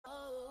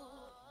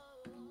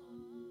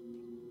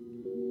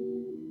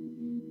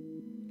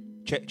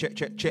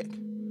Check.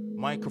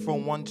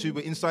 Microphone 1, 2.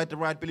 We're inside the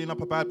ride, building up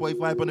a bad boy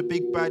vibe on a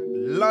big bad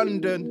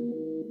London.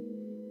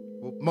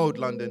 Well, mode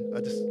London.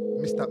 I just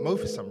missed that mode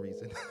for some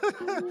reason.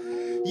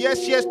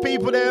 Yes,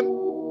 people them.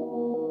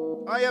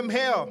 I am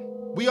here.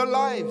 We are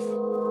live.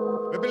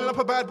 We're building up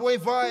a bad boy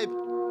vibe.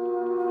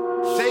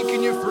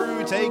 Taking you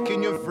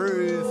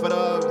through for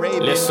the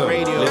Raven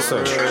Radio.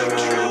 Listen.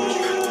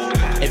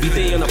 Every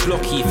day on a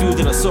blocky, food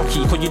in a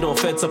socky, cause you know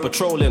feds are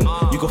patrolling.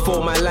 You can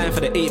phone my line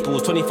for the 8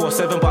 balls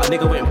 24/7, but a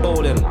nigga went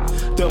bowling.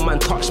 Don't man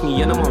touch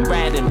me and I'm on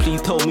riding,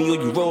 please tell me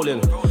are you rolling.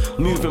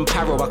 Moving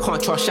paro, I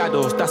can't trust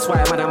shadows, that's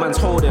why a man's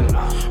holding.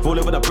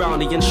 Rolling with a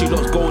brownie and she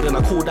looks golden,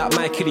 I call that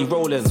my kitty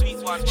rolling.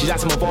 She's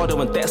asking my Vado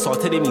and Dexter,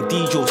 telling me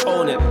DJs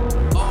own it.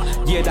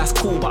 Yeah, that's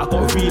cool, but I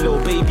got a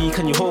reload, baby,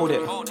 can you hold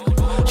it?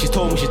 She's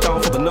told me she's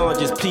down for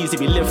bananas, please let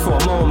me live for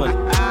a moment.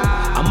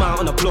 I'm out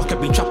on the block,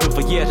 I've been trapping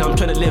for years, I'm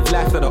trying to live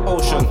life at the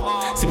ocean.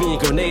 See me in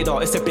Grenada,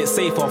 it's a bit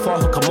safer, far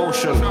from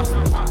commotion.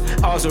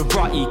 I was a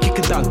ratty,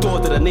 kicking down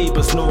doors that the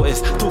neighbours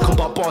notice. Talking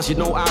about bars, you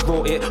know I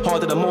wrote it.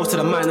 Harder than most of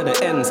the man at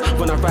the ends.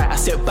 When I write, I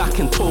sit back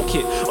and talk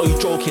it. Are you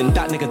joking?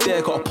 That nigga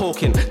there got a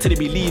poking. Till they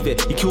believe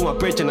it, you kill my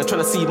bridge and I'm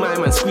trying to see my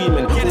man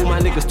screaming. All my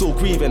niggas still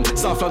grieving.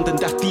 South London,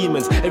 that's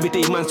demons.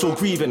 Everyday man still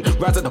grieving.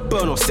 Rise at the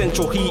burn or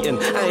central heating.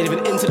 I ain't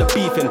even into the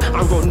beefing.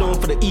 I'm road known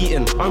for the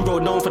eating. I'm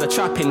road known for the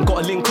trapping.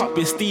 Got a link up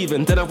with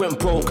Steven. Then I went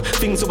broke.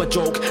 Things were a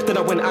joke. Then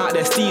I went out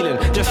there stealing.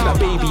 Just like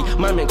baby,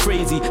 man went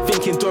crazy.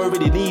 Thinking don't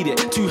really need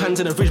it. 2 hands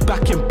in the ridge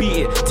back and beat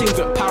it. Things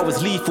with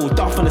powers lethal.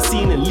 Duff on the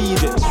scene and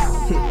leave it.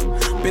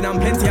 Been on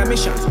plenty of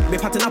missions, been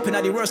patting up in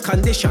the worst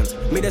conditions.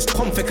 Me just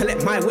come for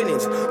collect my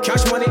winnings.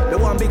 Cash money, they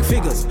want big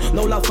figures.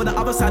 No love for the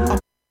other side.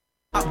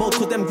 Up both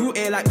cause them grew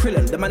air like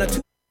Krillin. The man are too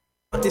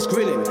this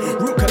grilling.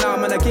 Root canal,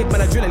 man, I gig,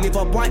 man, I drilling. Leave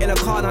up white in a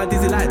car, now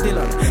dizzy like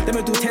Dylan.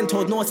 Them do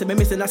 10-toed north, and me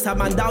missing. That's that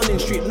man down in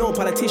street, no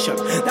politician.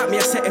 That me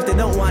a set if they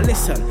don't want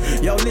listen.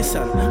 Yo,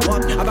 listen,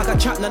 what? I back a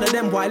chat, none of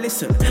them, boy,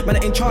 listen.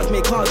 Man, in charge,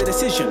 make all the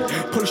decision.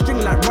 Pull string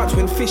like rods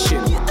when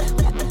fishing.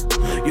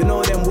 You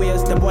know them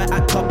ways, the boy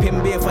act up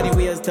in beer for the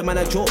ways. The man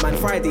a joke, man,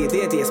 Friday,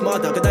 day,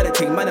 smart dog, another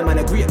thing, man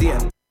a great day.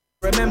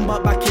 Remember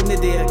back in the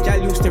day,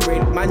 gal used to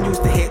rain, man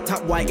used to hate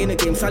top white in the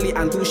game, Sally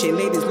and Douche,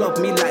 ladies love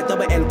me like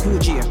double L Cool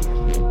G.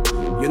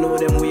 You know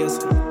them ways,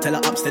 tell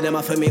her ups to them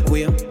off and make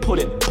way. Pull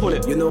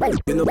it. You know.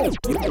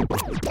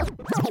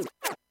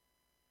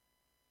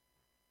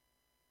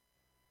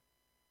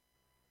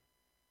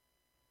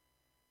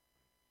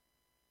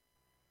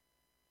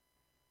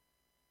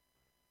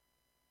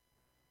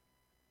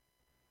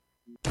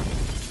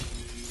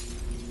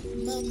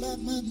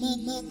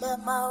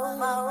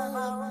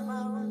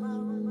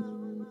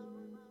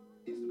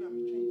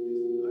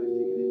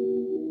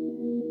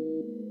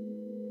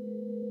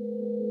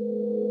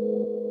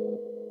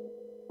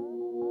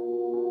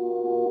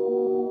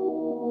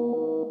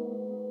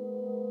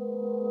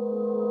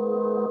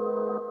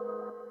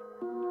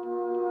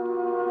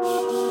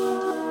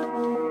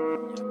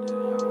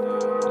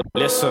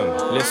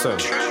 Listen.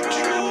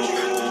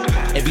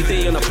 Every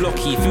day on a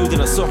blocky, food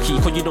in a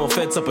socky, cause you know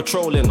feds are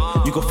patrolling.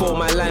 You can phone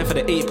my line for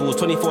the 8 balls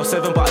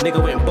 24/7, but a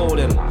nigga went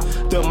bowling.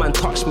 Don't man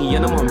touch me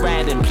and I'm on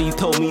riding, please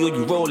tell me are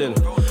you rolling.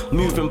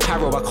 Moving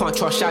paro, I can't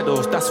trust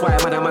shadows, that's why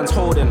a man's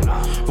holding.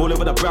 Rolling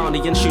with a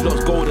brownie and she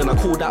looks golden, I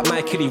call that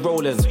my kitty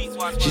rolling.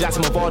 She's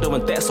asking my Vado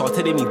and Dexter,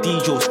 telling me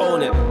DJs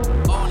own it.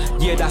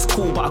 Yeah, that's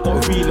cool, but I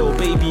got a reload,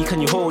 baby,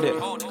 can you hold it?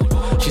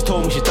 She's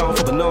told me she's down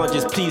for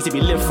bananas, please let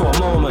me live for a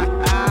moment.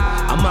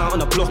 I'm out on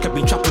the block, I've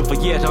been trapping for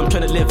years, I'm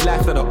trying to live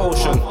life at the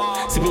ocean.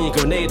 See me in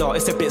Grenada,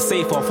 it's a bit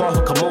safer, far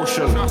from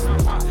commotion.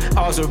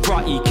 I was a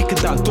ratty, kicking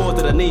down doors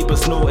that the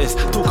neighbours notice.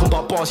 Talking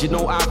about bars, you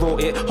know I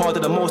wrote it. Harder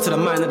than most of the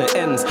man at the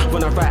ends.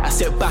 When I write, I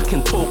sit back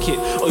and talk it.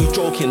 Are you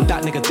joking?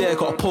 That nigga there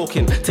got a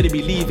poking. Till they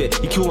believe it,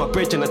 you kill my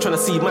bridge and I'm trying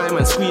to see my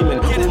man screaming.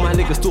 All my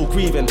niggas still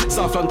grieving.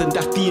 South London,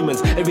 that's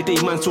demons.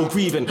 Everyday man still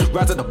grieving.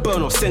 Rise at the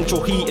burn or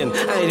central heating.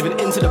 I ain't even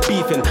into the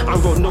beefing.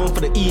 I'm road known for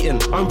the eating.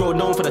 I'm road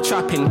known for the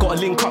trapping. Got a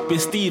link up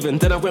with Steven.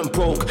 Then I went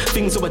broke.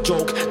 Things were a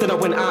joke. Then I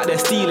went out there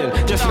stealing.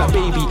 Just like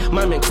baby,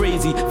 man went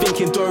crazy.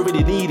 Thinking don't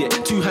really need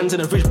it. 2 hands in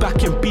the ridge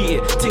back and beat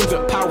it. Things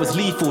with powers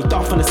lethal.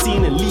 Duff on the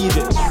scene and leave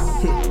it.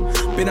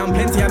 Been on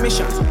plenty of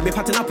missions, been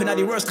patting up in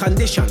the worst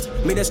conditions.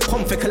 Me just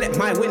come for collect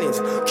my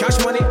winnings. Cash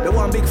money, they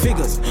want big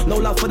figures. No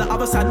love for the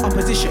other side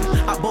opposition.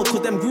 At both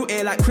cause them grew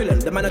air like Krillin.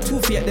 The man are too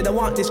fat, they don't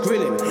want this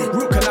grilling.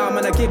 Root canal,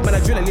 man a gig, man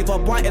a drilling. Leave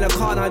up white in a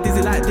car, now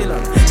dizzy like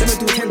Dylan. Them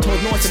do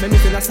 10-toed north, and me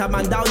missing. That's that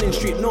man down in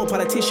street, no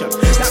politician.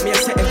 That me a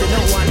set if they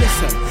don't want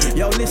listen.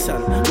 Yo,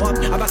 listen, what?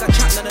 I back a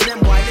chat, none of them,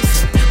 boy,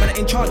 listen. Man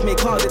in charge,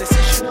 make all the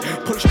decision.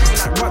 Pull string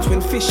like rods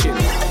when fishing.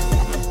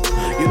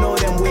 You know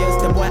them ways,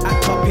 the boy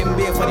act up in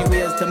beer for the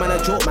ways. The man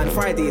a joke, man,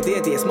 Friday,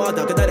 day, smart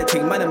dog, another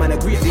thing, man a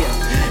great day.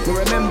 Me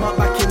remember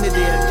back in the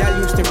day, gal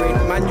used to rain,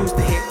 man used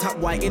to hate top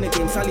white in the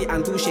game, Sally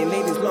and Douche,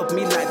 ladies love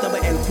me like double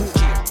L Cool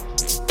G.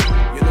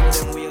 You know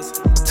them ways,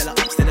 tell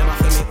her ups to them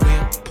off and make way.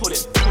 Pull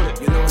it.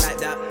 You know like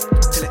that,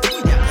 till the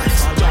idiot boy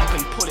fall back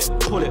and pull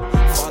it.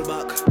 Fall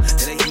back,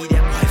 till the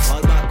idiot boy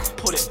fall back.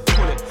 Pull it.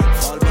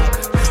 Fall back,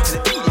 till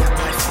the idiot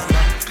boy fall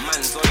back.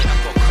 Man's on it, I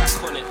got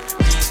crack on it.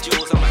 These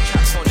jewels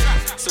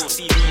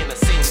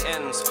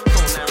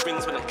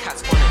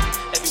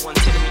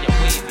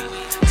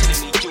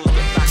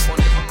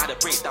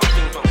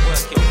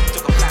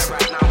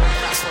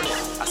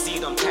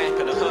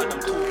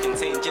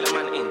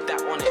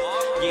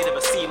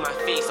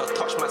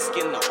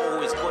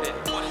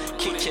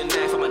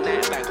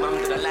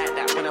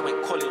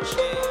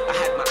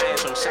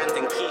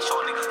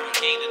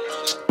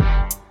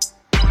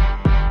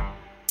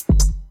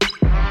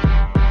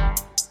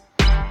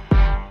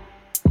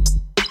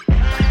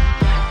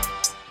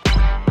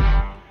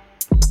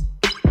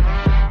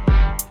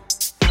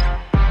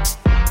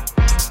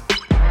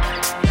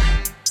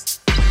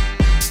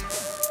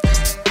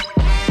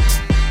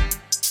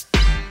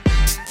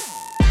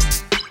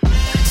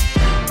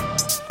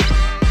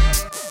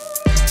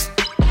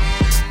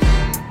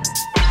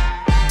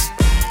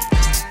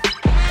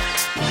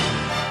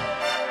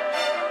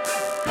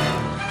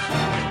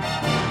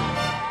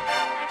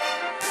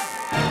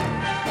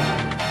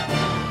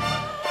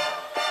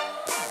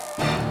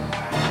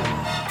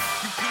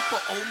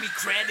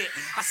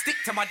stick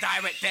to my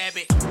direct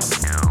debit.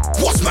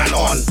 What's man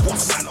on?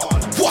 What's man on?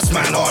 What's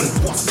man on?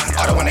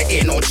 I don't wanna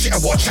hear no shit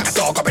or watch chat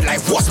dog. I'll be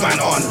like, what's man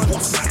on?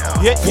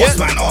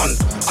 What's man on?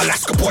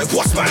 Alaska boy,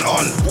 what's man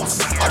on?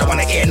 I don't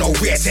wanna hear no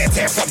weird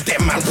tear from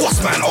them man. What's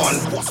man on?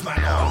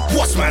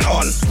 What's man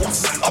on?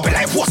 I'll be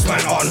like, what's man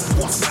on?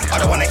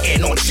 I don't wanna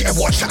hear no shit or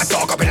watch chat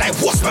dog. I'll be like,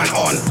 what's man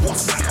on?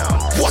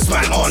 What's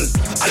man on?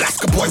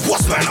 Alaska boy,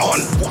 what's man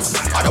on?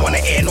 I don't wanna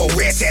hear no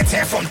weird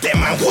tear from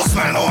them man. What's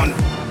man on?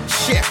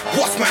 Shit,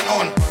 what's man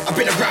on? I've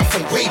been around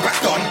from way back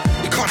on.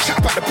 You can't chat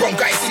about the Bron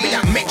guys, see me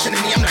that mentioning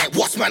me, I'm like,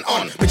 what's man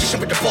on? Magician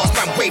with the bars,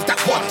 man, wave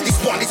that one. This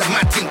one is a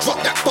mad thing,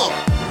 drop that bomb.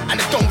 And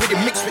I don't really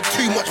mix with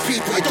too much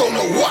people, I don't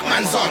know what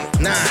man's on.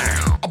 Nah,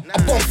 a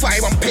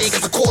bonfire on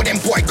pagans, I call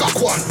them boy, got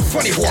one.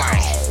 Funny boy,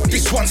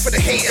 this one's for the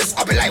haters,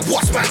 I'll be like,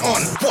 what's man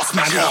on? What's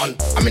man on?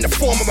 I'm in the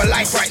form of my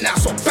life right now,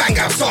 so bang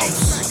out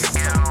songs.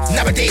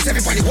 Nowadays,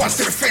 everybody wants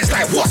to be friends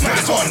like, what's man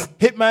on?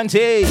 Hitman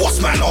T.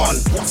 What's man on?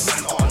 What's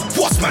man on?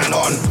 What's man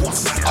on?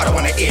 I don't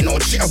wanna hear no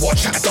shit or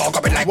watch chat dog.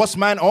 I'll be like, what's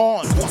man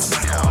on?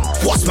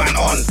 What's man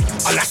on?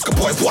 Alaska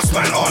boy, what's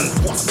man on?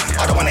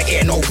 I don't wanna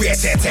hear no weird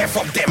tear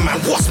from them man.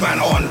 What's man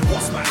on?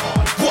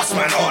 What's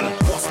man on?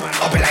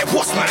 I'll be like,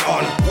 what's man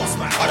on?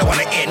 I don't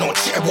wanna hear no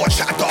shit or watch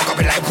chat dog. I'll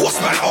be like, what's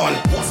man on?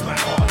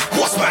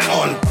 What's man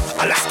on?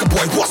 Alaska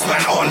boy, what's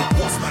man on?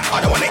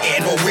 I don't wanna hear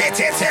no weird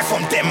tear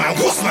from them man.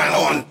 What's man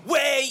on?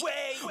 Wait.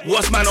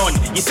 What's man on?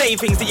 You're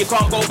saying things that you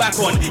can't go back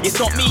on. It's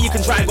not me you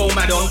can try and go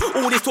mad on.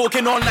 All this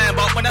talking online,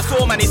 but when I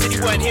saw man, he said he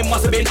weren't him,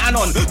 must have been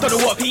Anon. Don't know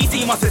what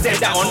PC must have said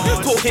that on.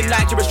 Talking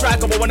like you're a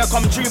striker, but when I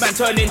come true, man,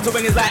 turn into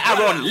wingers like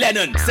Aaron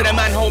Lennon. Send a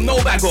man home, no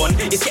bag on.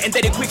 It's getting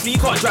dead quickly,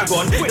 you can't drag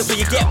on. That's what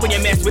you get when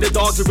you mess with the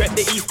dogs who rep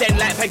the East End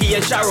like Peggy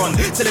and Sharon.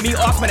 Telling me,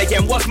 ask man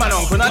again, what's man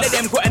on? Cause none of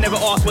them could never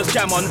ask what's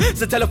jam on.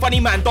 So tell a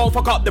funny man, don't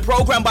fuck up the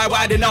program by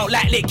riding out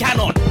like lit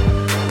cannon.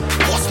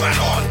 What's man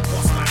on?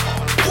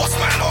 What's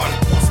man on?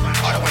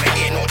 I don't wanna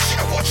hear no shit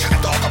or watch chat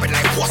dog. I'll be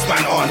like, what's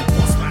man on?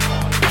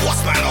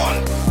 What's man on?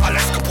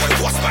 Alaska boy,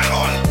 what's man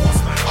on?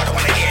 I don't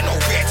wanna hear no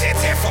weird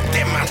tear from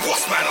them man.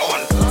 What's man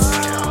on?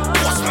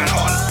 What's man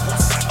on?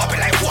 I'll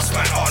be like, what's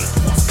man on?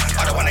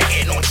 I don't wanna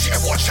hear no shit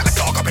or watch chat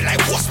dog. I'll be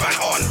like, what's man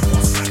on?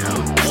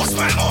 What's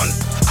man on?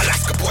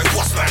 Alaska boy,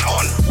 what's man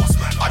on?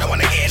 I don't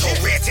wanna hear no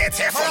weird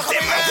tear from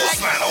them man. What's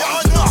man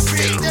on?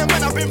 Them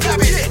men I've been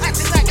blabbing,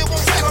 acting like they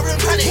won't ever in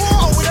panic.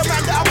 Oh, with a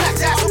man that I'm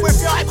blacked out, so with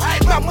your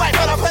iPad, man, white,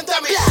 man, up and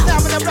damage. Now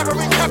I'm in a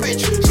blabbering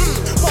cabbage.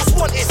 Most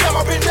wanted, some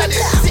I've been daddy.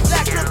 Sick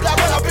like good blood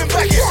when I've been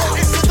bagging. So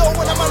if you don't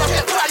want a man, I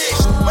get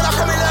banished. When I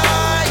come in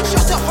like,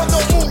 shut up and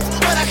don't move.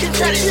 Man, I can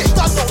challenge.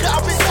 Don't know that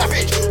I've been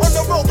savage. On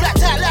the road,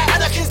 blacked out like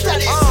Anakin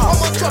Stanley.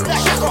 I'm on top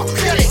like Shaka,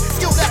 kill it.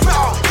 Skill like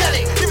power, yell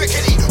it.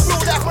 Lyrically,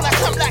 real life when I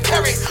come like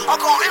carrot. I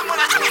go in when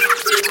I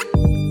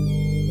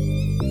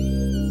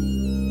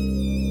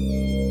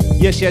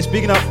Yes,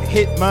 bigging up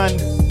Hitman,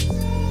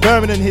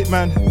 Birmingham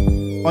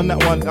Hitman on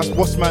that one. That's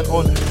what's man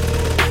on.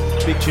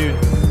 Big tune.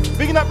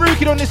 Bigging up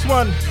Rookie on this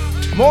one.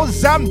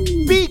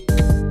 Mozambique.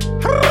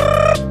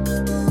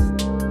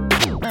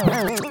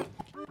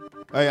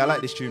 Hey, I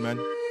like this tune, man.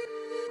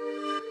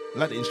 I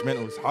like the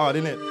instrumental. It's hard,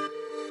 isn't it?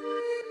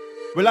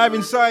 We're live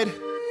inside.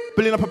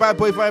 Building up a bad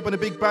boy vibe on the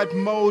Big Bad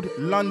Mode.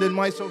 London,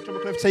 myself,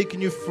 Trouble Clef,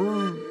 taking you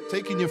through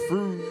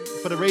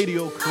for the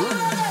radio crew.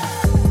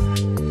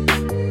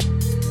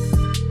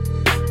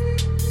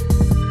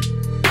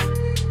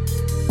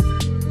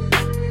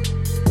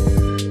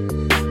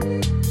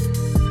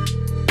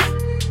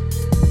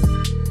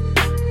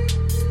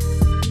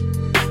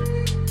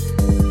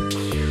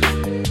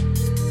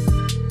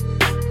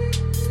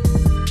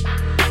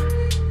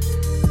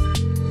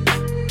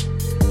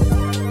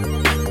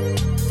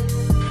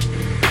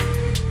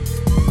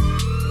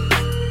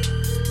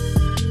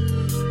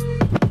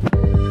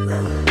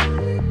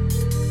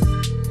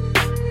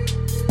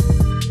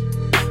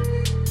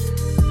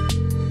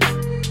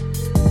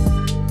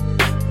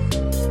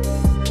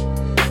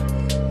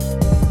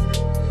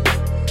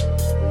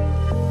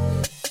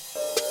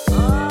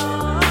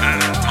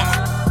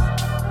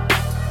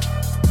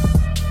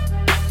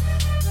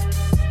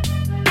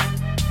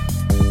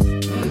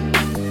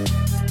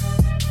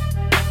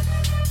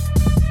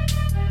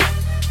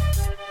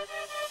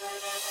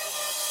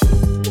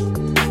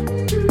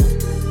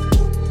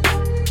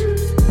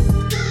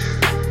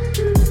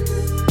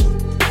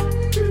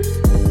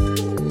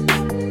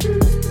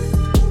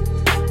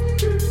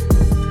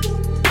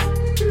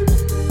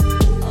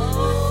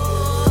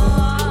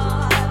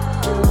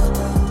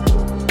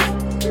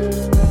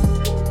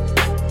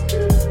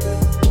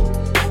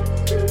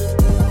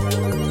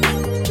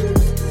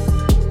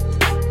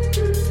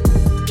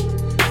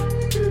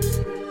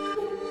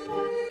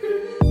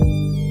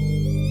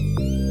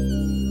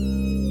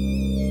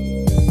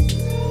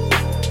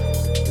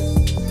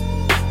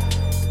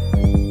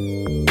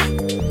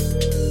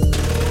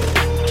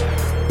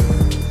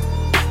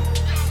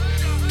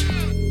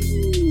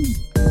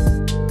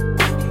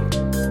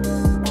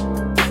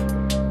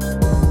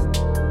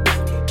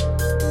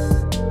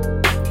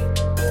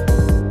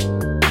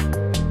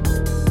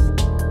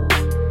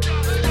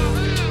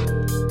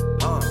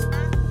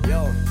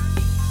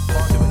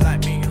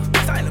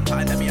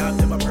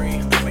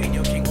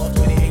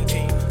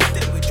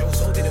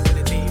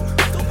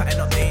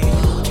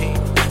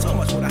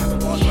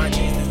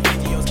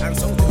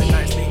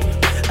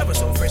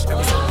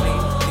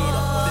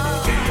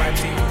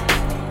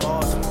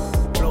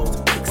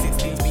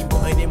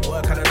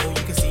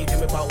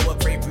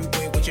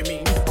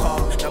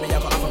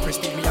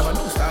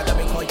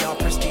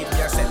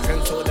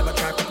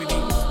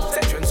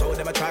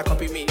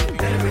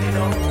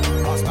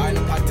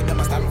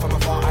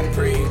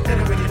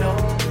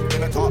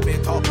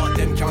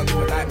 can't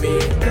do it like me.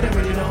 They don't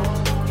really know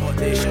what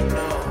they should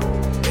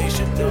know. They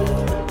should know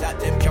that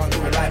them can't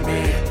do it like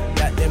me.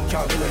 That them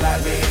can't do it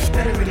like me.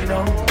 They don't really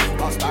know.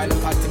 My style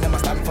and pattern, them I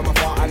stand from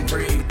afar and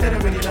free. They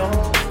don't really know.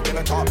 Them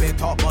I talk big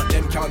talk, but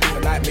them can't do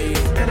it like me.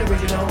 They don't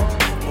really know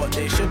what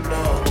they should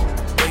know.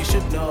 They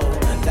should know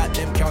that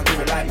them can't do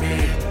it like me.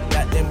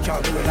 That them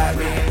can't do it like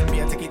me.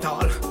 Me I take it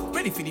all.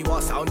 Ready for the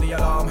war, sound the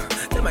alarm.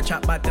 Them a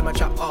chat bad, them a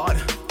chat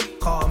hard.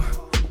 Calm.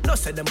 No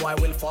say them boy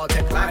will fall,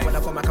 take life. When I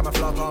come, I come a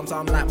flock arms,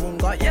 I'm like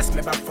Munga. Yes,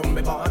 me back from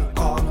me born.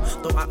 Calm,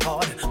 don't act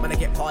hard. Man, I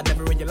get hard,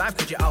 never in your life,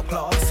 could you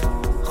outclass?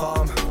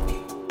 Calm.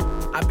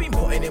 I've been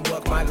putting in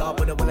work, my lord,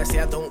 but when I say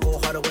I don't go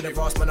harder with the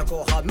Ross, man, I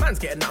go hard. Man's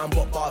getting nothing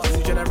but bars.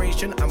 New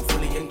generation, I'm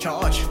fully in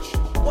charge.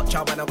 Watch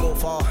out, man, I go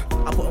far.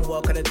 I put in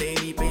work on a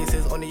daily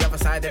basis. On the other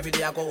side, every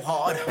day I go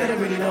hard. They don't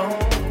really know.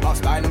 Our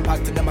style and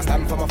pattern, them I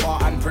stand from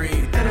afar and free.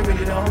 They don't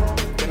really know.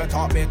 Them I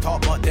talk big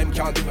talk, but them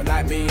can't do it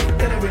like me.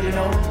 They don't really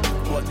know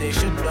what they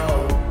should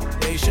know.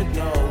 They should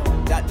know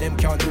that them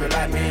can't do it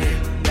like me.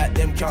 That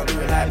them can't do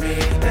it like me.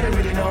 They don't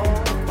really know.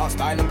 Our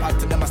style and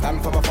pattern, them I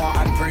stand from afar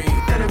and free.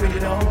 They don't really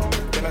know.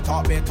 Them I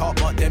talk big talk,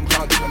 but them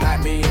can't do it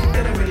like me.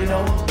 They don't really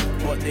know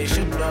what they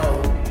should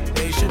know.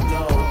 They should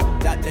know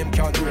that them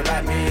can't do it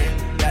like me.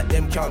 That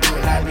them can't do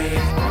it like me.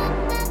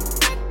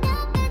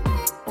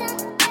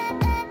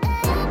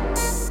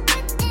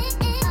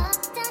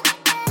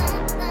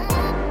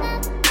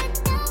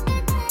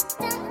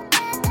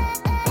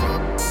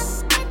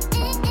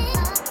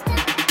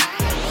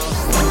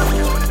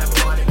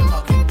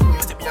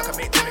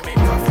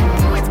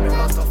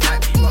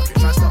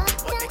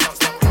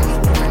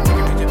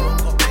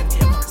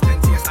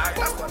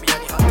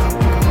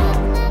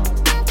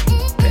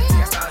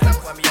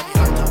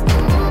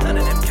 None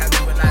of them can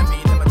do it like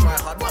me. Them I try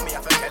hard, mommy,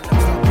 I forget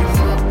them.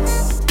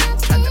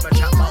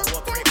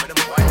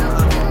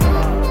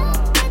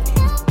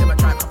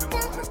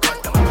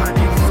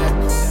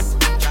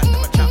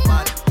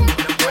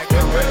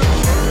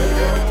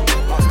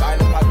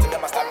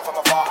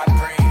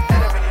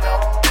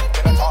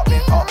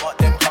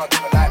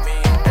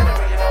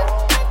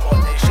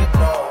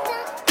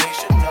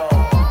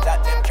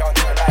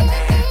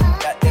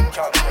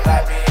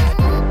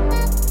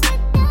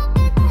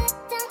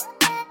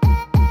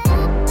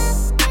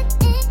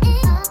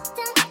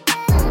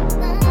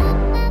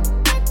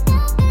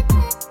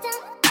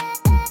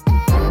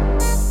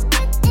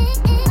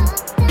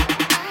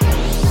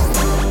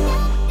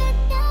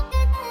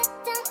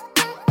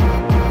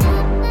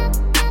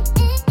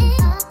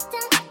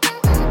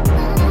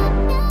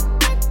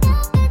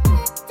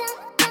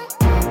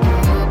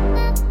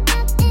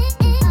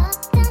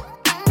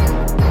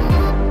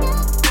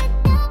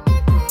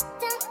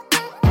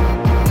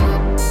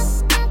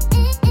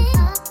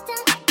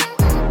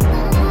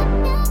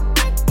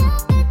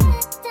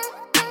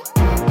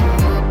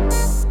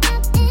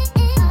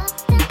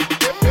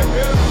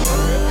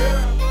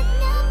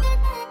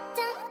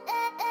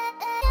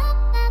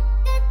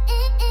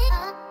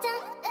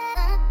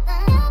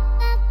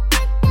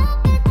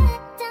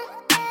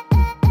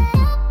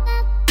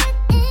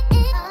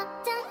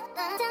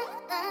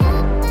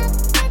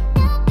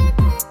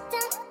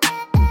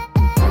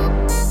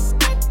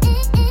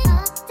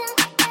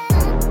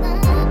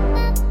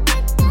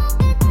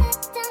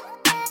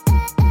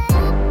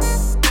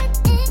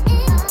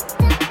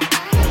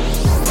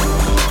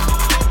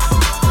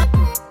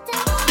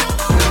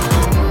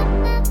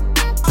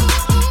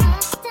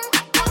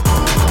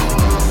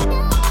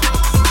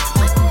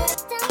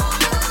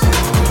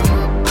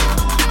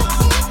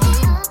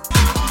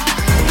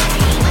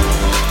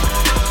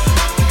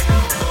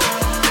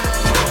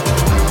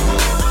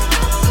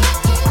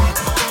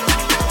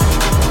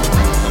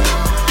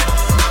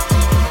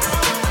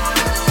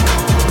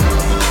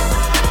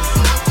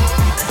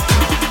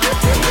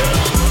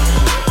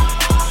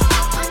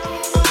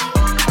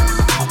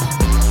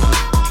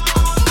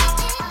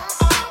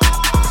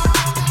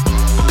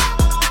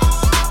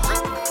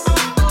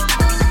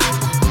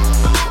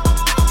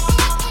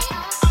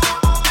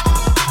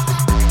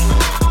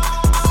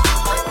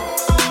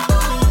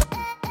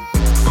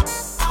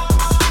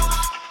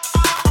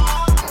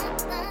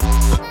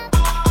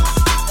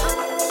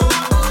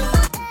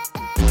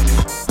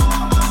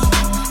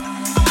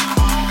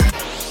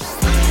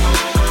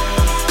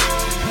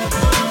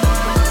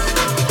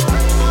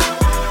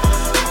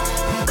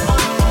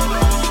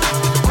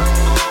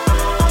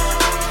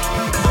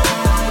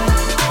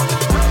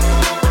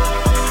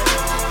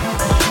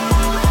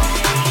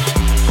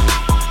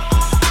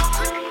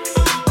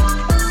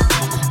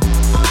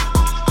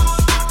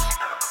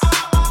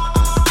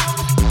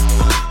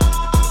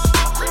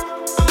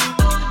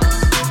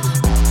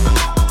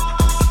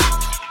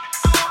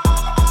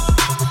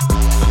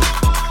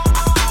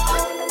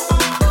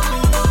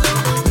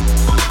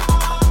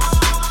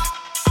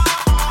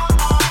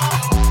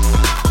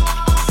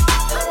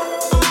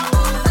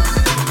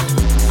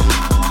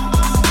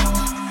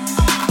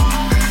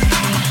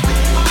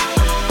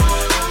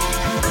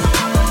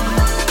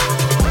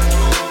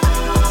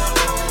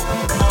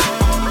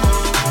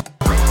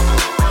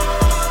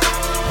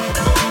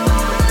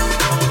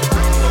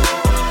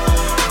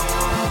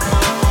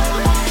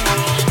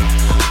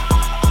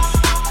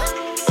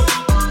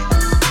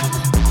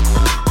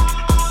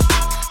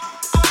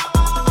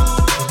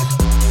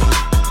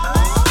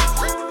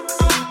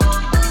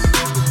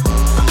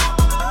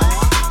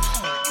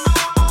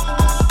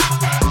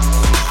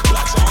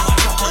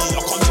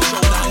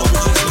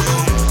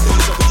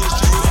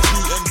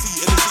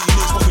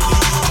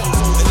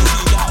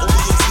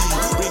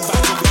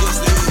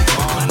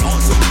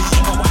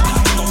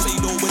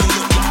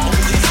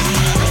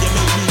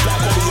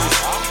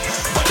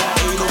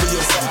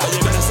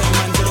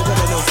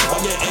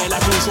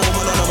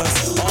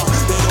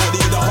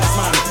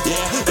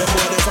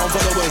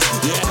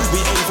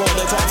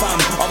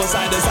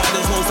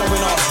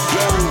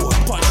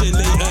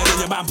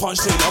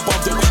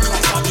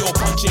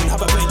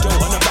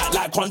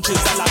 like crunches.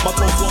 I like my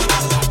clothes on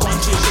like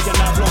crunches. She can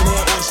have long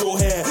hair or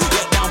short hair.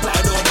 Let down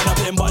plaid or then up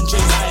in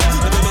bunches.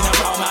 The women are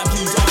proud man,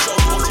 please don't show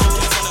your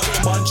tickets when up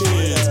in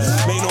bunches.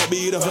 May not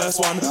be the first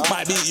one,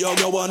 might be your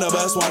girl on the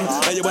best one.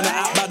 And you wanna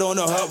act bad on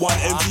the hurt one.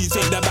 MP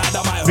think the bad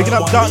that might hurt. Picking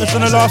up Darkness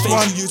on the last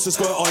one.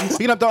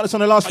 Picking up Darkness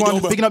on the last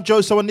one. Picking up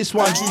Joso on this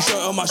one. Shirt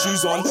on my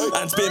shoes on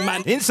and spin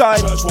man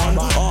inside. Church one.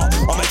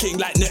 I'm a king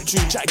like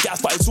Neptune. Chat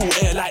gas but it's all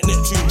air like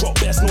Neptune. Drop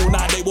best no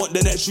now they want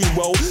the next shoe.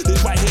 Well,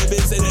 this right here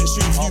is the next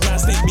shoe. Few man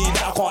stick me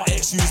that I can't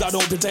excuse. I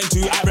don't pretend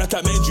to. I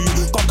recommend you.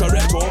 Come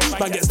correct or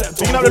man get stepped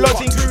on. Picking up the lot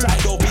in crew.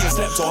 Don't be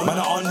slept on. Man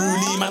are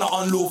unruly, man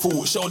are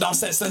unlawful. Showdown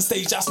sets and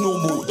stage that's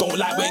normal. Don't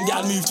like when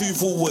y'all move too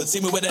forward.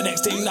 See me with the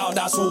next thing now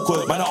that's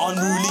awkward. Man are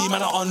unruly,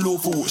 man are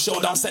unlawful.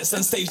 Showdown sets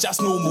and stage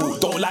that's normal.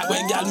 Don't like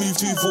when y'all move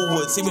too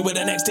forward. See me with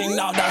the next thing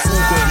now that's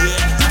awkward.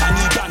 Yeah, I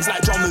need bands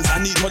like drummers.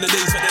 I need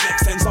holidays for the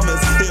next 10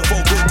 summers. Here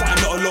for a good time,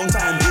 not a long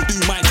time. Do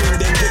my thing,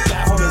 then hit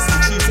like hummus.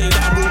 She say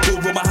that I'm real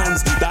good with my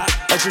hands. That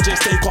I should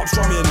just take up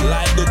strumming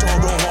like the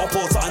Toro Hop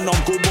or something.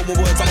 I'm good with my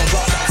words. I'm a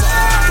brother.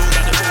 Know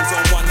that the show's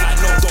on one night.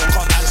 No, don't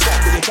come and stop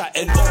with the chat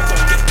and don't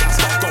get that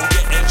stuff. Don't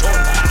get edge on.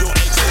 Your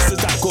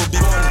ex-sisters that could be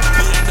on.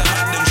 Me and the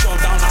man them show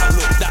down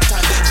outlook. That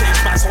time they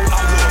changed my whole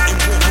outlook.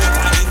 Import more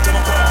time into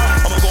my car.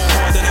 I'ma go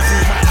hard and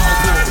improve my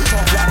outlook.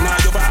 Talk right now,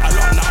 you're right a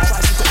lot now. Try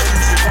to go on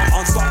me, come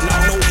unstuck now.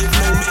 No if,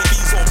 no maybe,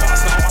 so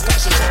fast now. I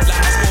catch a shot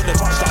like I scored the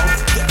touchdown.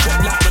 Get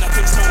dropped like when I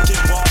quit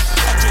smoking, but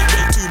I drink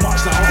way too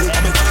much now.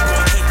 I'ma keep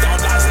going head down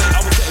last night. I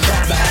was getting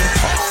dropped down.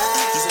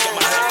 Used to get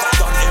my hair cut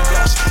done in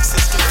blush.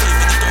 Sister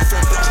came and you don't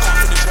friend blush. Come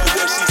to the show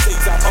where she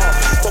says that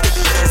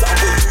probably knows that I'm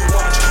way too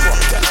much.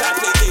 Can try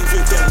play games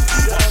with them.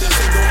 One day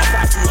say don't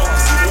apply to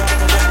us.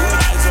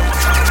 Eyes on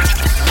my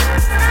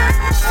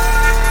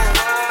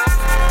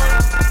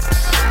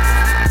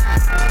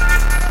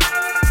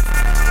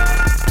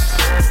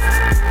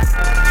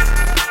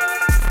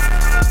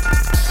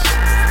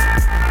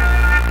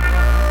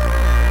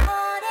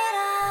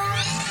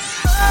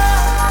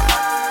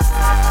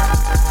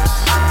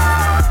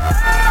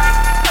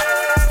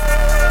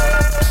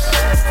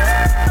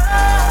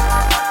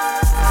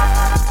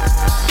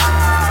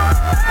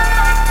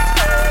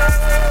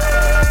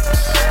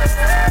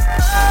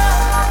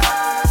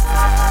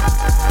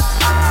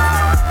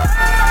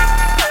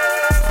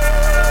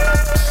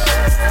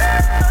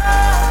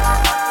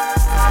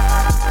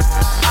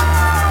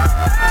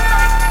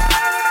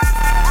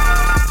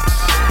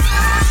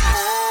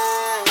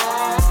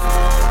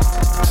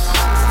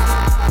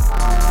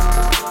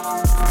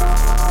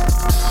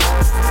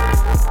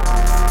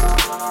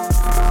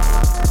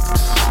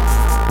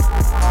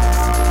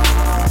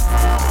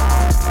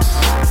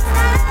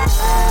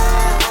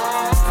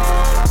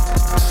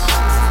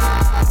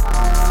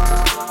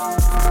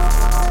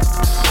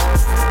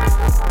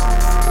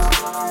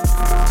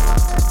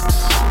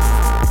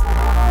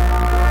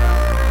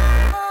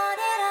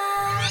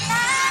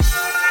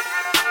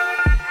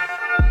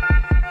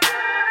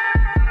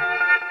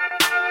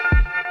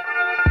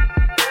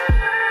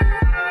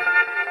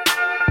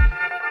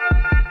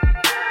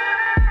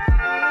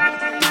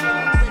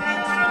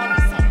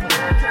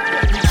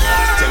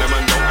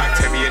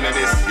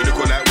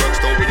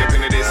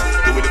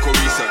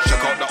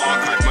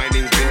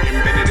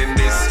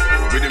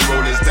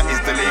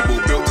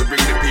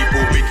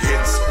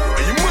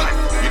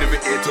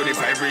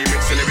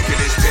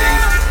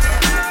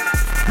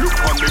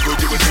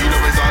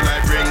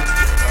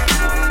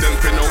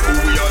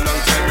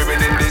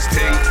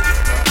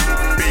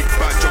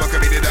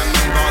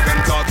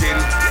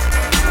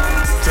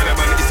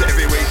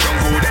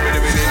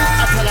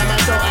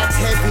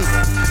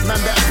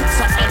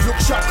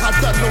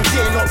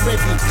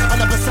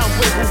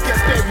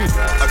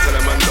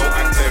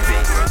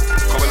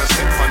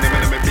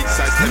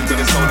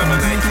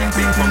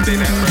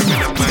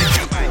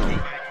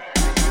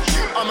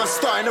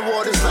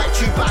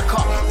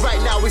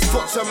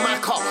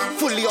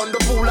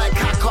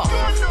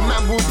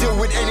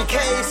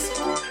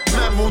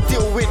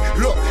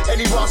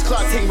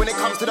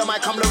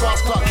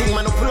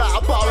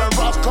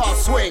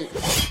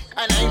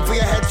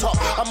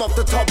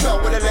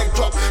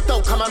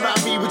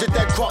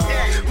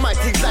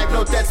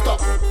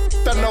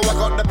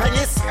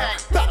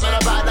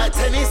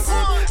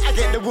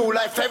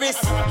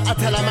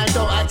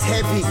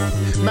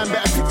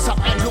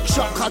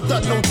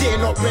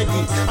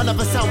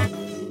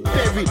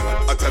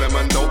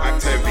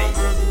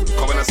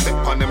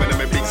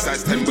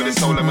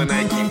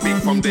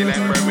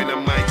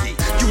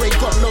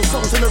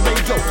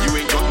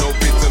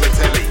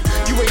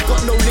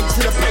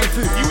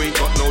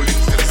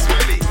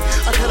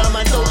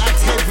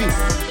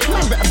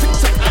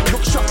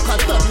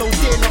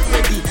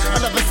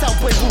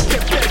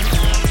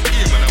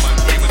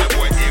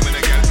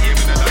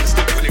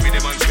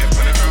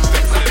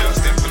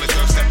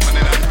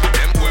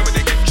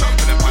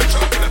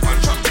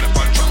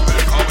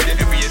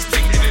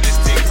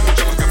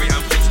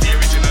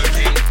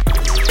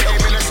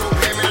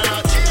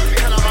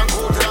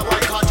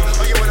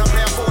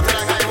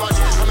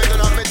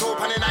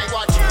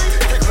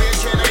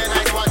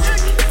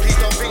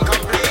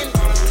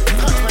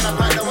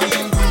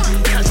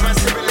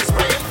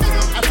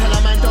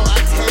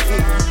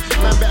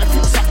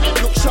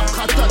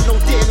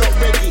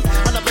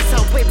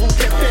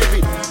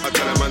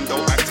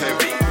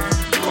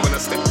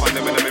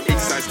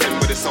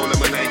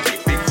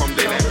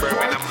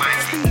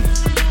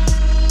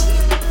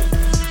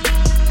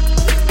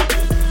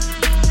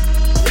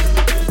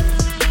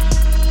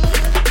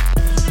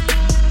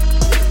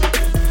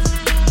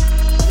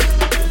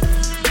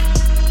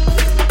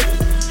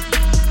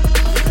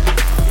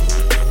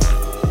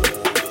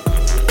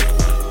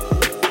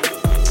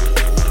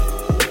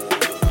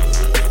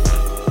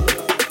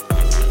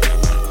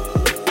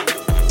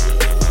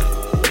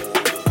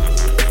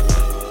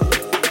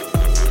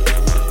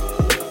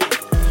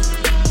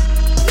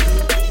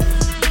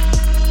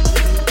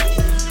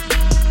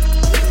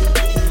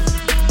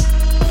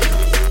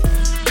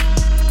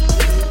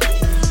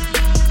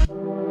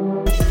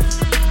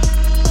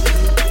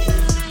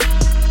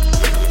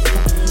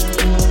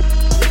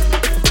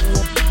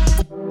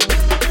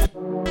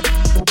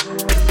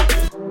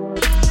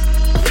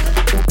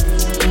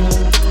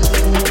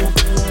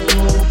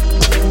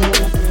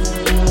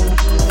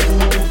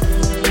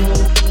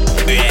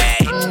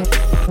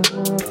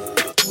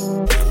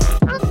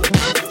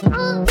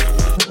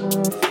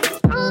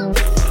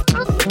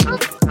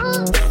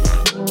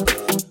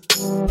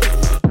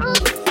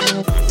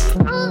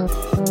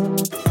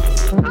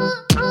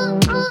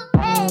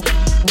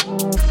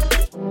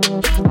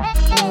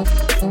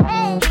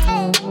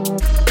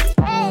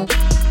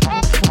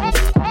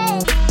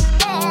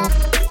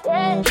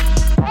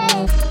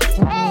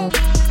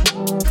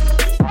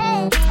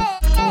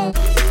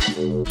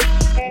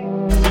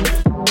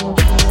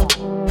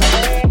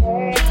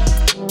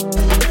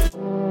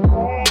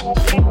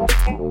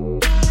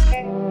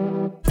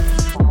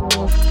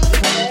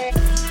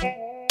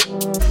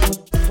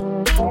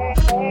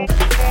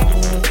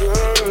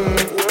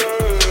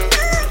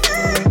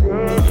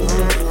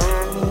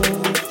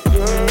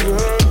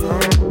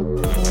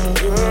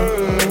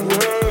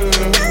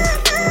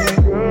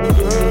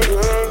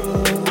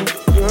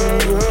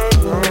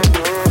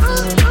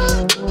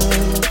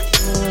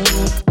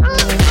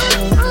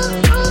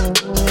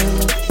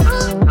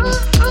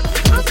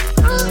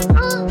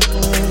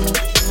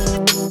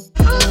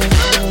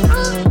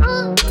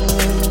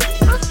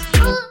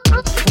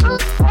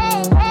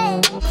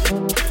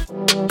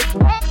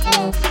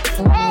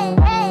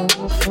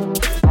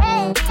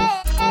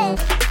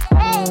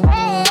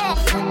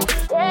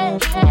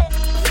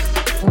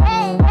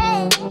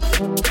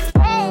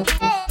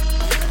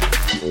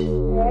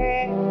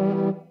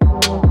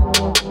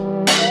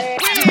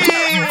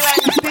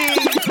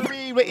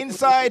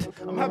inside.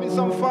 I'm having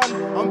some fun.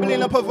 I'm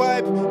building up a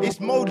vibe. It's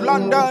Mode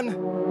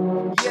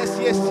London. Yes,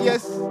 yes,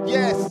 yes,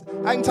 yes.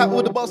 Hang tight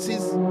with the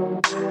bosses.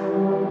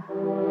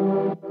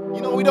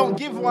 You know we don't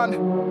give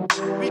one.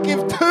 We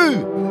give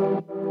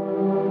two.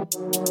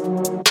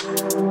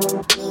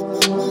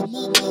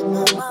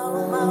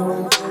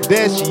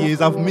 There she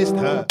is. I've missed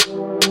her.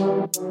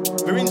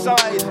 We're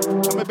inside.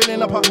 I'm a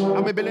building up.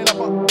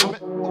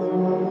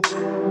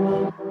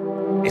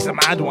 It's a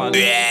mad one.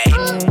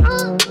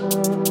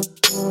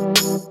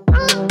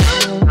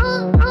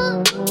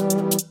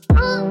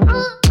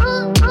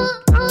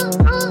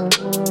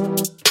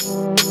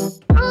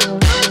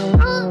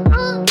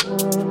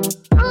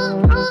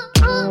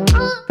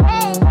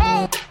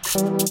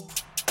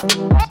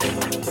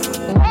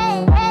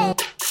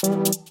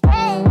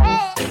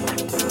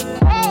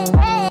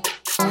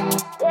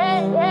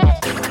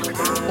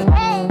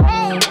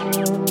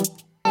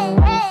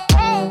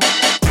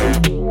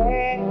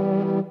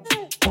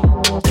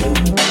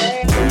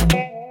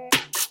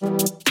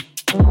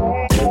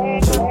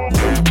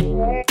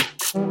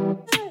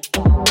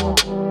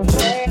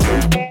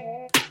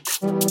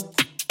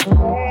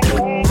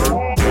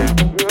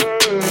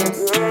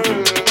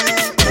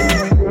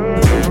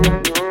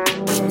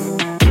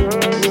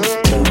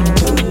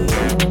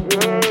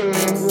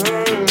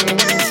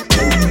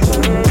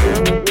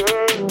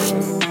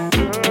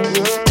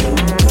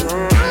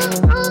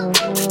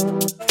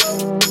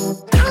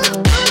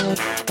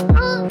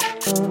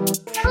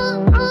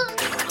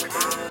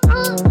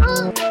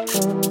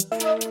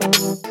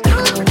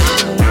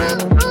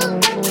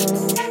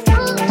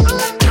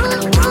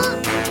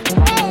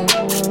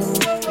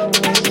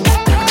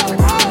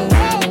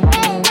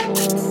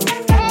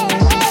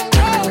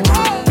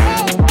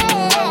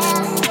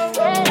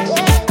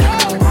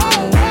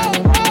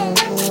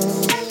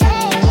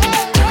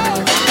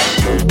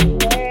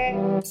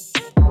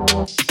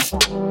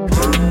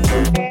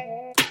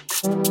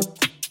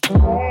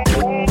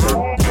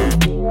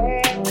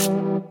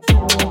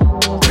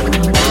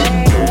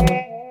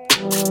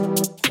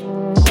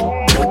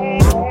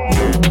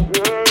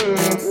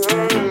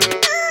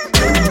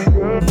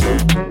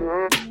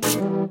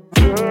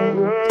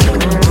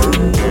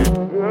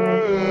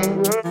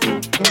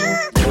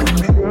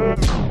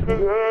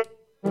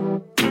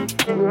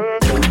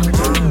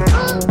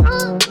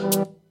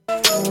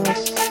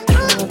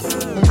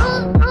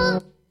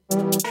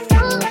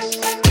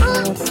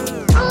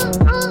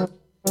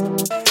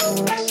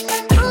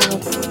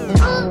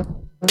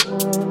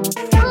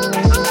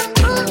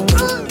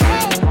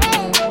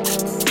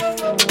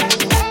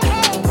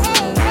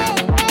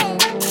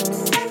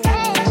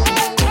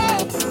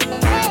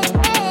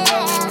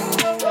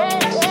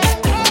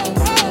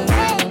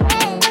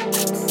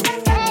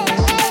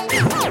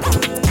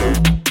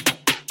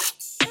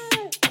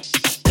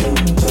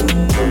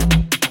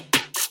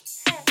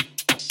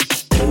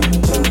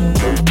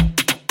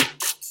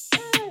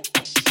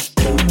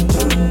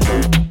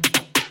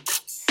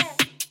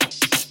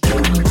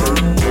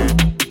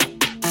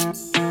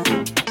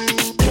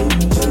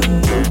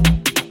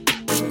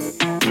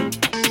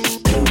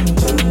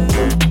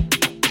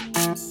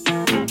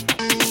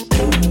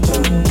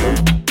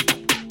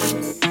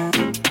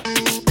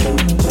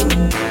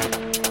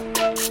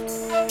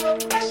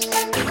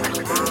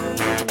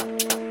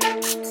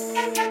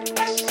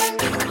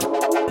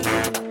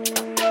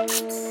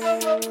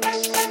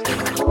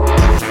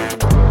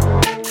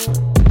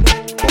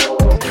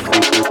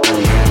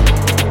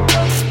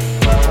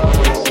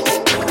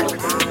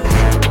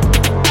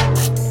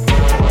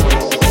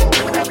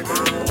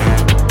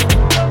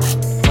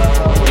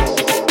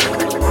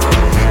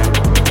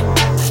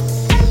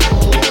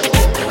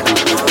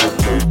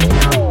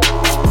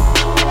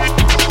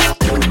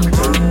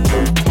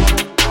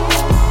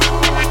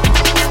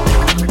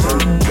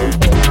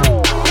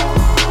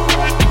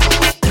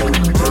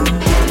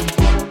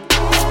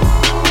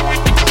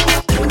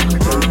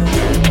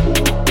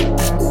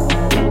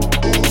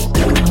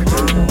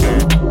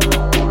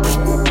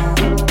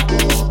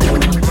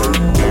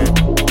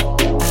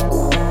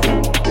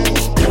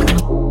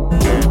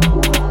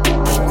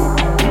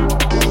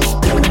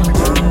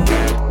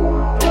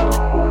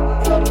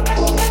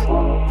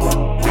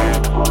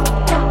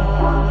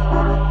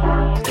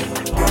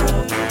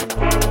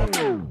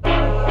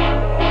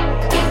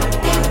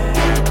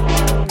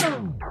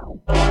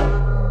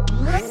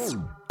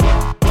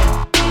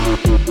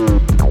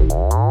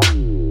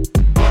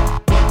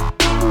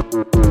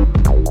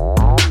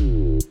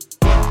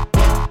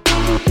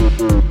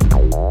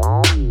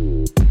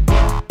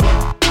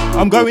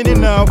 I'm going in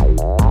now.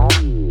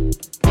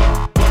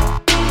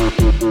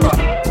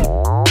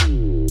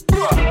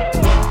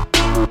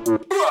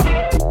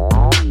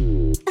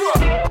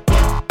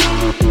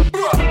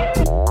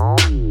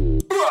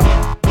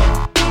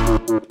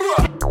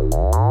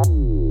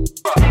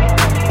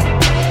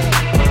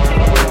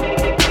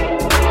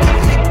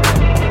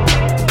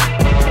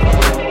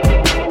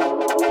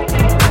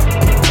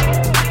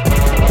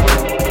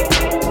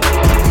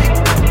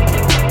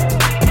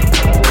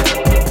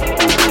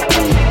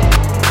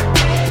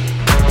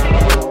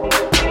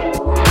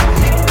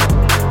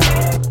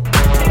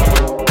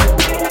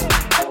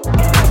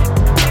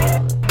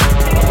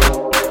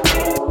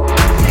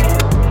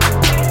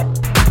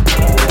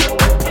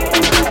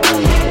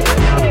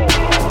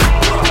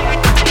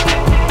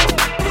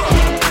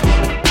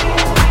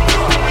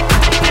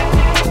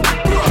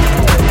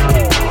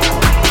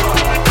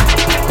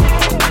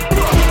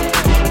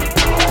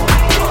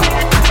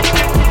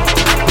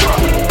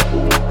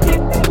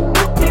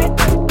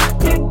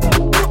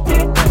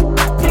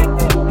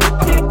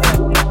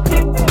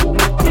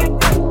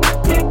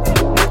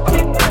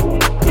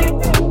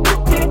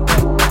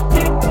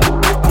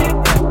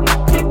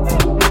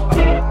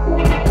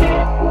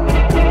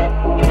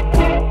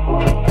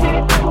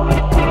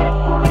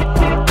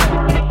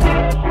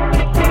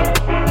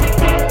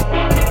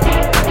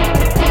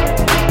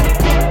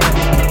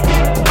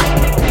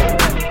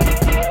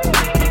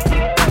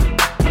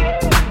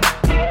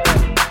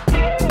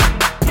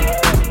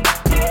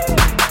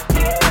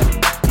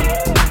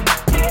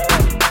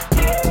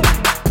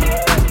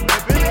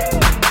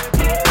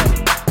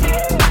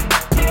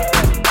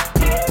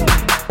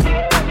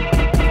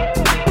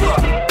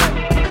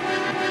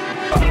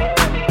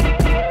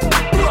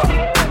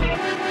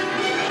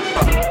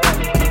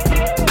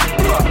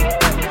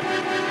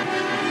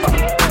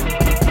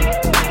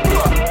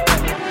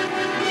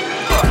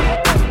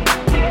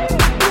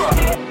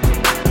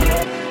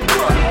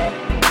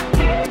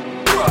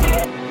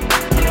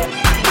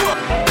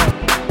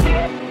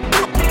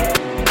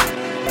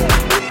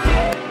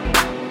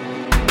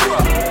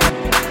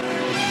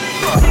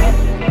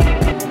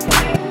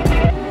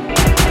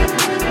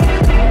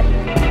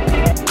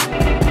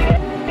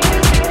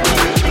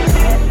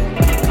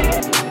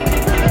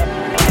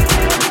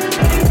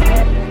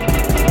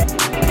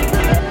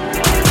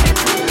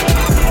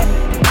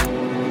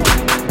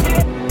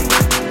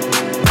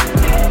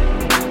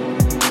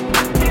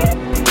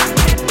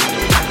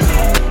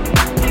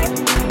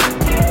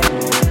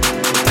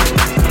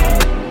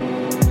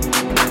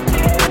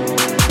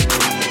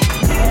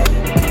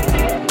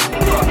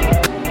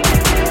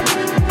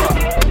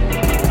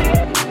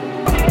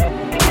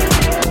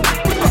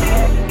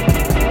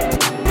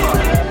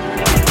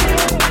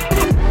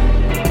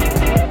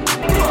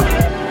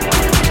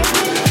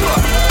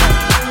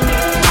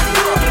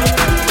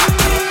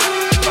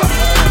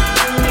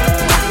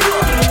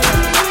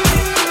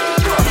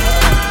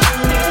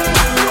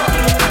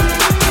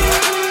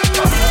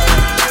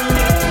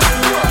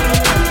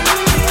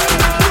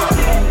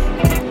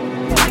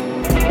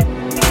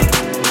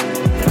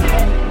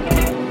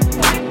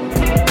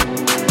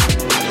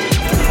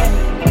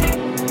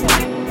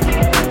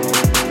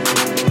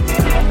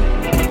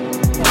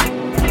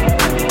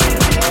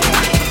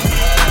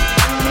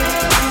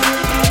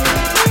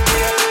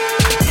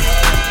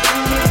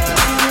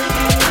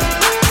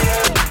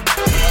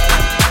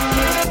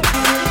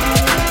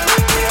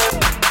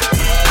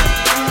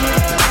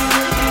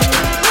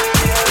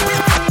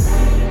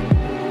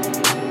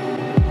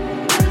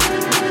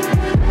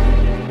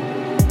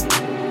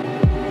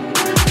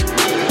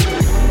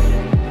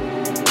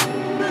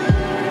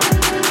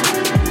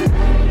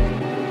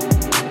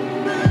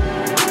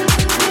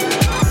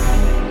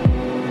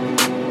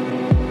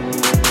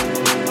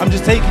 I'm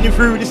just taking you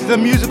through. This is a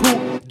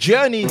musical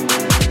journey.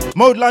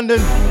 Mode London.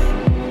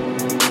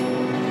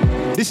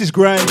 This is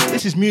grime.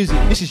 This is music.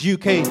 This is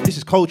UK. This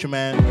is culture,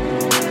 man.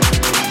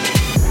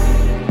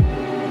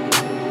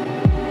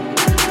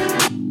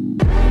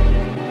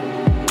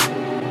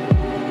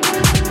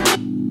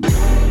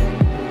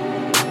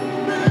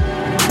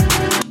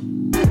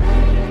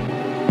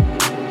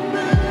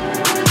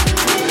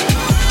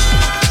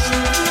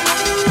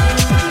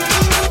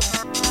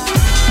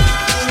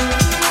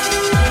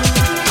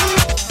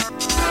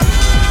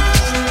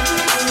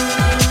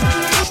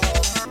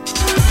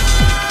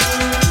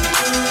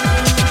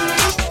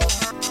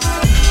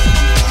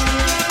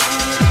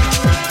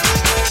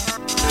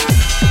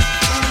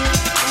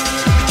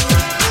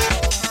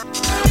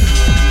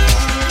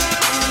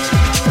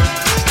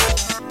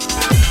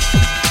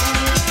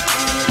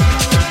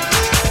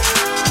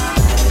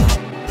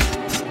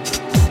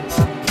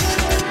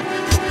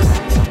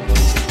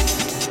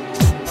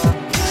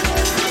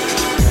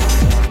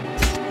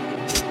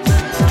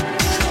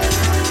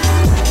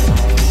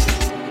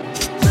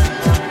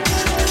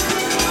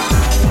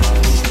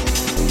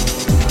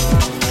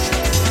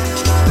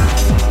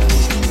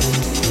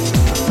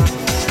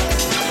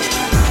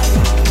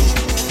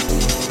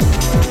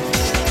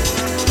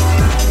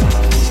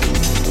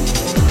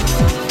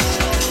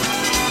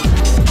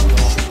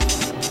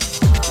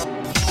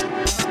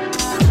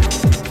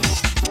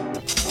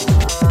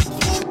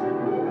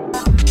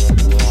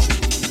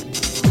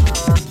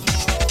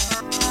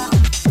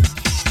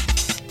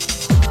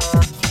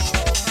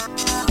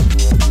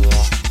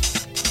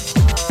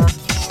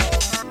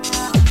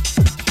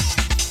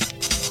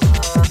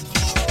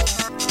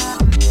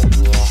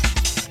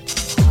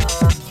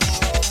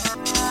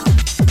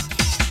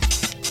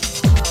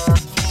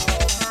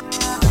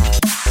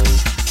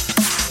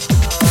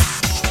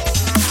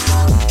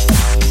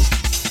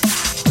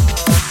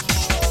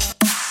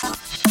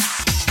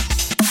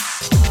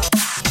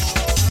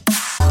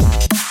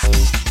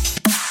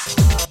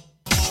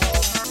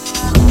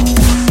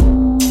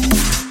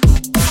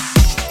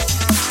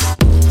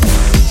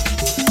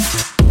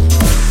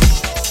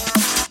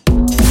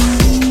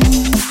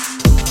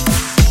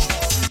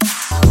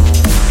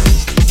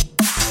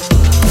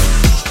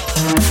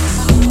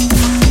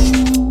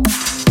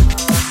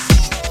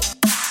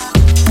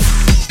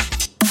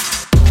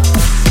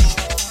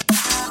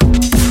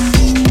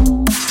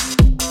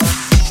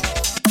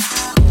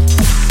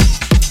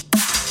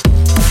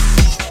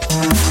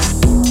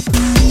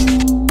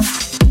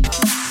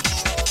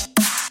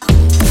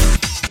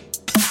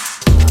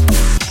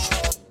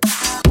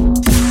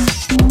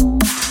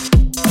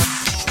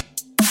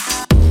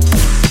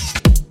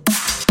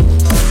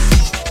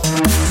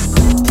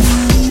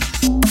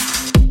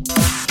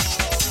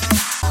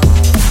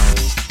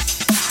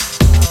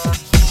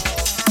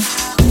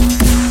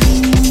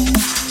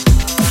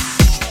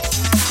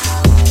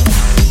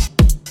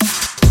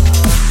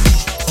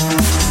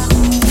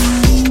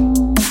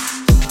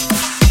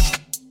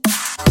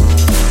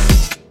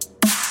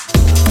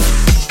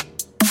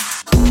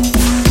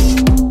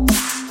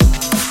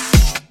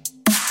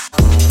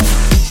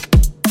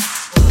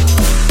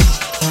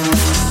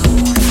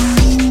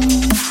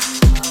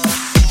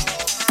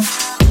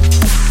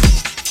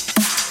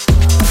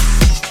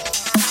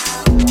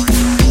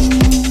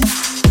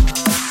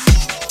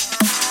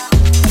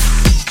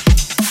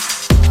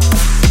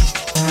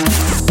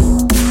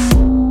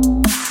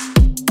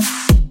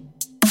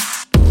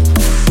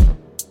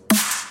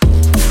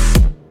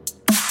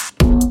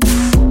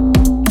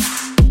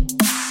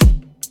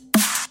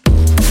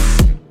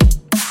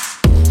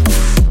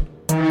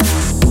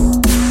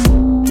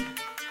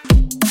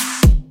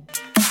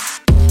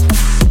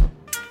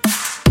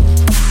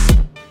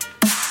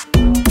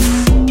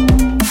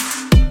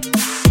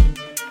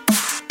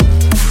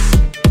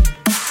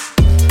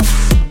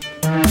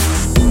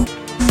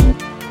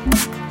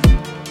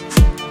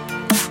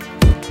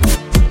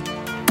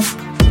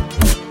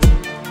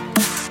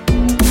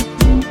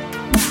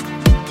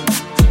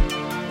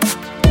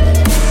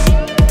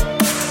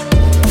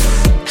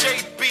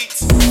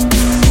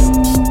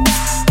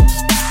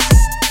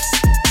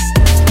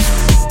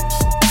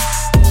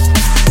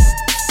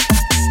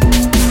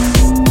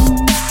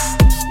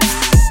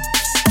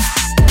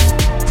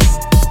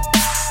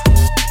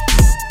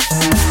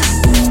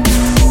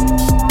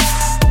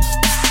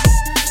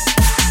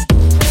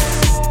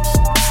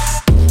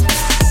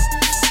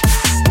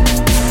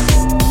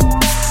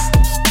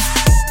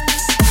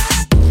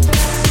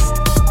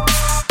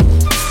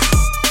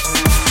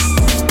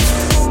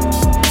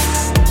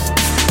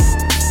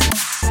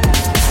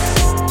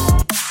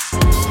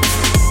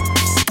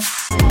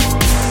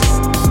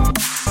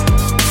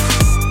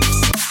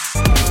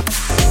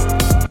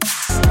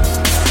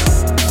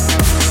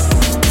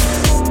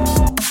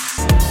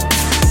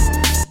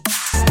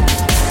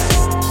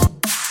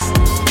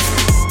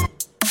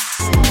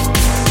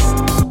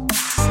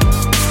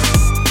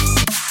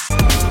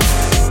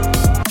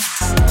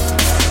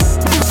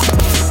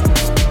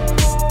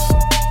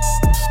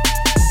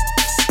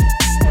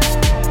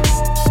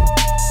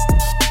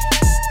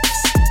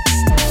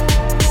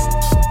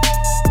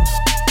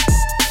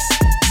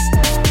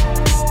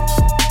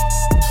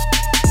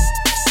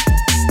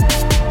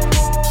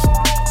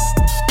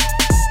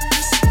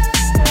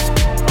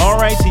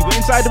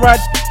 ride.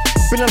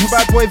 Been on a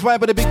bad boy vibe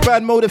with the big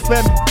bad Mode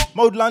FM.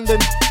 Mode London.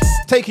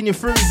 Taking you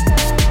through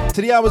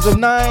to the hours of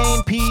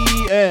 9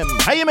 p.m.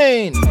 How you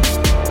mean?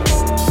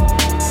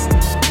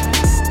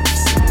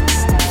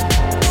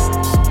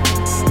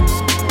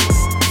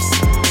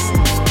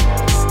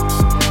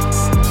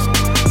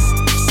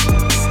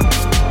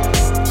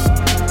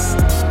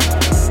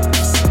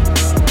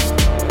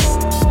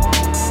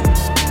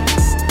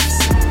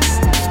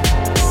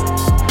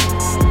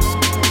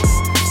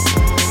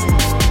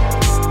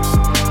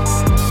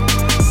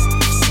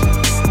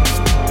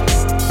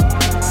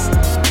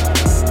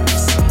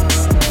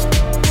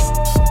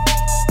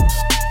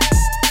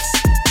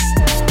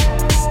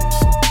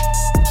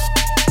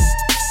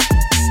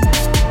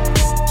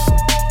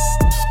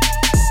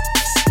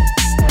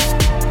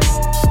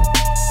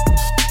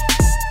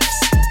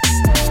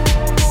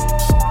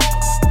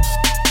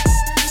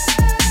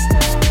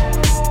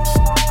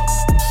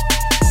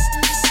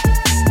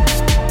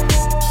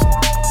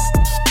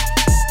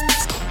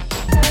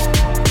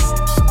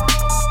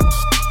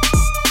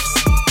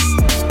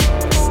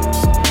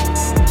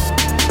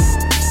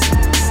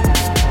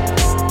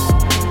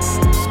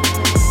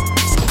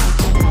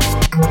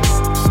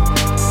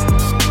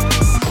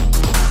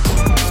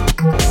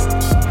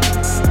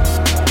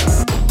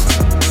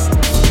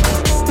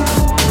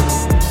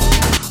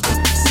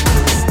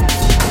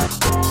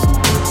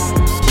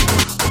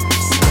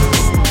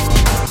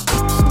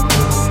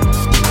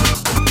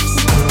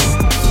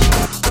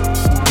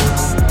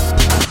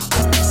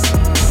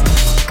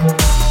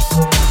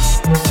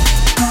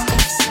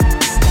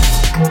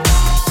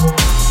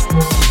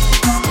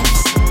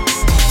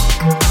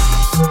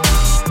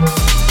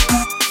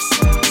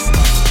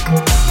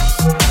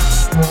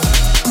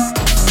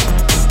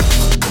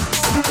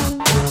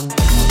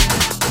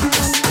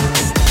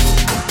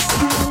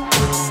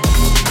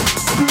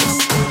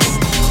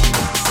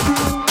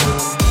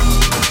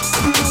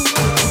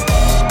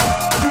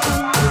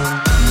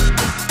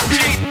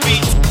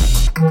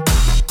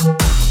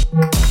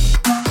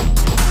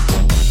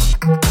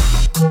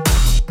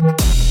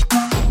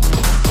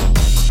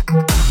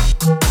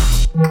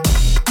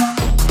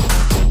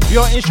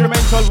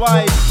 Instrumental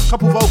vibes,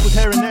 couple vocals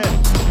here and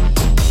there.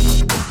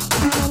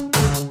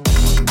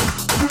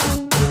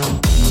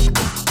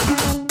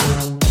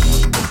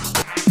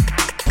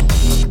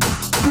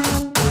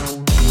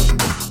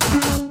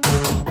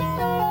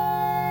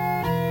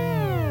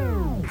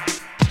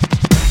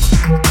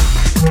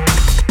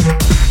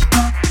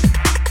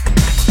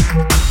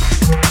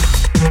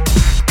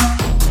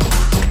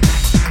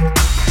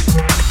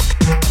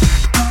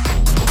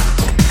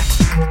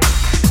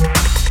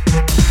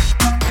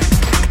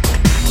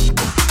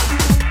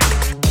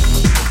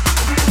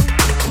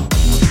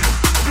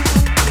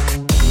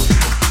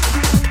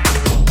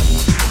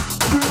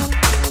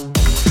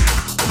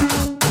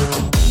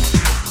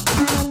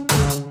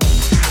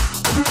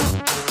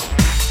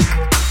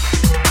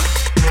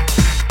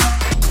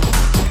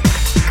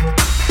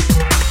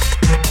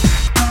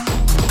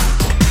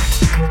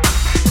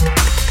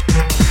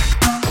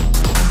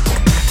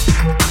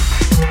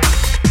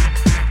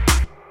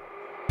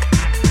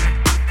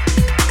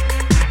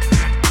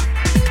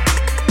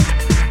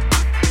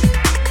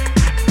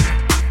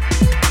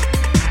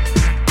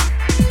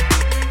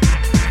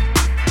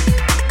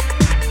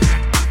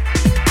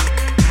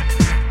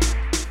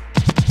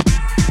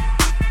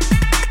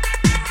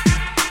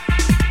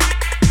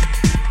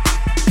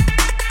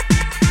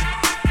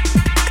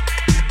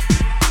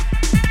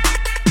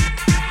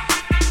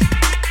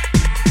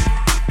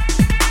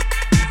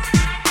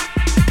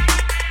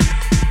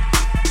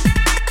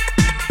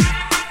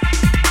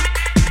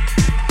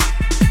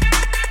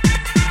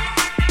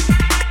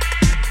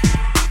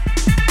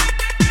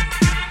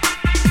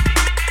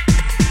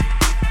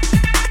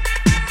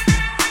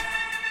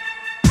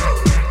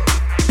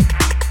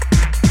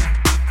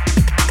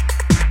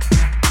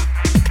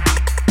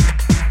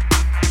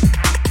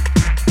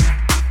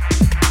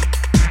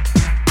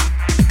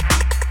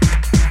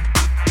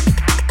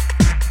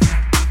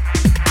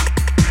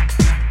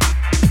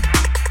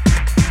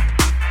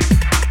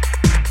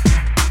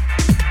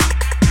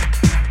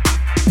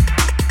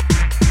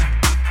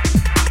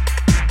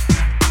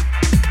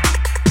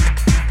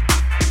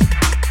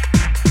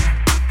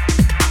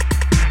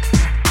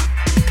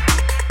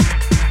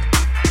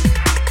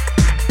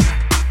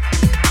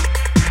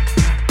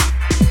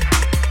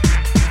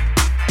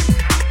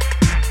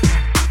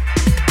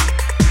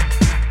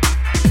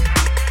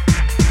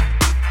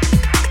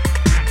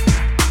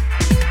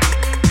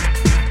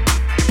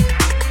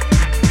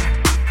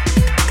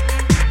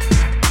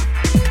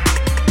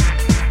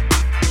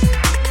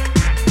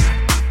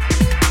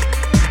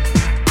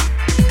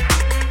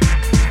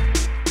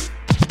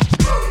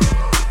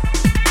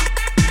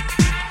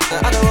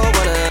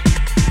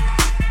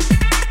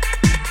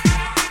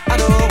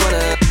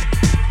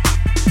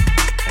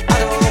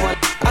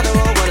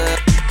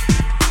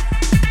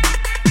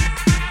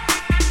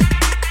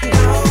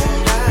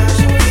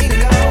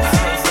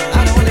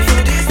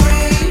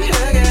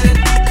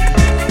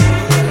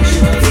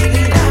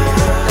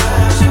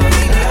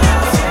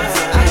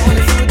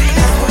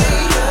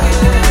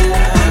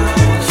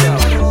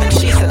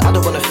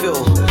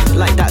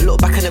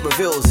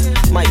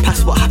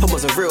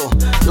 wasn't real.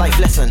 Life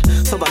lesson,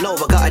 so I know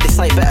I gotta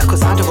decide better,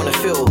 cause I don't wanna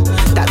feel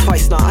that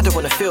twice now, I don't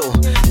wanna feel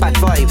bad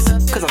vibes,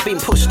 cause I've been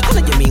pushed. I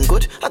know you mean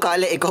good, I gotta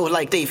let it go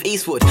like Dave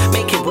Eastwood.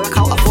 Make it work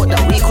out, I thought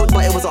that we could,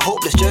 but it was a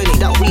hopeless journey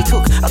that we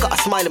took. I got a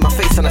smile in my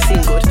face and I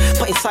seem good,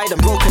 but inside I'm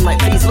broken like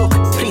please look,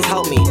 please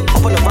help me.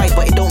 Up on the ride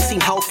but it don't seem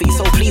healthy,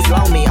 so please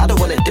allow me. I don't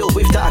wanna deal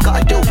with that, I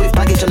gotta deal with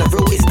baggage on the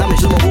road, it's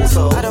damage on my wall,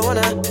 so I don't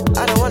wanna,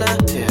 I don't wanna,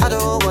 I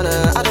don't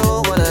wanna, I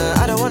don't wanna,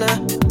 I don't wanna,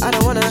 I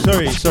don't wanna.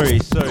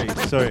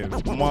 Sorry.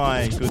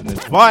 My goodness.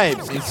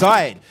 Vibes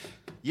inside.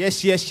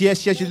 Yes. You're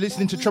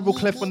listening to Treble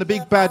Clef on the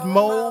Big Bad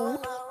Mode,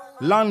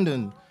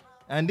 London.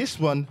 And this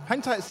one,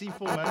 hang tight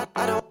C4, man.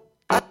 I don't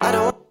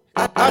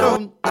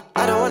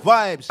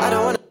vibes. I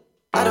don't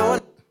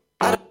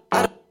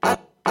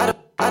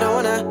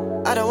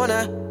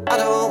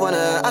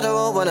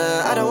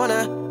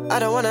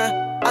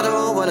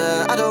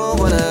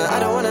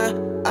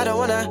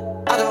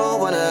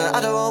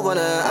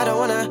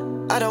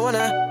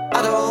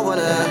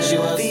wanna. She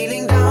was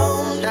feeling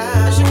down,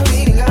 she was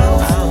feeling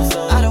down.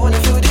 I don't wanna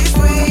feel this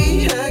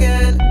way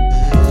again.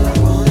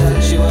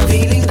 She was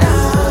feeling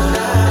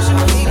down, she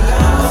was feeling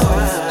down.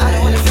 I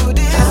don't wanna feel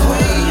this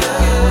way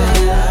again.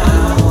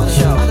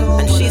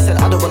 And she said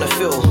I don't wanna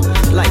feel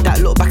like that.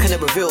 Look back and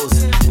it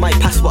reveals my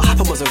past, what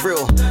happened wasn't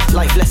real.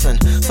 Life lesson,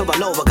 so I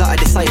know I gotta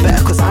decide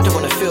better, cause I don't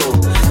wanna feel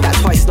that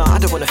twice now, I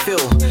don't wanna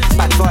feel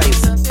bad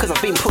vibes, cause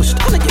I've been pushed.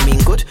 I know you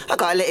mean good, I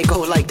gotta let it go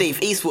like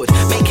Dave Eastwood.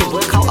 Make it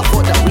work out, I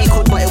thought that we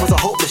could, but it was a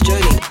hopeless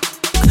journey.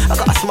 I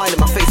got a smile in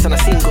my face and I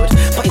seem good,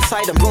 but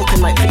inside I'm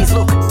broken like please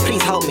look,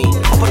 please help me.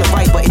 Up on the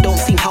ride but it don't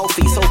seem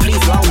healthy, so please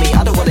allow me.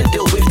 I don't wanna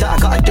deal with that,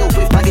 I gotta deal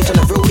with baggage on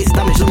the road, it's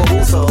damage on my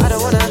wall, so I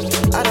don't wanna,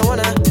 I don't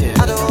wanna,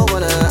 I don't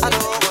wanna, I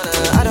don't wanna,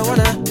 I don't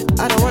wanna,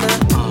 I don't wanna,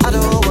 I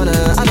don't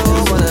wanna, I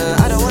don't wanna,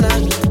 I don't wanna,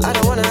 I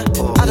don't wanna,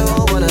 I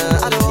don't wanna,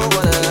 I don't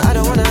wanna, I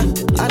don't wanna,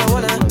 I don't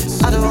wanna,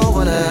 I don't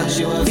wanna.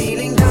 She was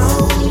feeling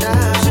down,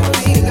 she was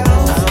feeling down.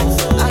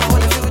 I don't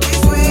wanna feel this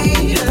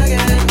way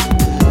again.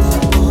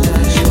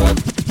 She was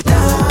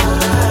down,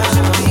 she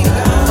was feeling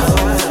down.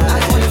 I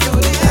don't wanna feel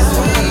this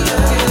way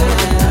again.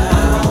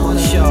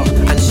 Sure,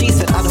 and she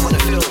said I don't wanna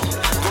feel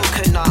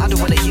broken, nah, I don't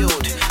wanna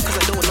yield, cause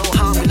I don't know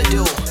how I'm gonna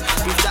deal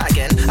with that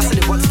again. I said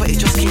it once but it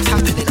just keeps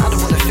happening. I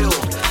don't wanna feel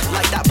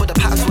like that, but the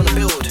patterns wanna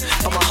build,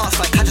 but my heart's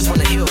like I just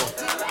wanna heal.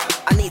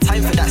 I need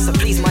time for that, so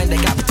please mind the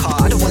gap, car.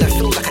 I don't wanna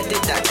feel like I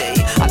did that day.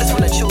 I just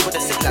wanna chill with the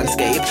sick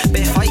landscape,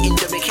 bare fighting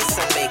to make kiss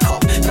and make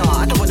up.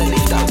 Nah, I don't wanna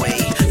live that way.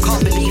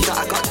 Can't believe that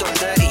I got done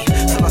dirty,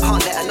 so I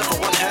can't let another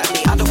one hurt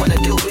me. I don't wanna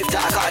deal with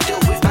that, I gotta deal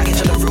with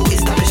baggage on the road,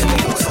 it's damage on the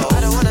road, so I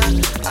don't wanna,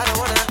 I don't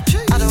wanna,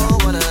 I don't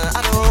wanna,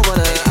 I don't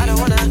wanna, I don't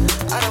wanna,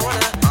 I don't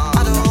wanna,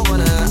 I don't wanna, I don't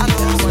wanna, I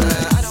don't wanna.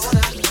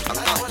 I'm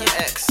not your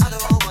ex. I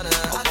don't wanna,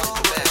 I want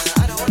the best.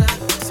 I don't wanna,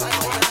 so I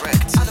don't wanna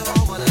wrecked. I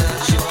don't wanna,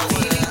 she was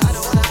feeling, I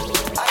don't wanna,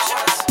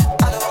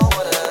 I don't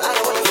wanna, I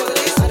don't wanna feel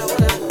this. I don't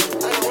wanna, I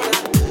don't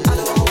wanna, I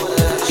don't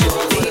wanna, she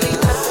was feeling,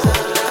 I don't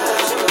wanna,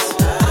 she was,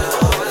 I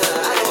don't wanna,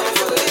 I don't wanna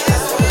feel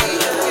this way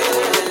again.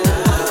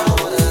 I don't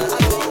wanna,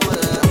 I don't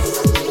wanna.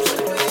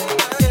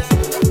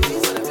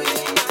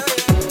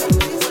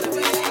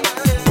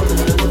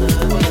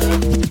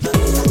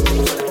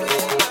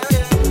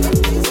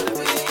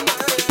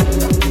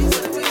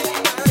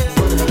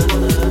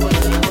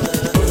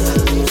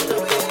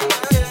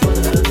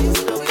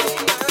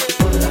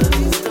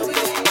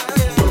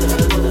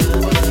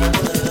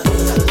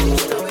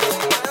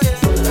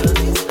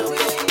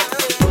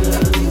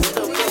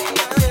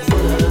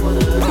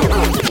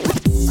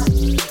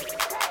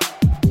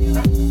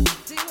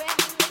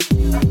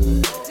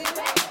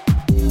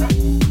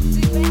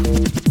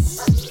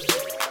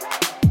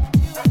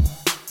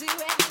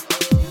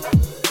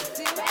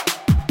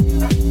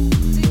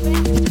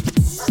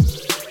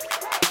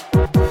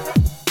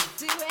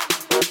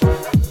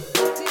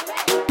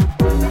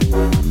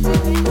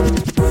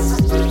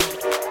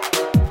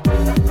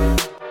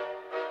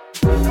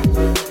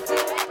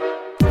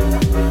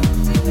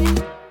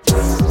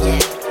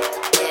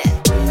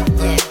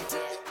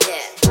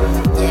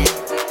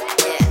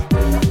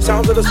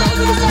 Sounds of the sound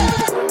of the sound.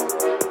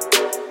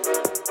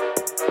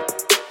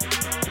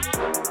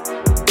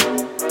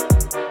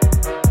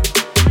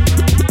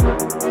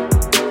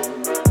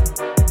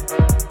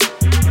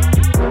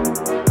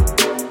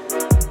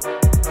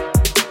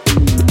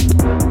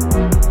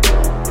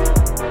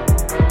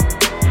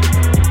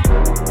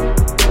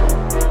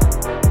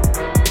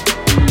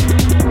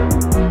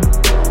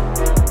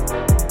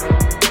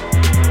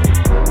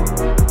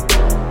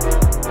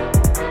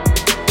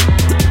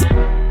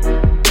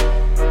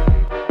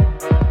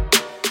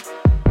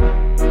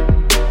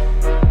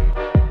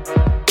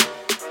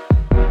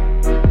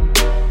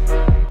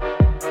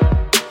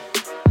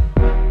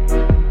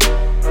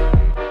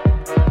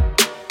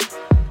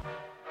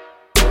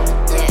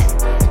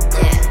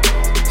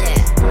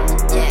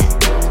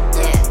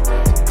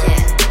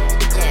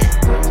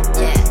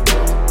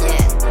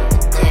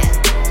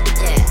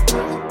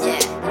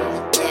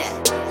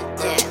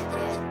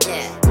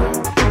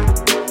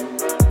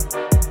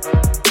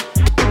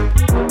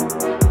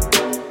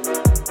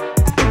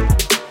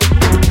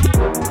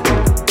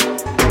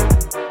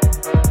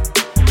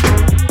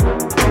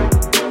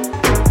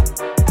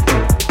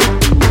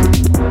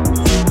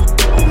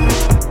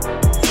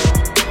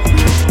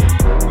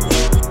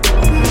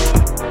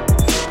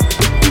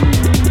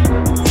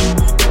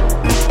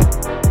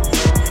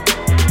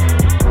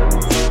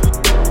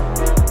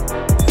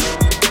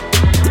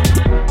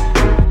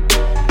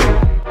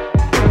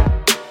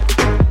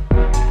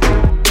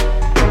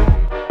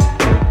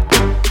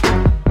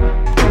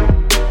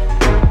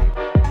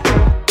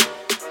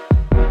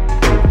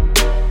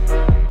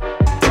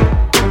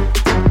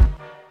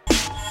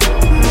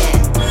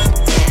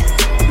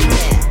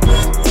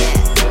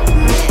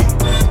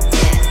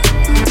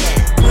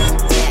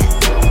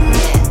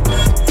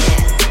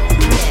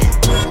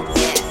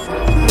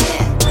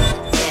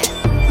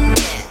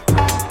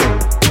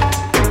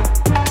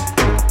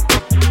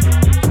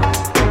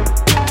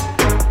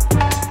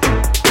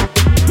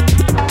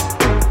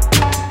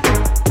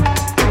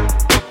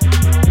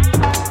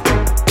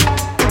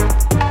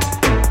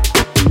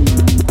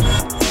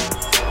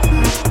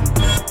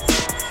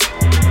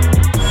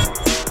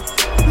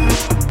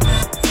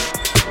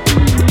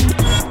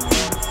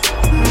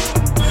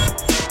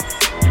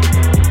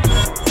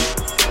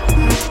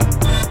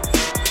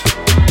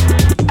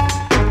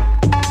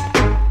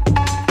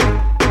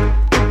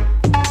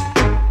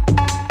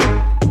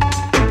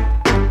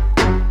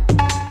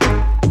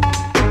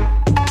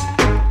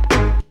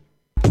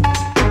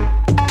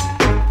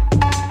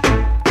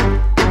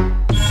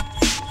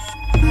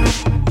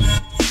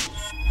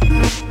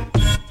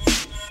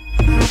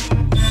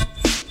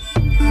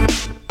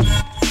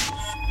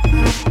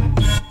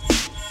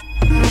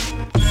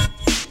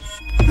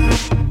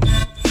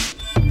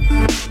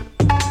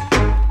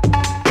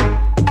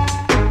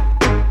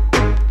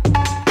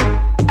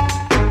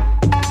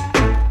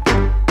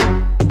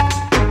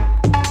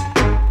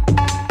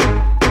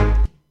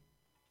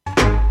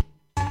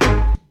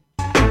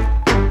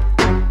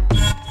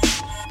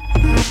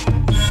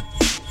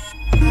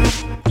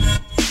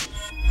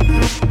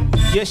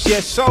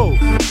 Yes, so we're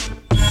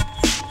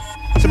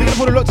gonna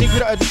put a lot of things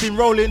that have just been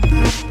rolling.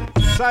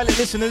 Silent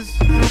listeners,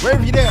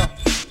 wherever you're there.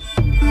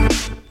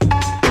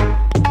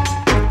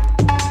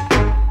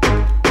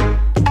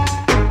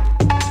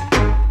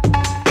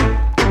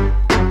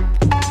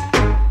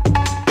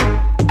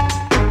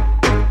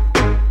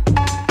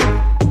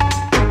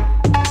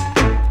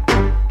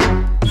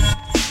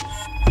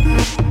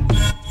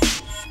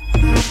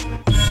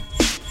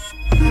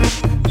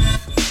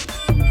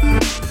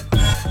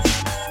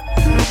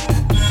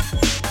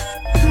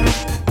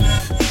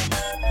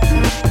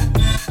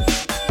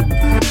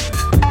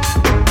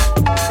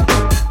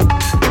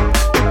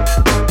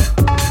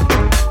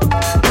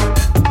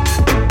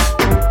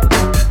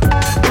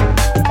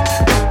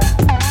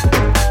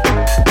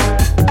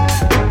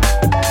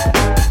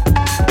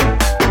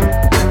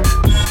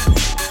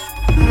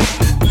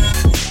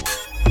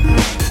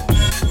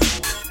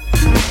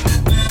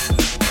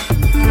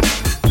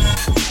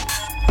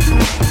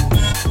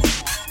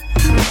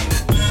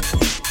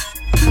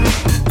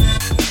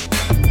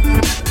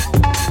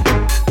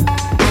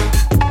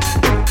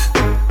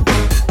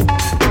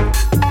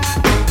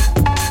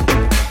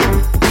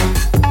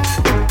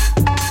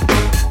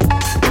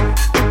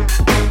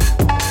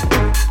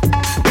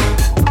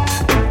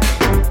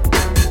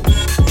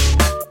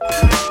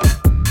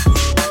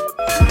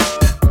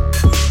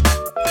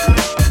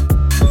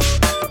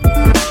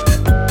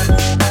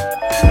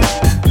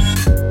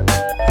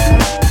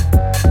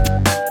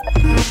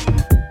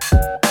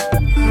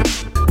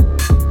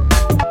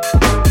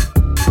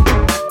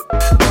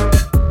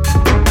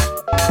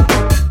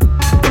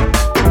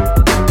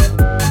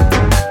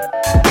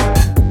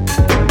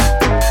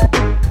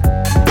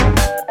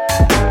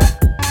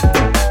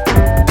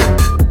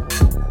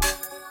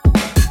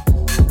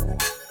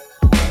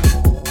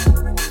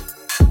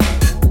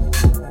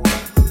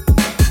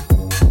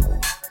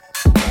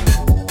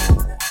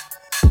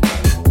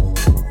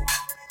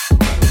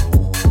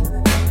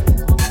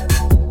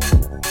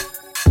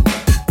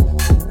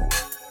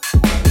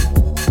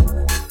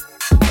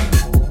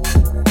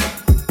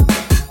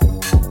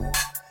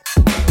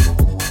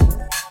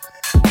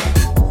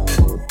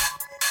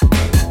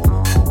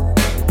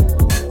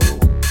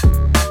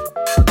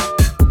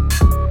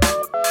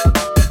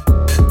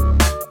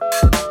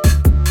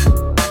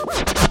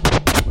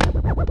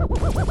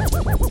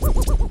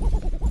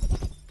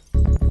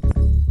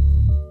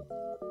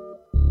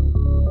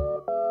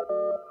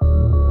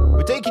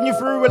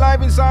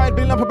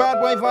 Building up a bad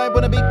boy vibe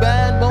on a big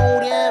band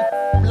mode,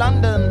 yeah,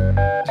 London.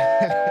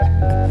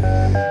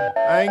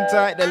 Hang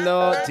tight, the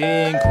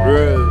Lorting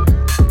crew.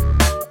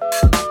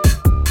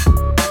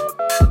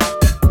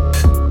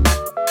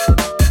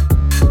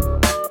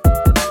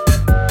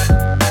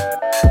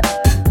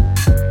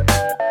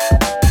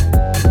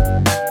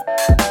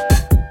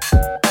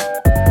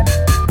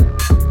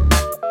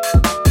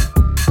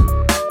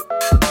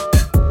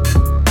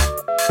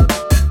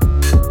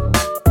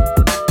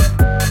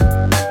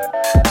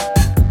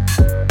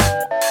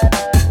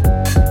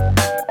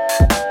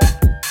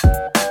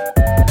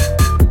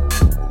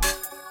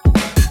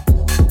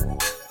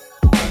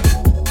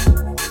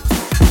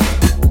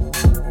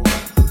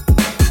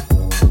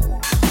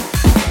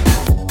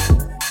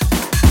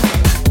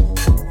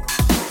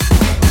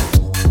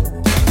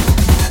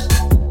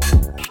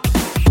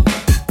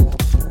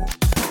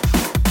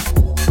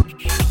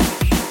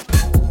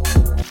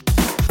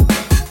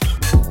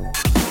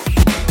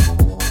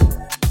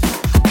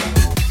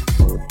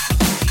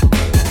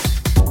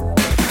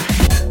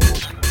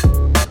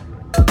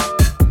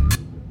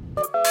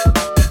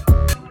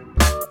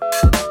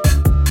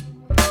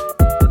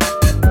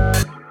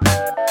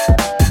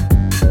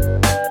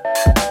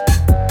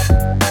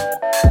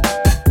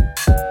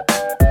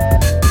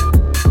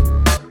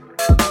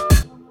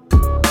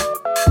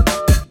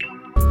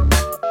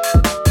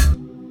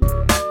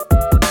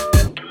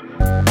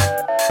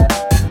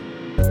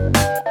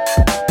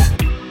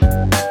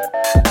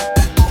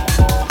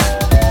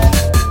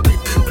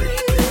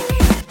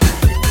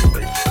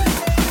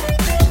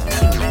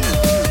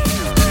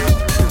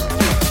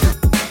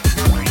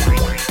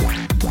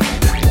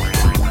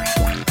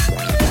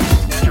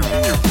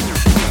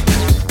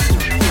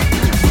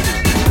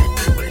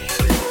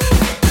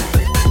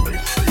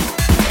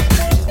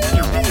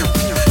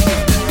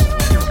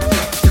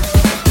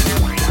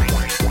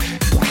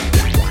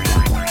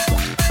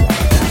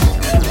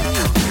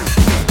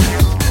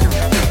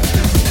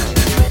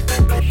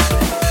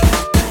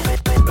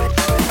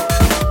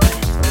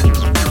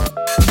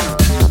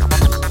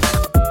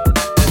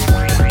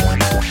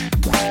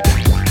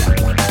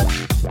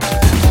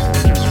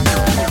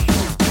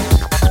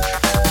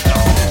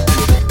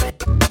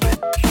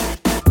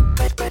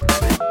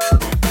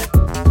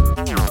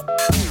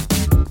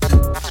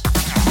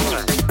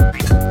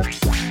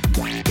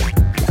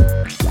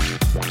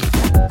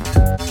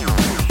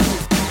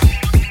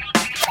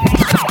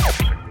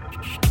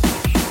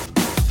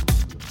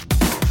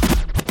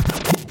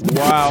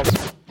 Wow.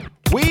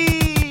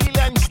 Wheel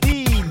and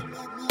Steam.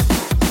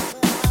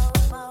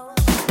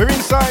 We're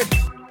inside.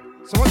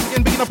 So once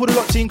again, bigging up all the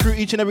lot team crew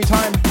each and every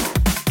time.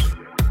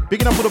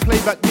 Bigging up for the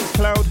playback mix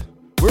cloud.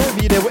 Wherever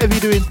you're there, whatever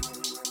you're doing.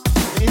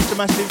 Insta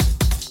Massive.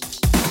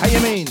 How you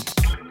mean?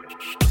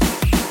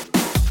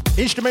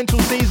 Instrumental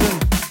season.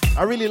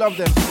 I really love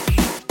them.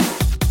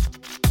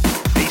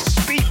 They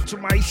speak to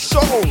my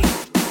soul.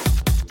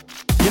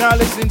 You're now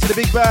listening to the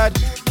Big Bad.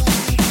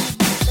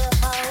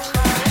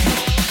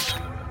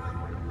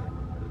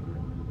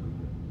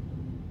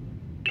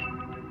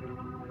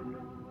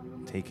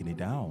 Taking it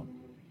down.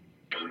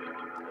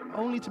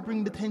 Only to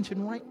bring the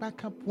tension right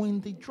back up when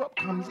the drop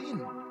comes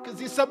in.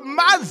 Because it's a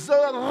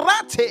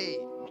Maserati.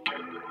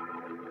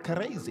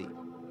 Crazy.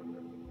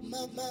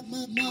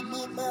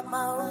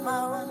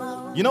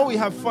 You know we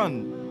have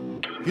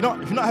fun. If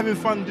you're not having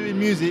fun doing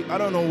music, I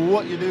don't know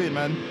what you're doing,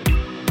 man.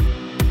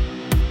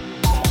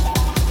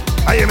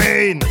 How you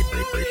mean?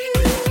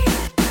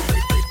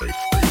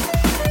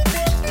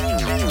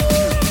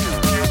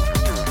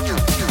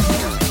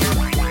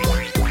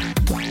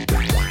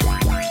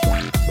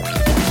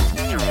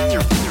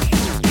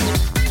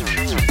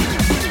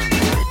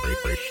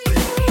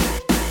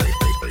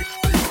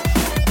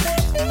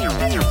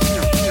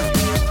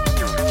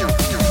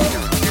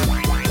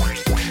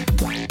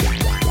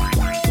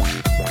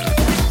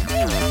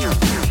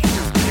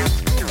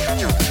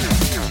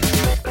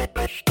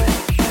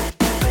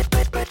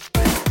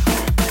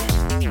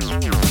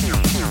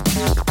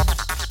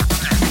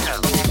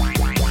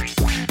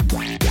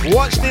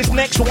 Watch this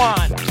next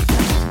one.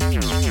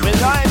 We're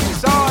live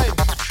inside.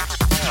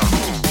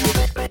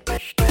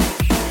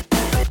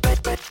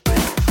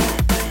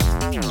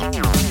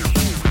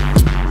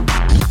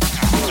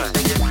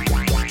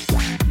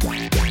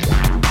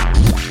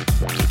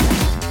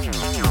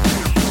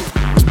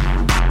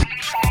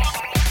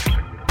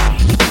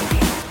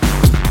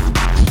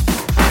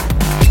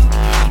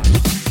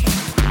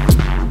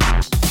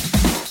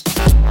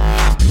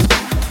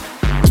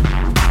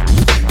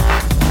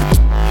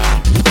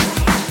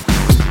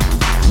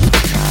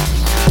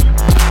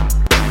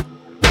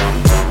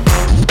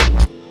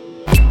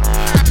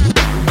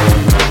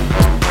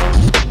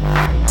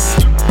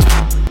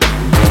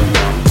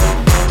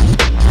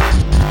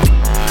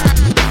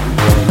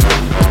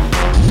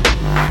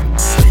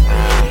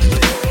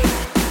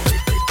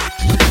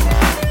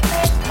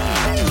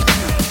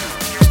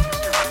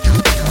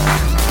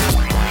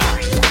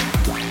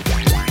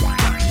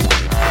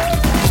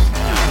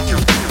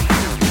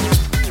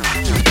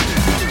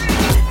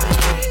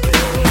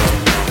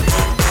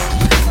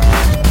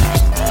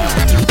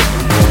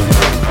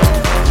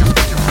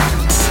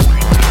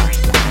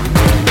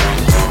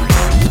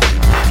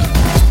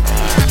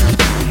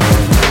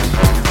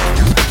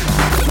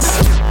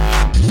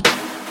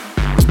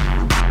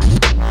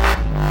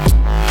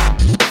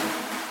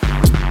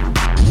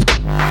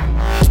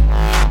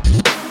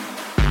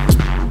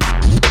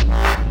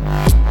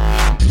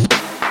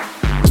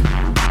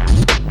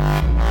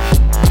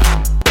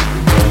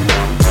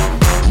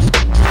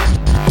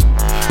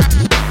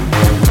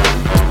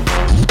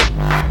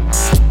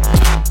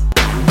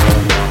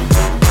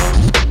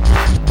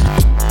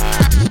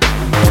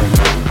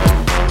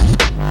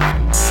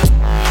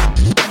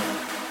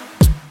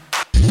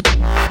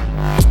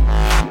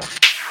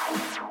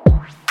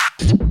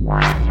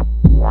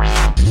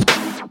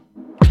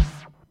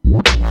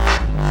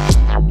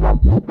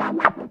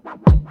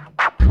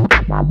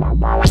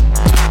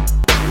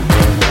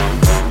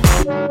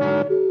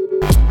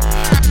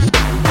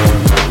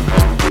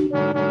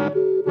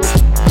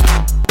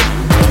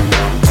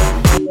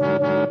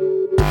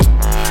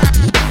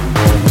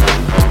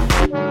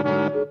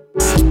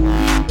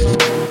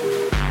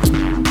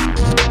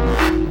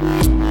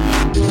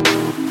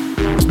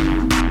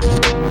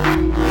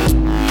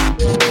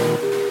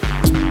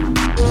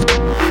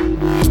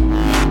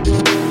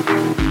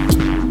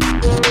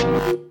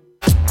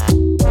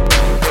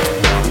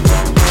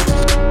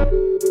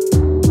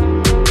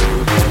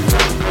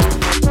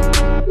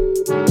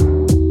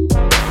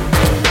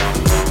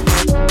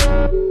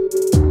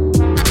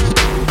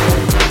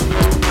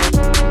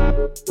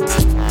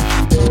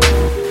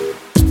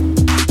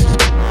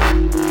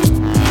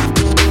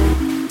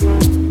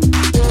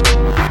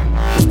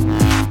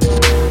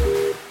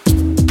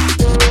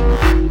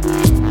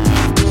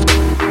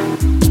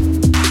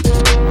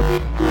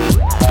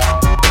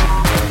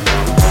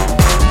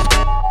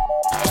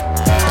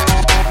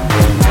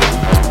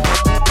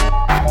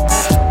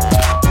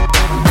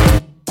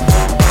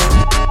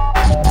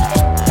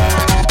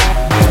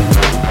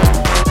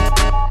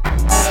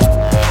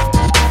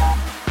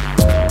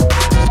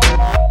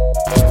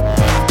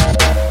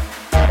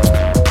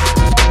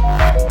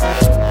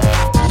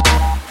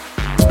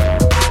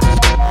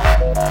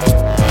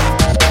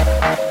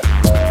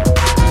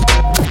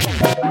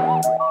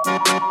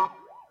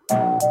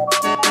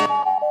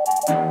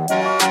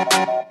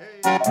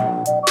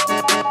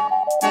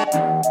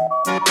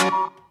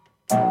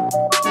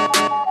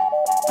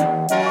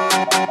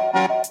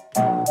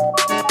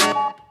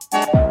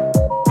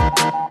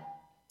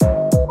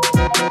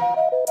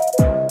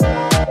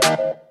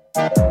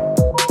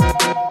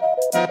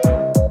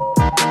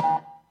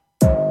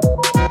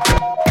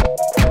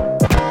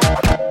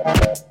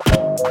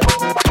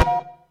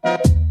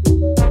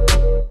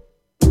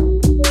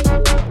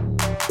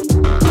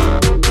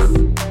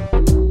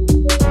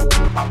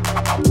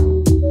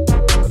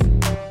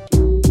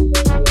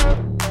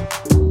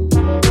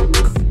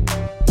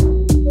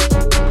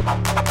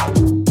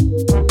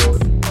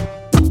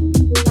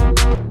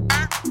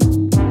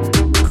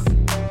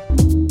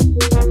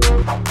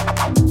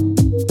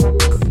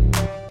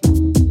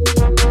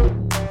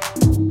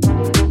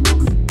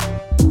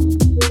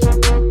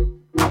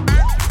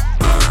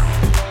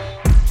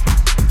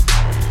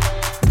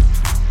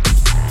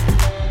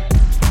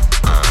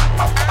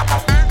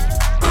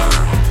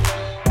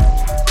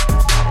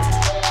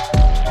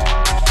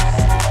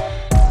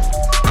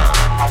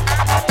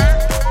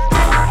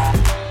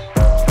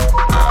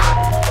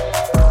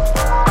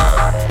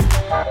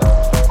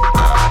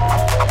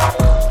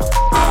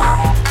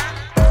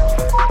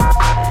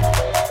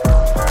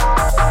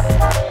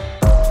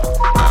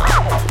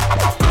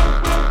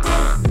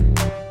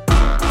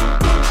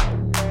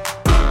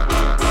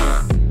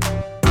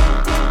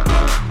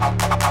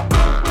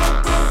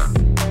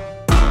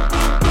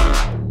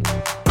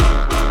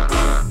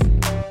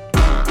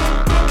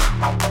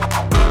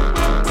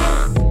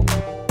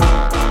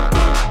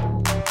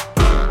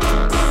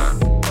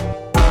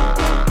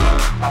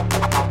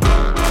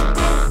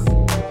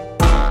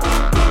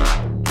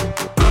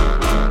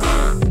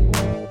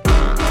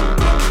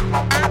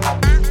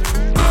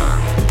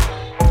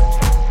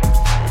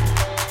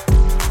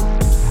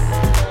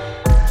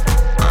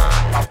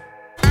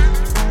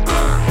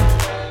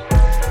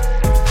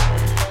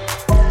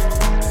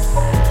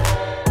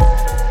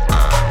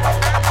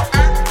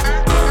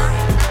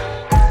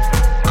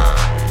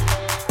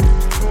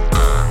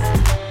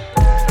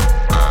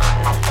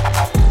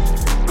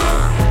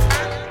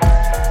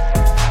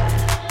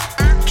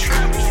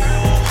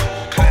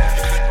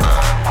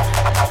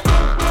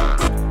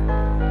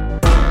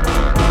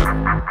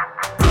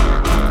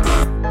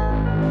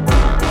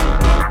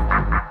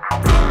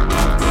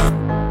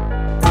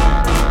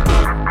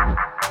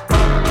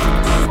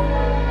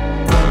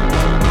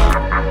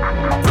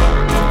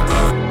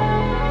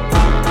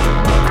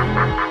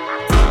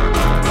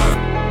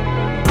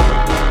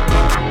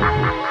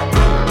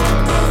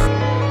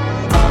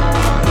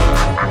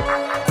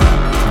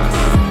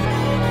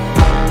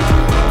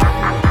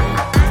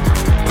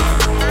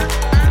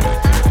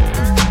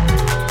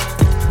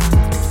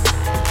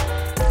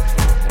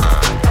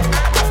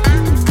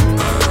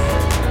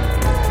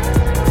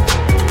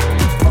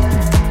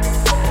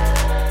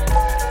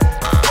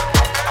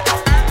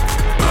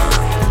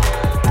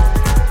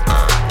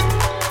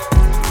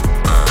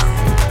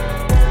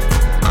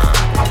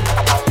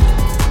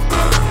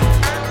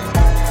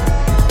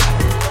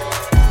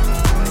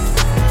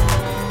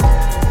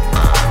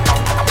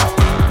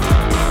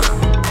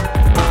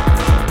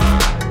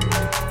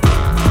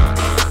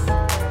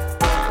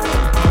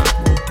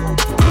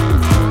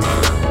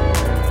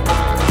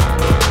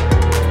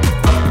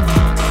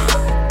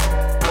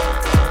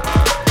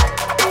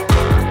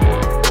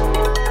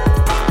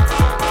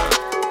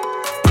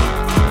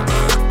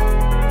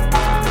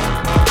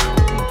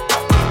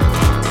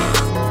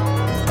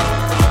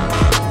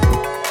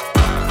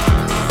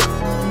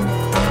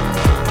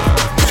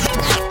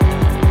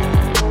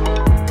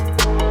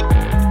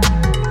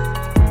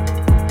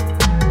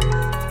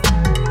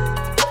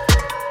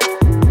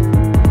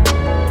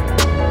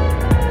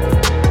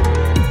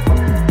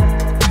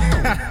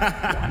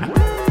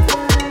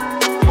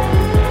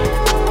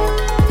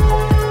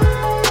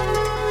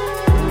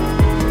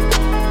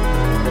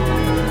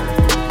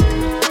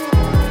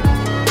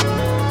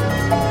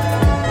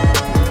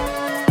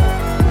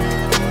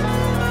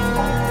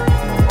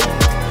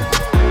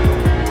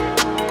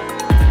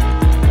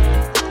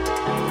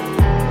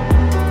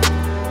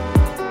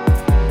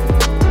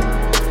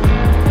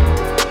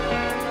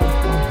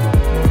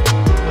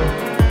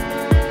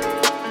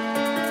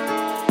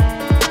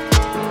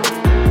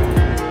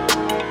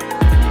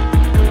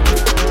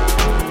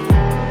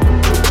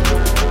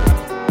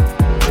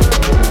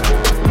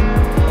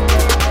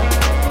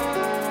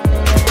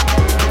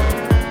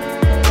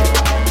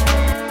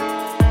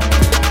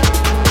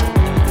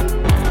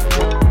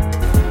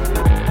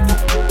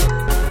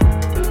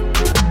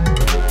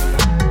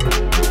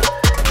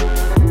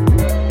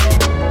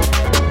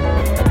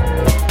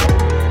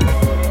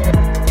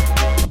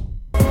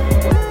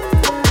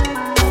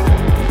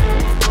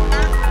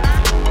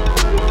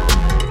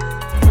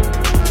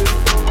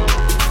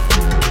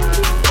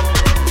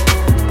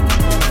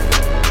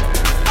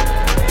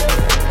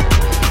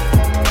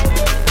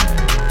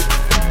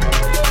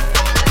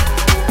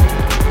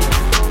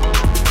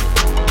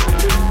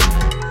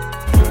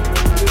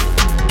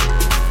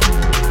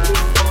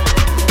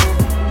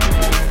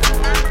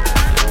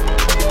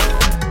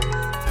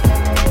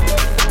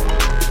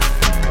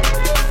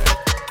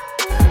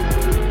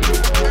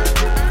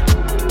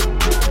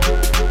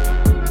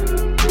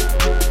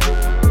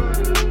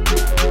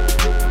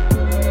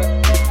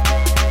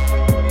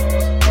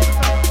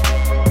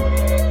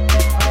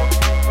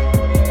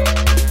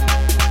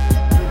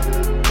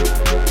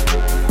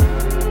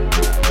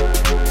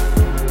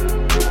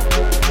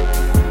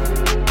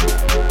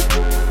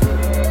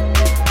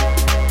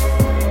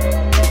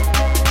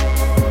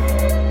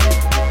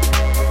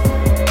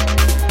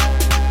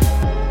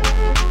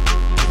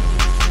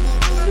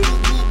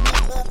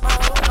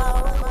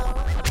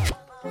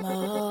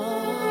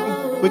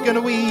 We're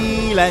gonna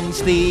wheel and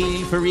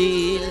steal for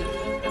real.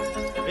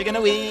 We're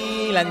gonna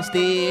wheel and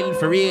steal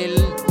for real.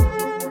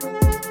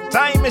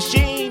 Time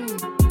machine.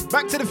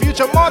 Back to the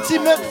future. Marty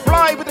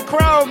McFly with the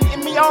crown in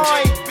me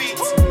eye.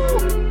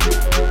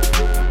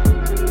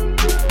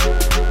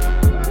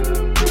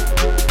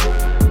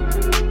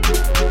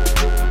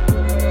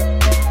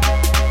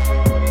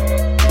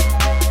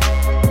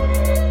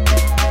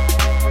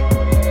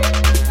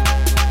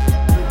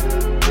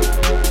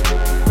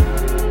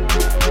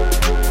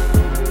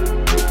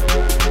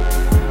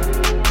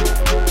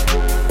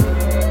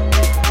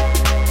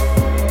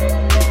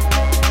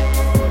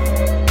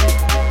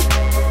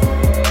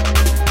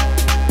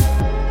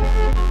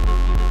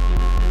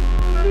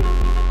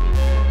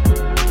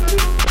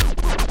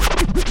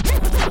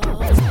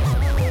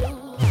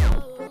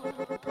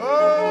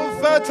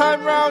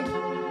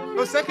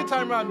 Second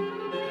time round.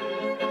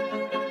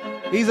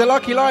 He's a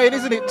lucky lion,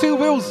 isn't it? 2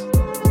 wheels.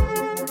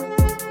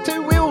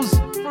 2 wheels,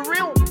 for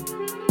real.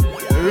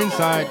 We're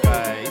inside,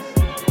 guys.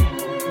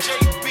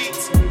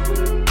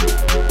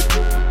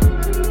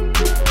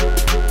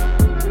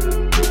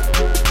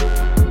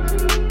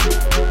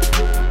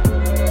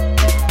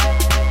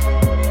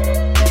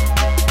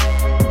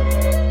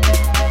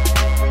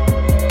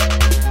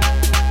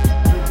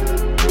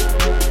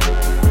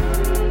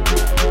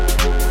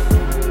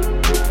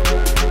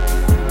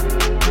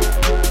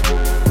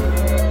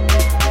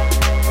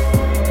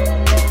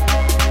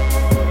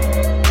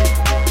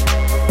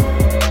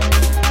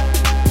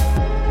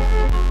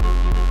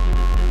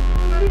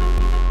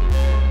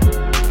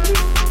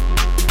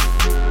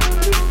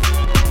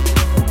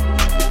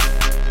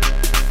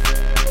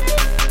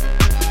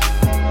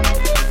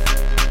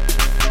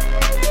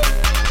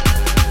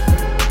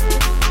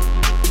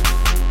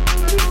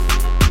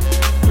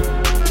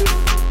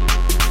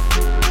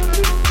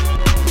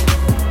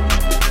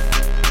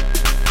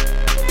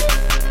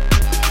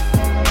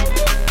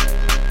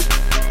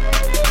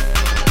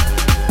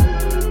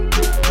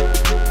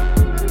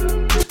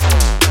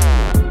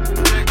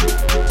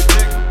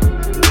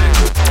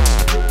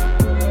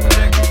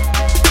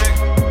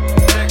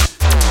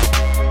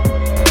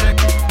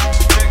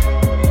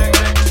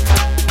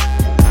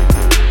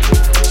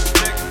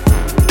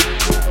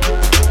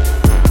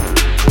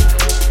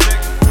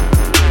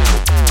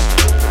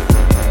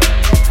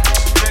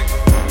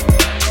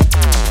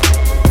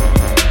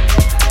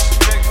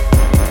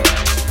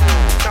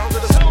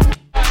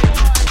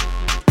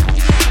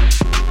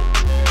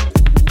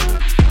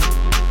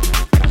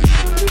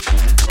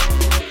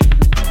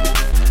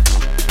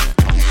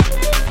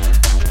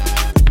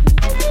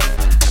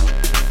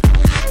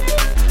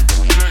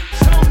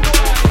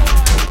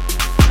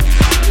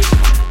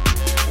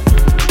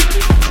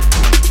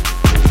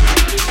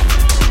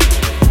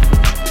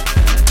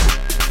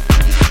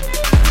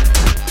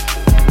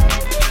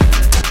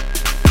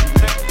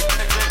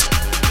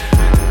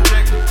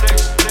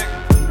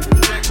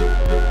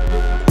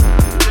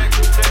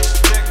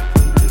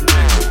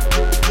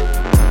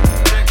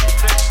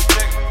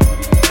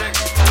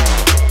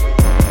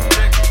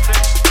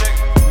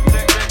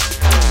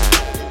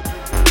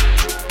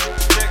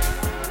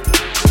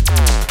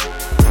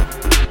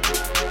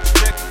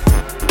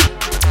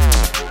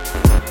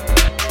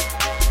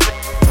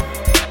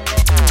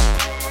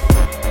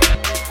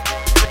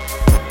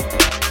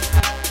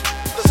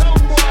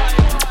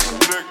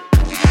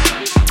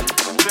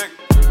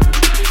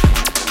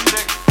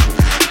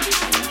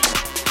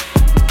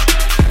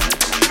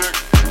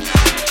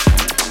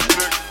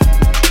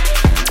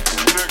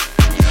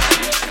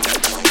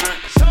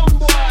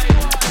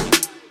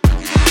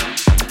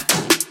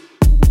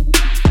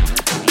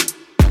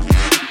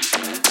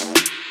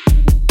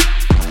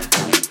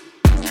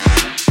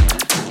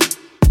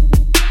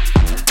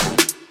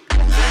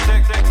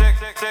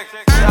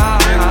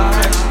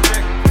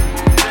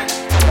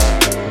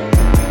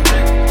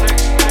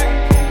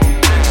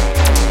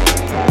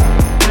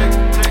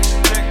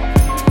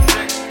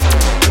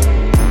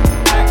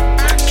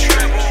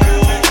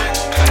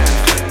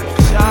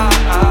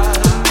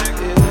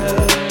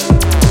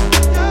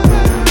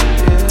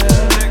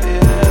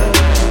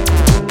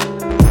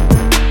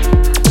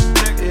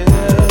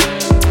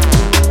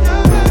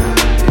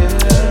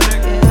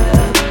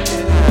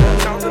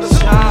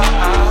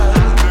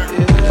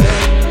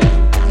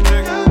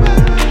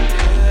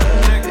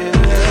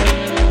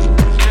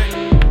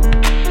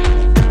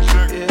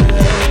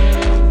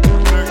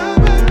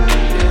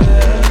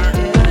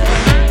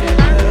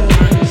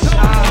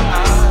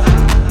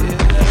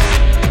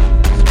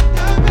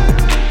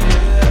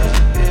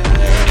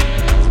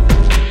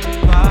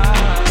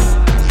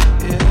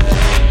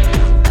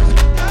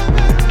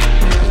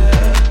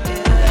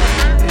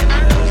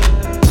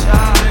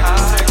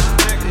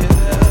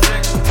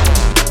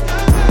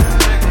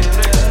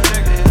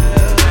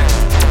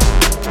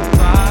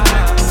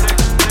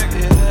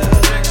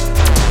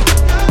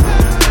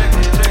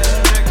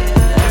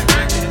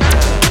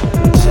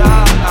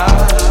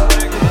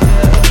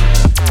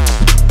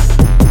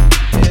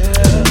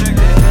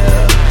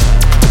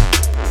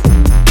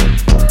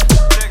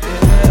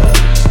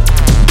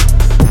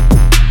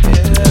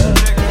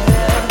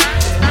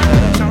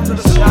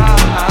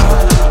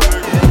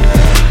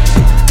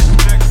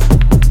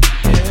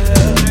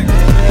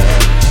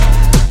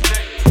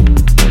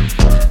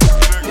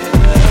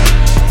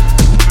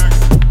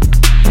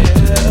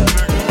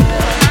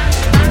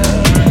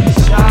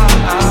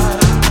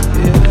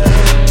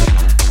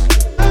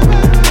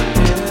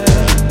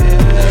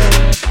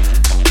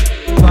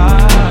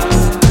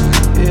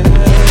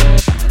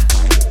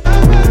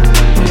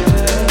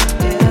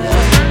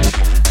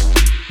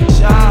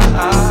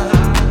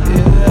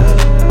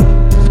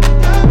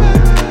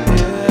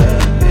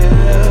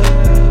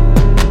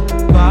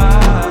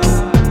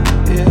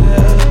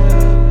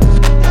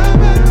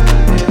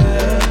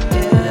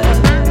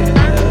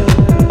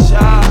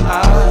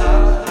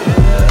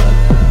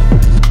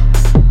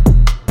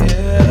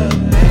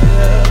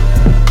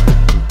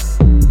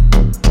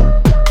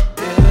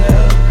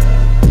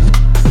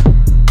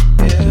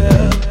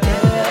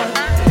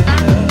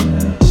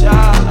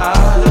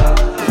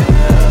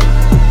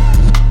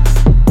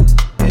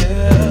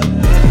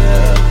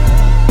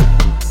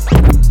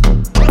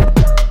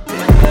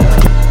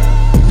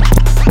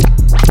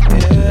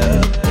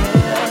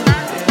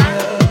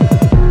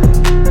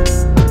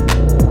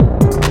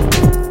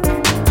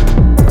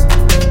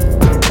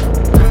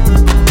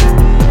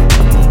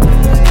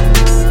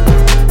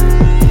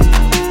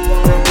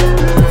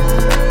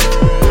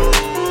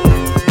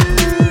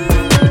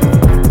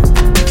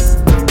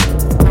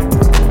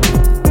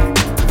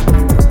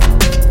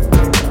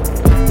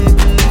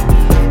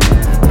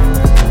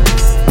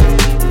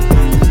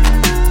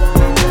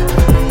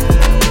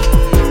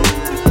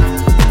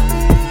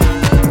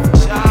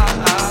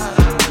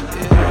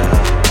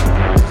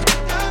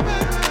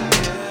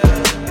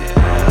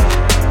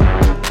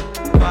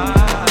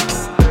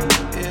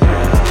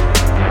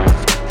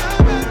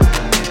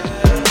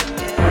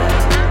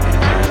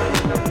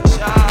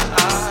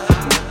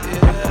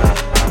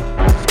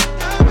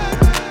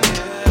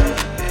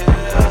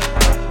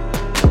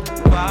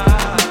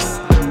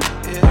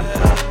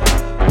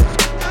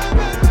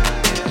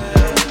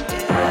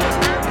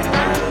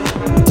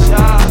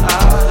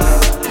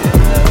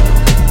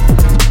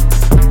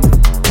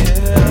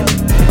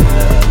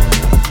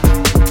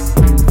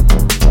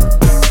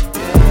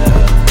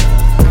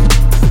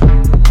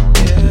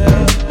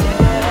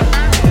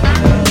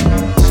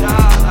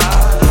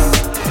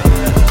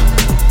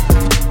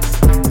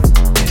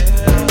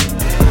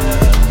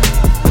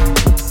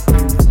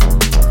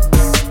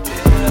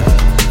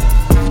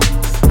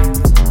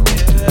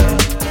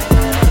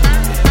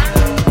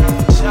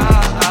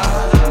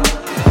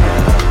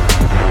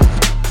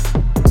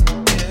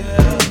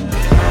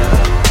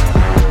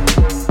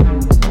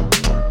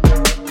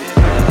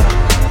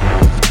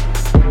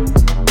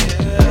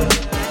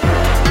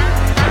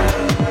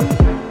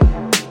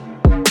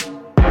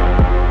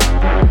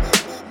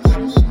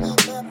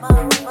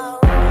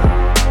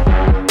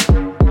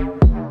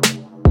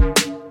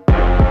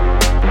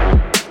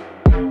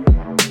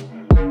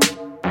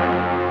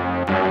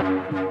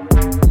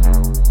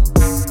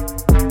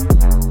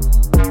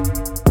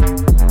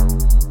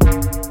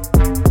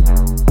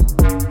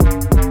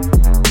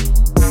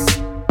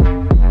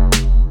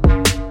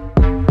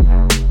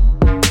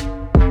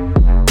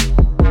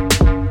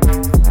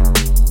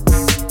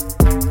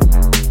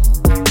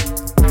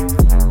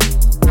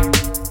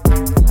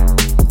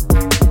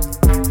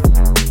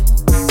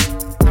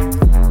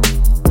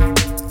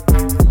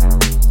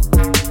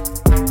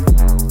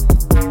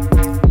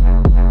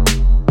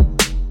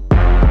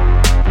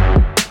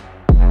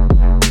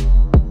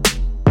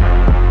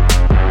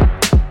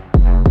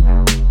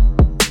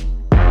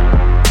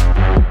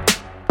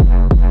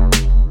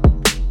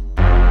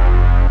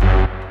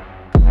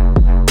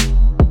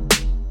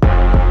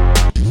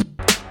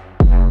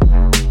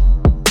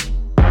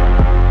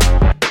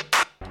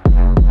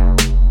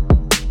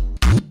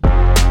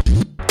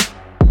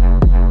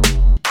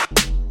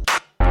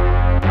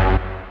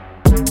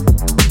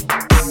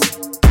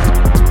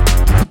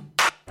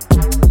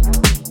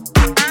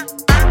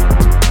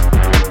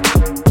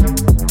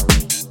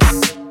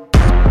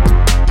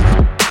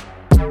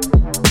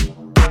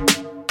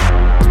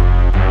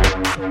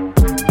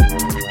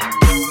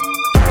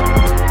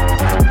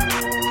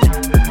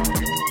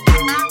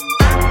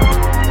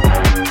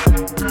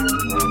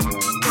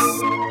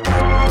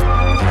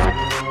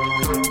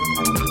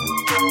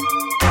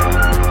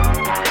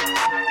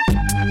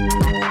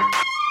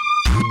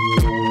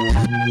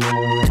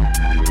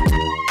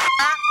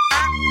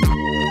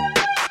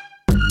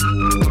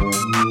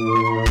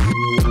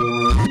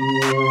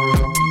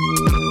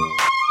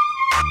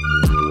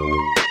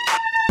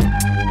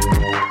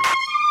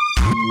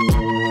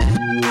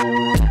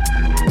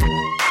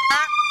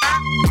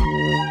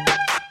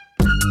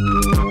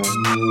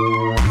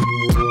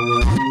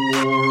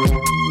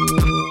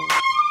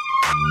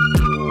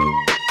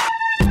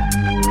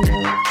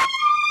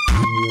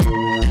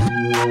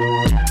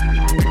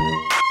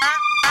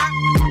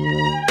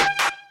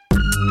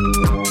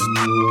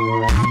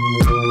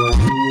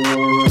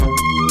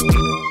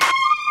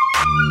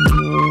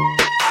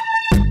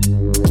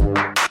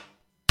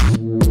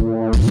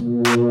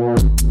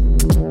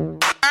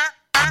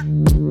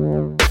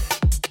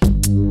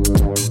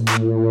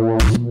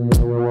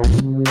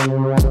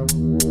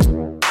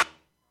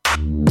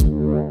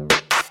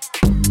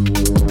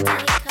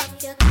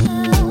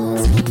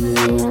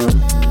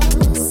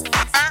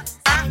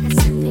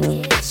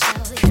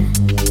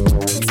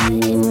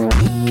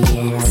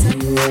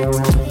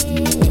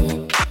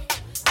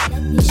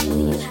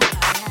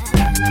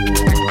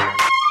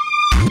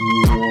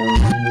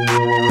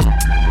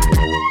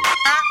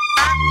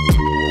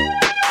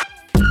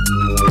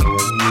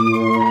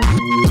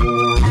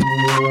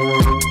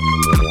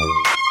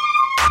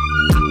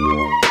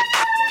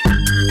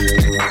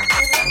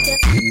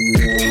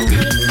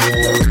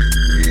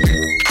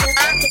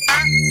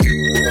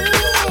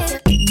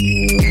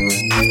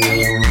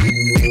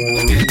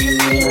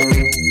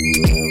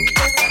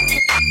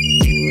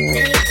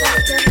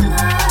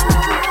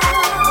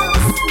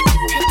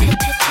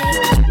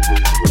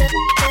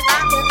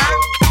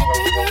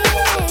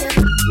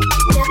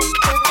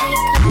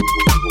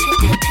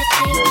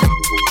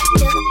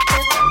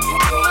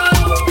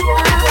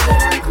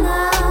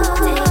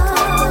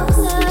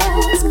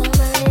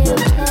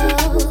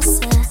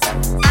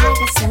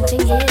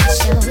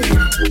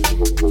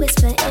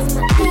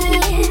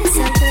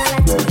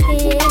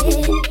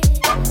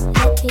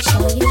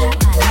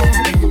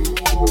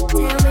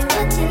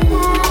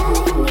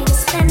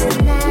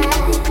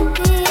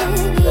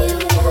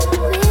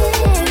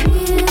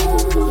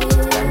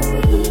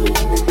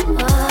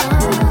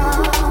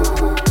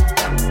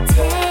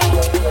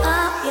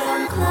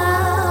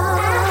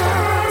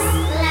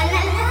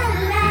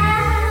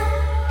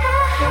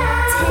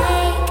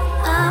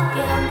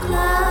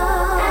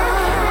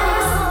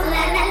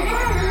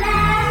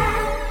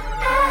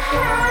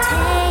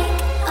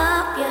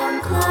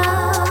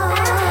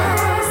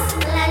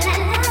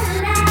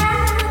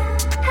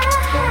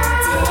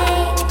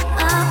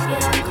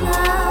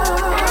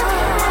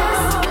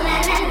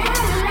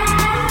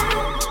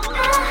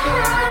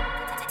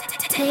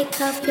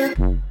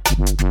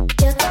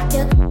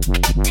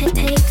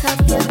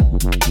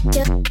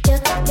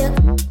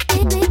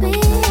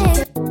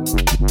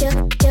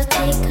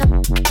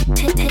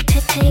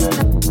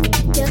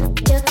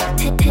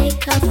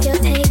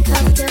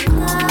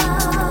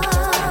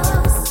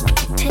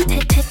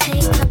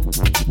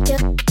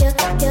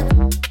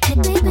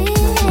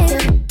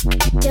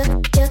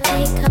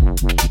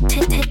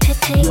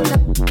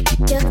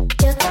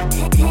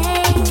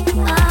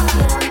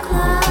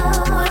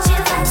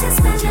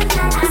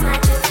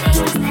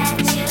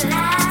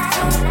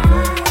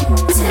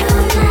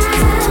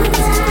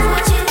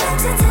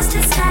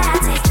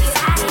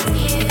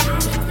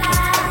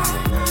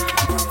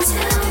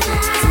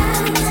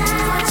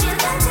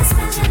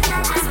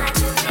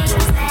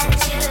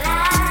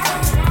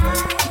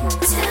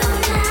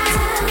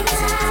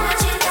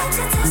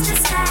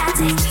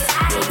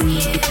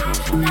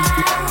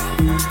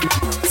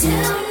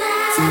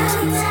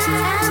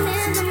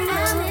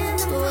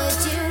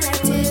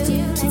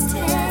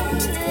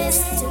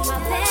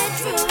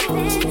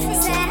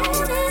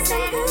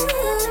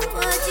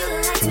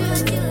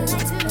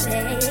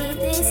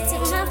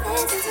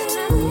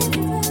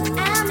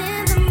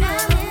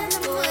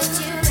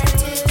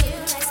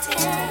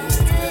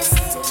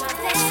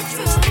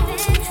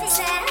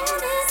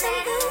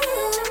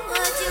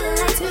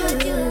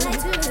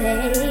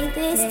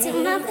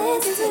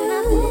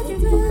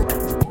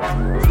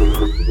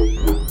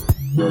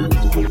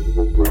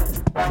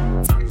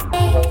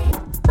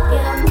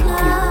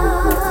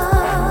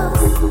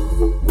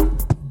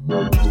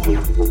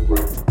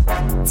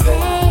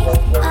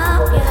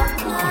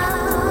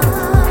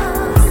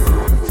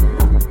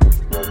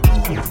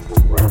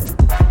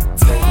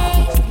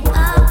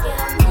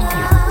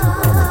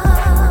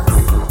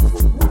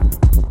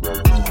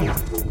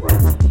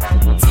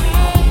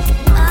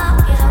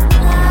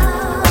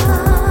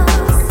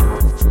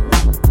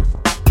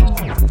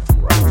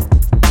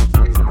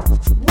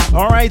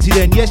 Alrighty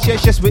then,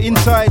 yes, we're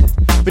inside.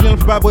 Feeling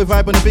up a bad boy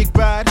vibe on the big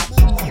bad.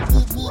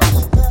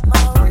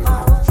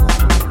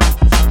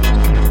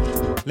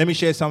 Let me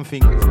share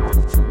something.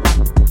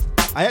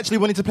 I actually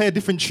wanted to play a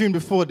different tune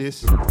before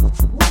this,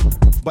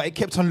 but it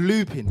kept on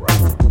looping.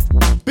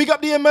 Big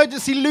up the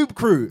emergency loop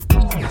crew.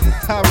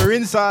 We're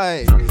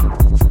inside.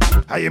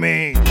 How you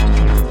mean?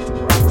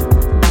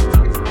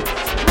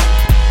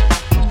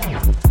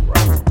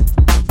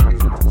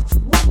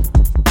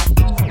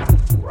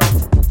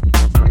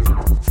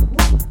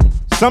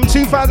 Some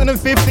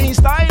 2015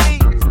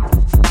 styling.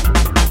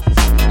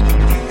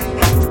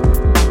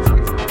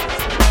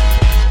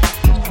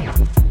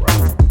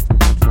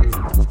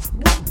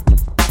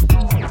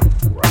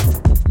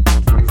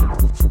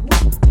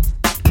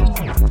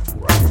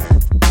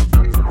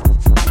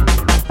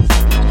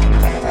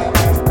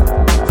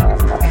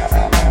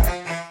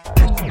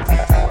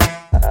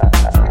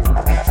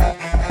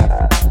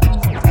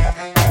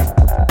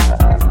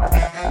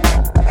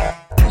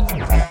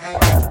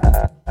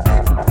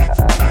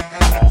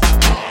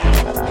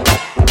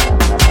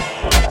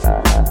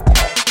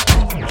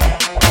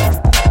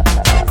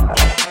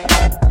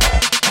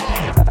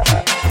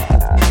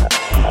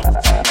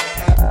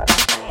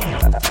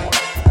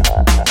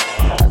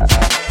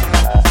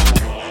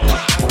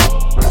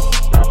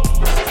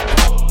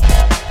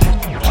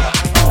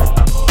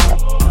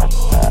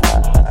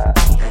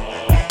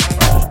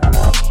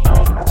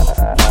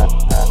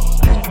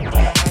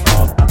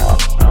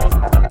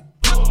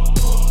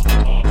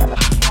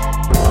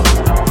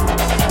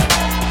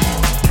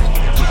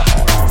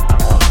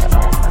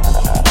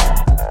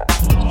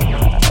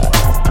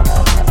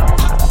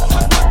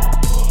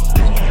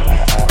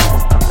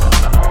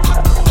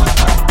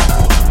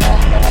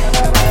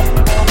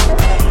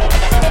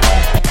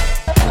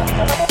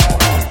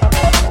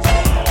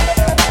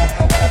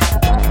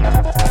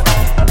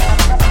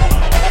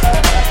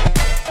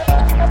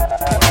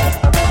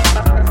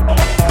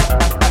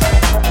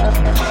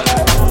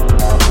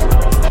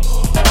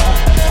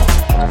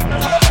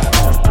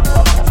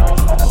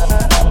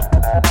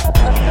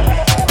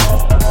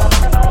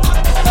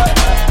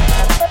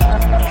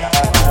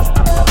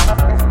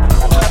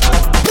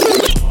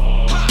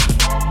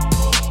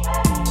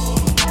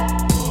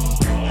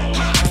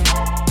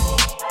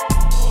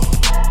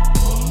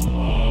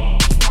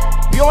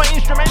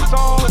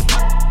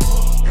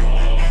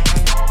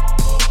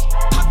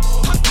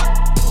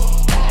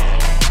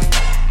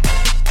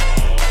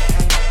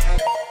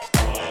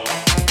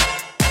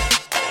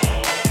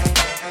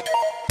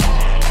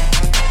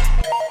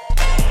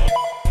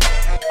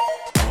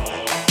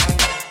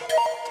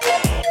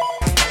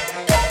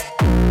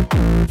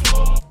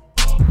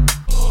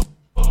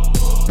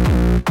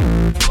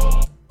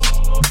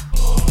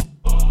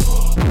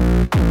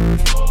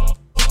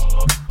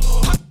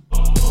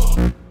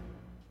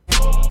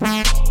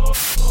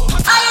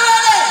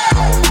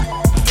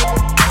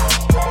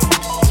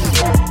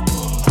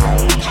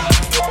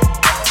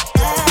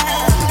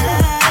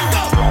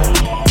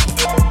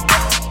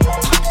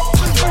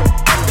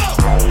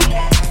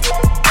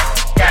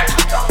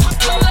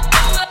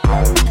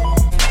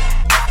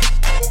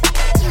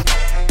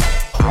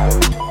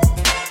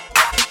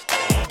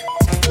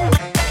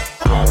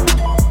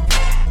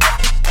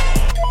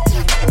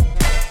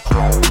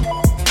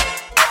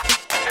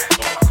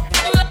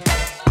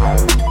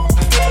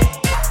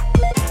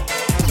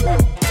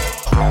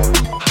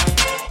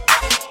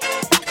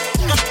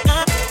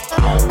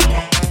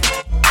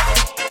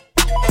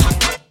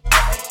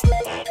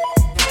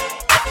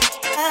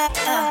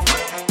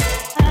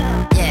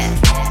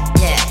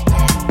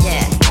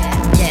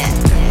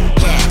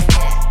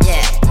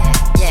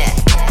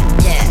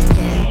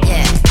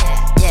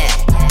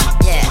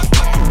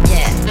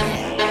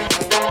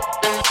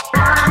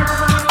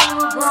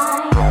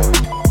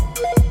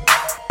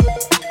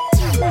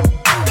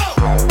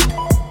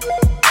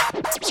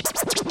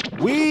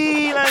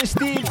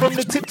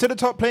 To the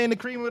top, playing the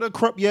cream with the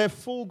crop, yeah,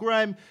 full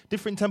grime,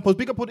 different tempos.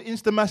 Big up all the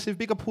Insta Massive,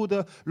 big up all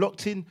the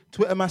locked in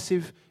Twitter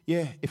Massive.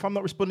 Yeah, if I'm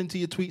not responding to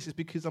your tweets, it's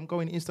because I'm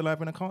going Insta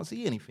Live and I can't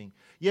see anything.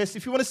 Yes,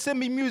 if you want to send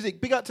me music,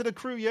 big up to the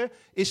crew, yeah,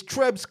 it's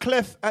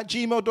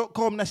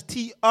trebsclef@gmail.com. That's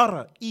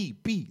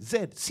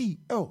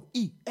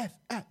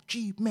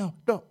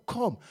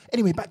TREBZCLEF@gmail.com.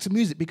 Anyway, back to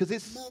music because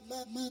it's...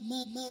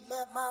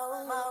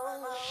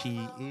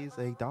 She is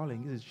a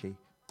darling, isn't she?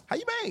 How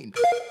you been?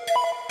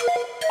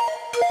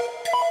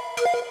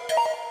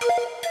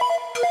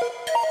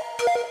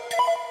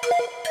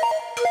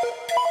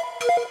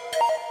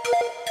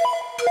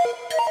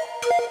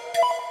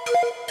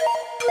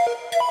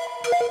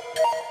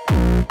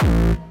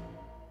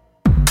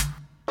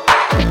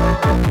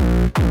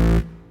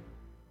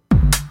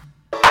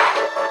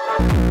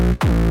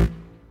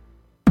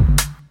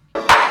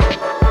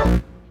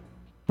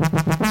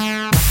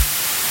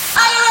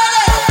 Are you ready?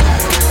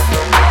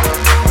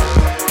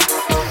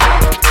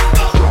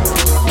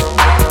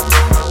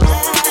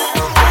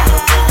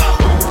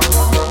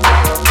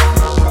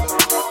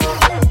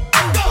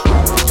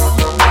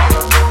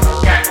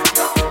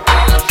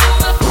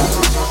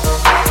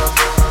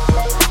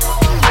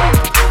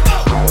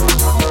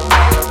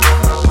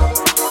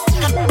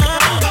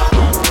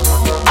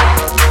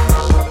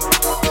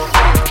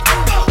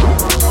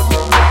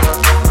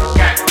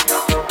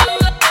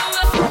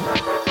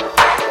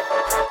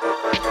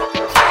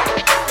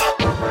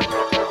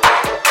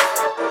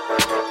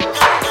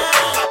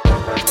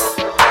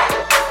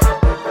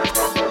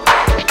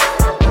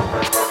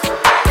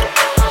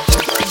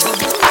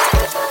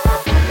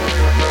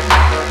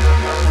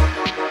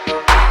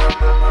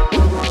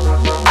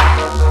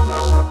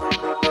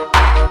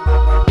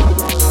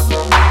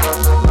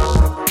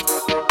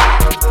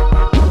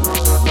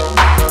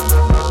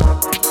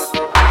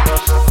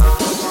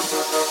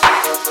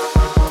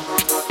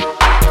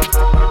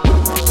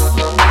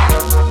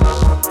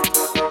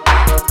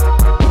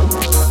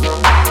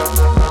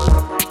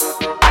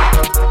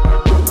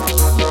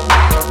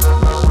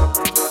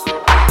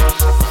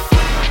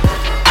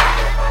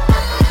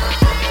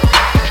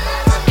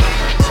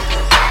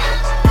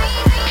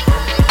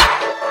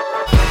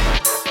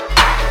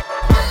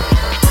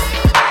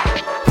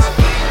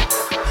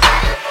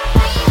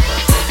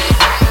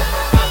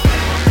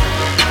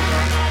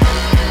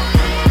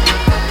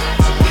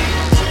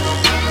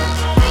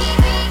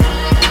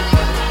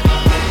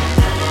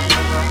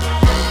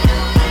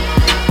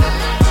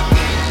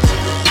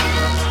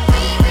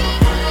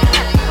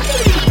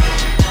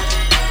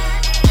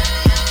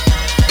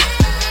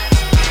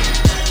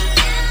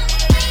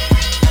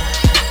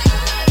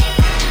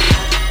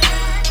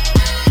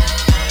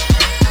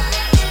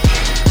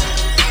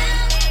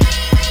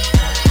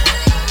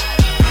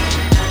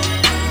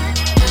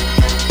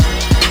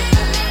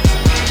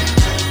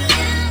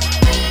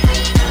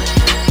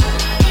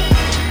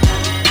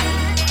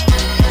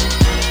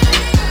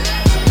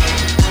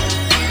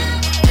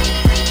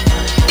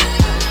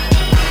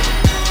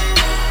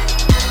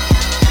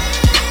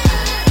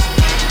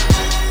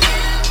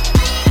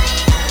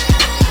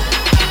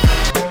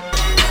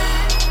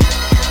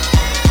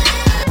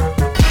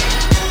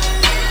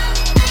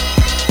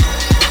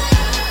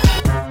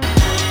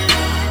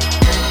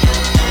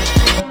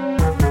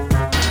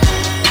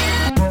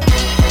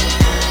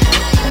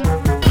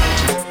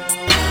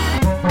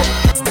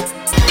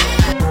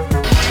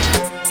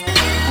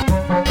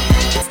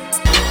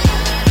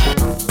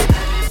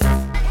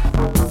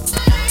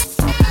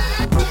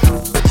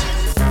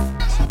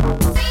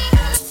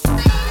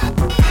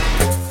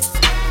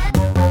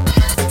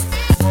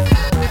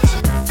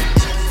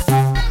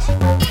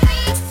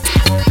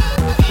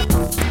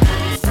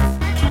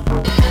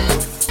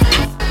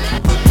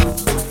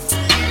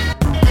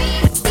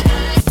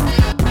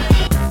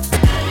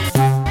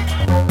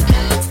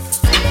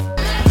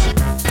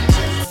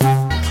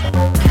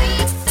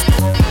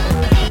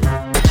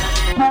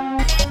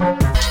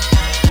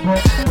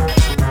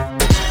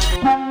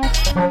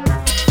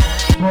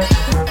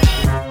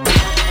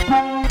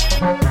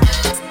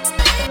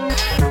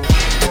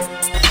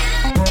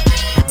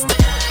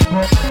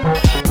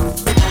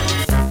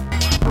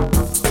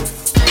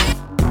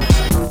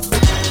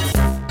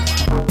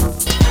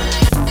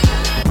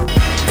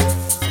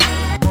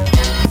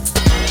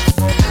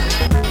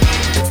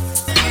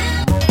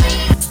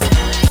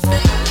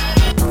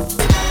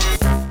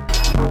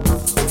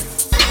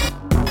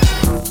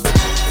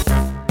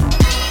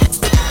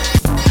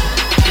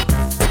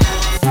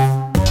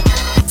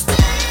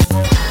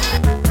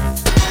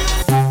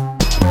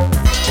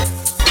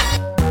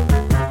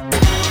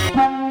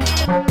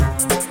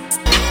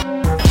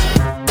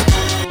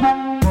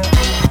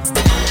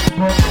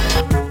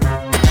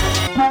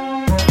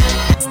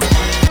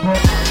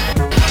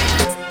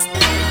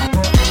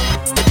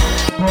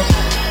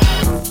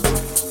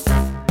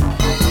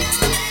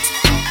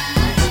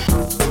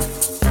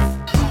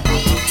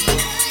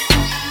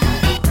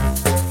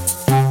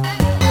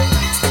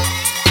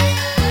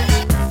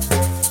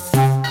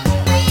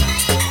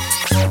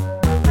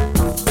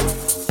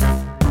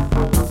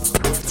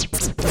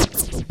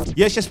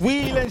 Yes,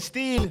 Wheel and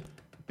Steel.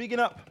 Bigging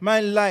up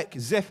man like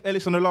Zeph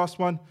Ellis on the last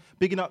one.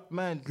 Bigging up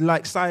man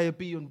like Sire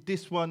B on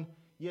this one.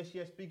 Yes,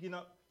 bigging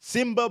up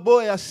Simba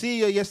Boy, I see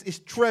you. Yes, it's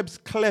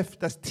Trebs Clef.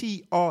 That's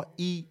TREBZ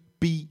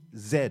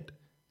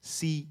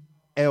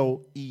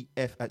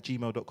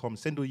CLEF@gmail.com.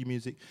 Send all your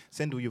music,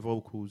 send all your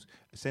vocals,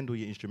 send all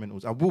your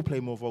instrumentals. I will play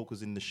more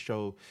vocals in the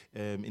show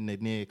in the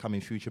near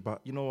coming future,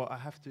 but you know what? I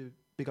have to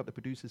big up the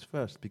producers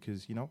first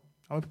because, you know,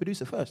 I'm a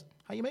producer first.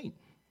 How you mean?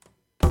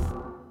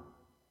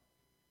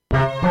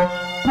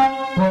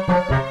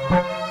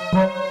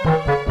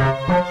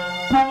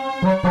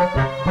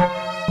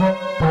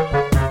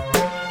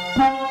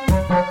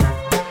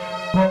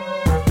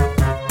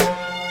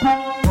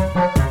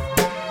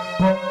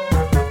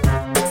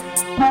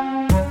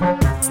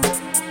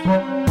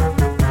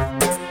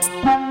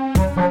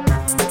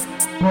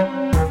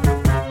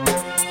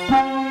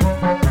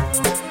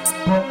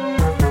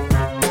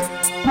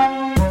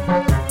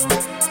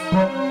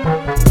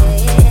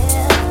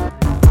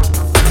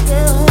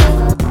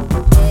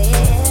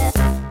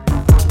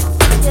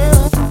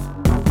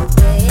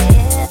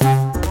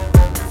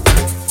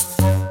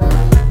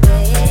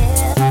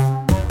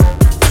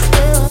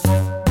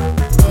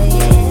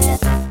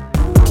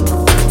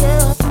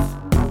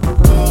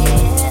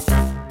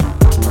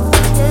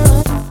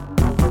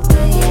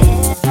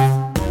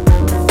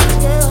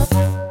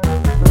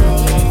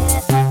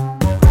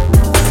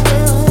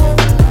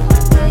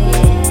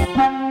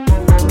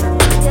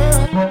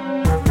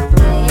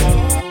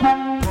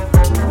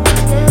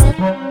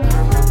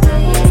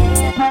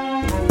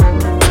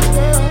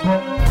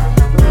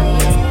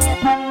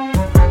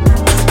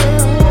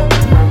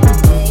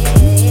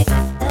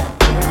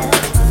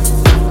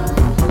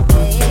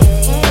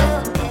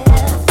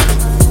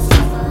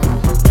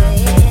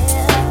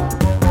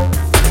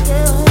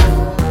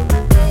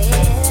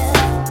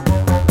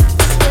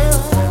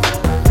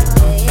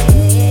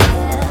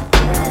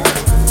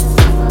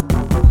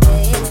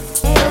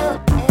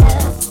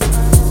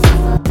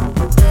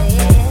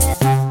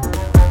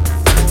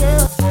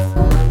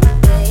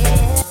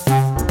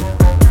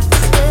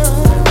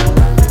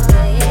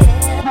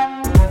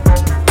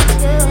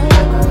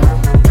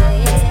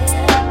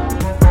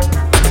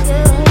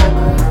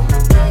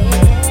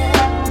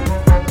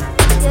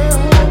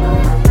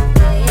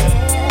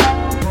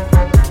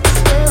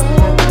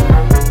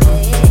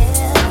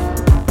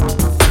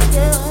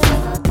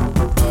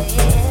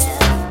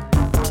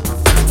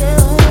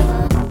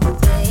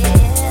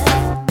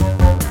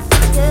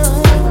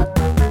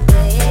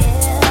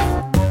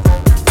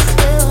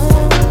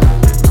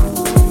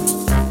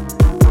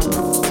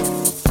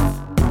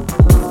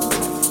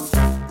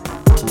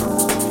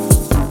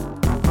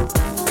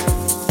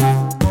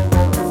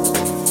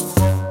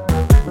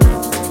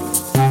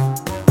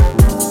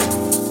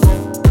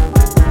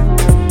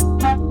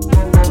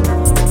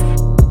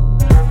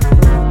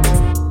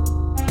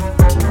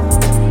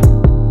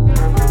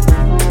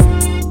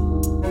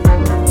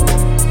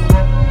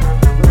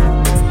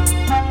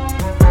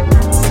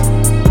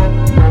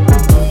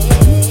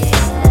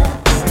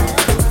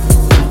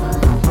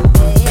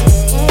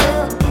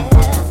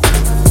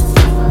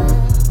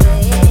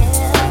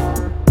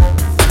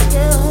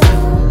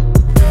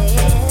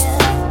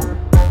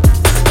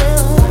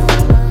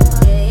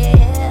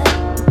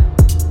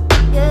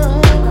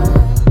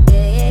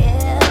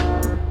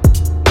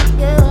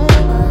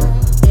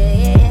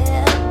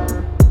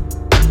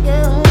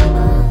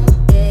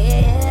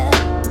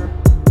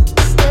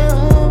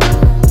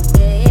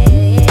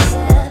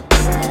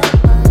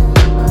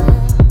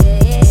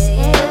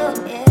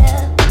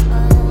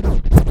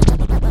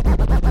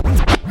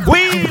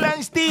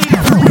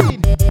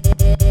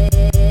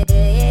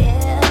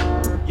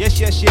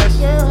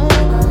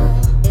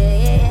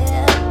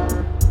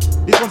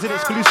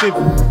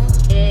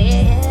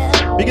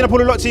 Bigging up all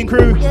the Lot Team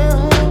crew.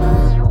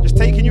 Just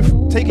taking you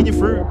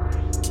through.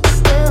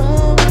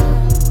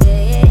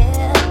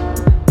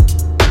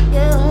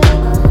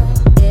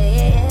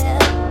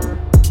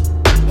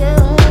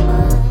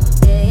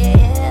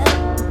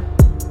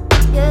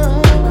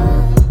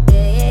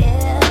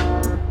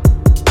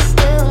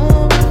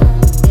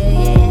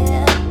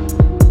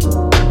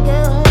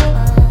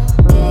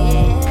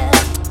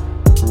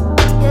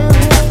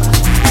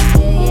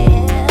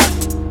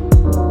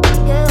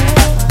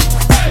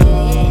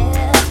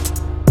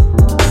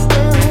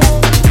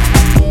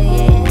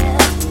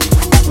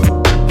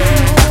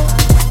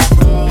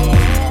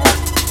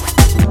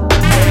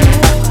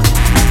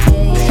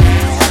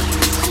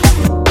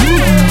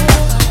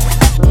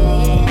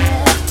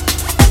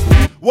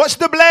 Watch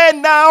the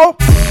blend now.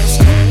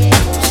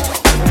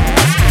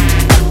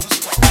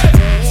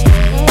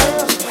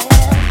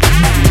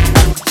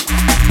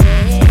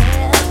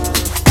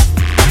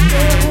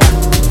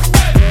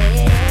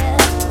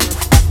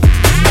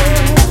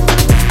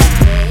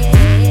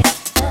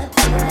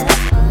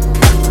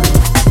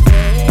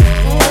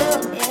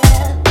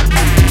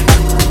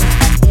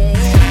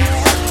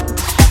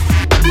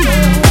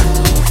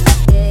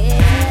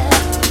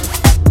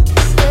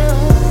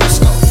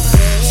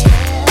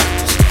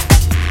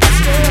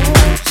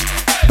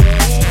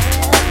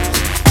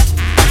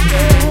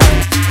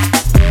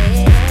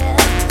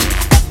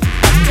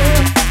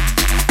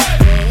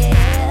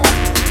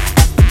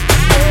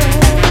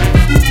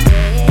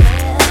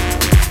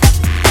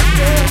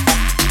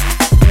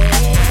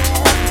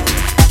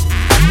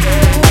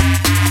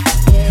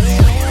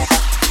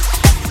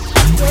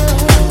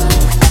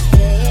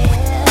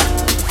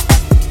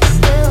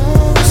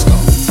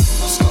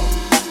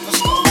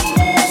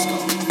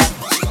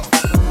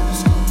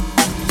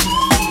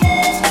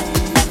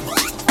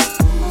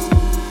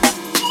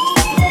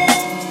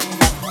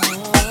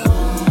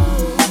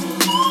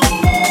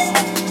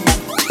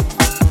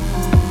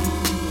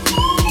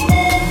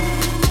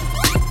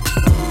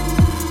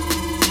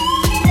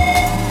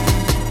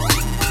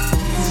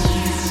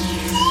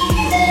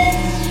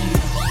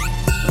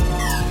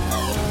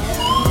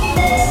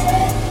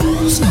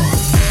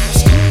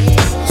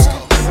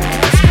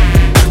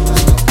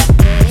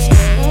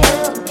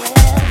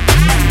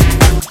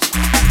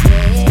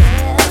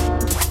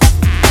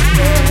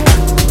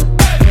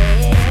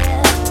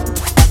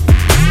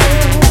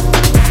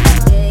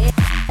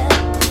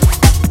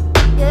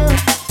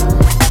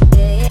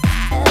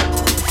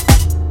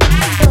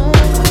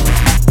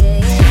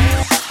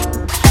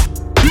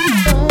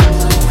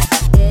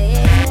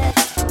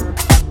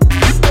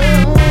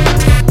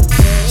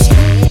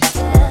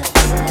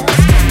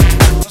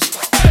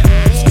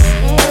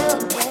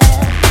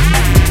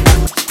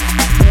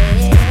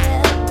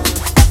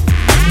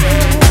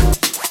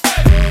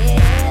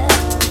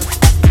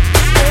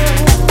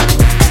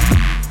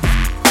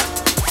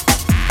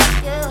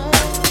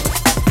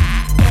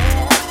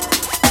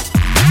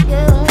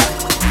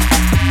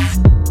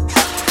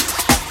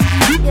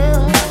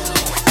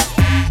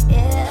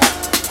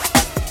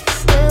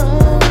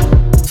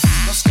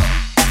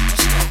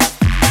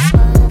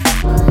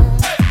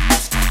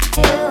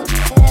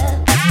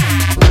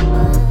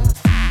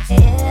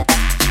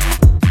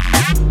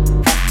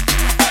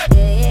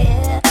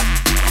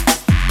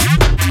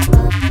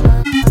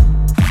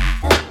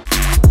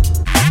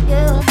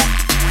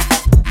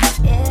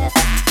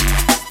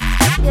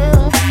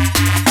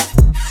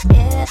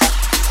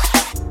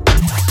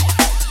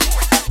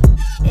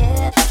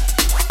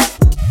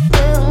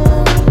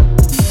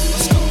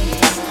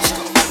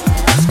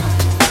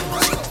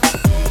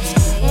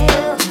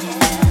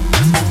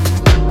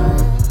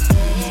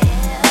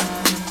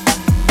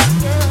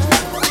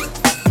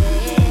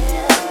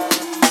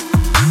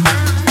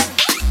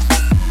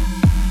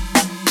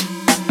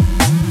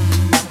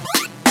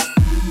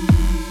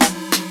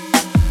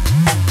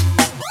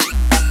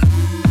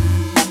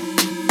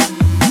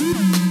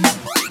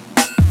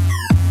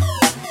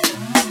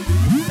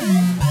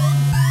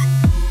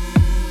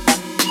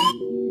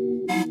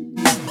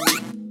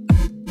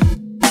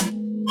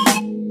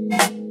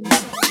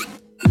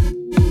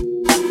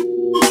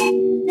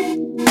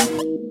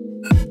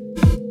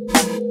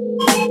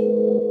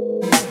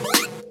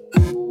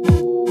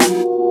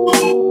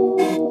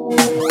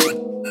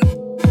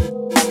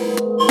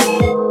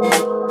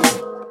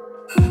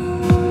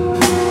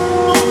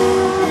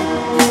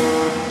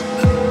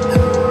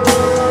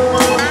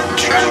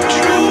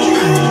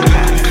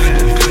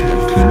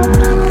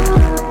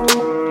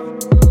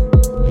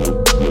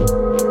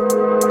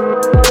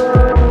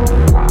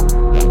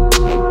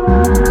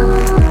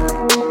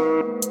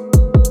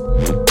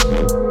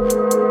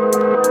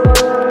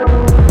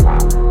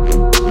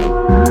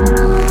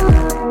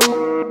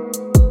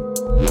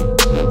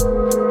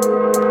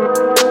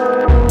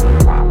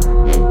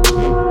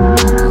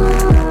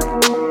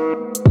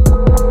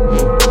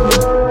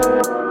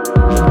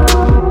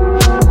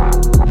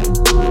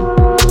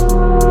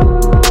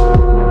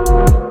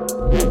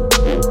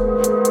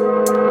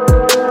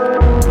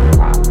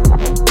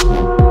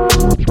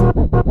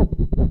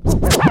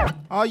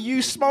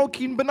 you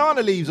smoking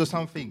banana leaves or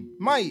something?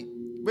 Mate,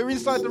 we're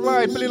inside the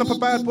ride, building up a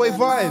bad boy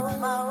vibe.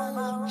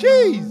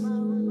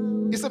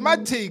 Jeez. It's a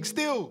mad thing,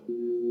 still.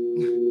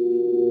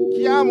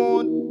 Come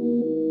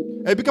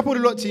on. Hey, pick up all the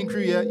lot team crew,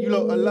 yeah? You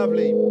lot are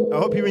lovely. I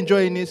hope you're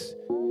enjoying this.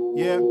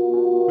 Yeah.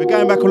 We're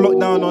going back on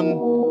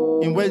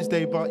lockdown in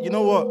Wednesday, but you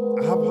know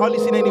what? I have hardly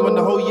seen anyone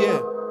the whole year.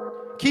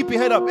 Keep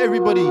your head up,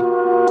 everybody.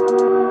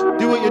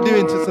 Do what you're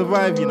doing to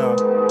survive, you know.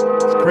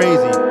 It's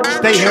crazy.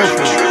 Stay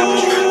healthy.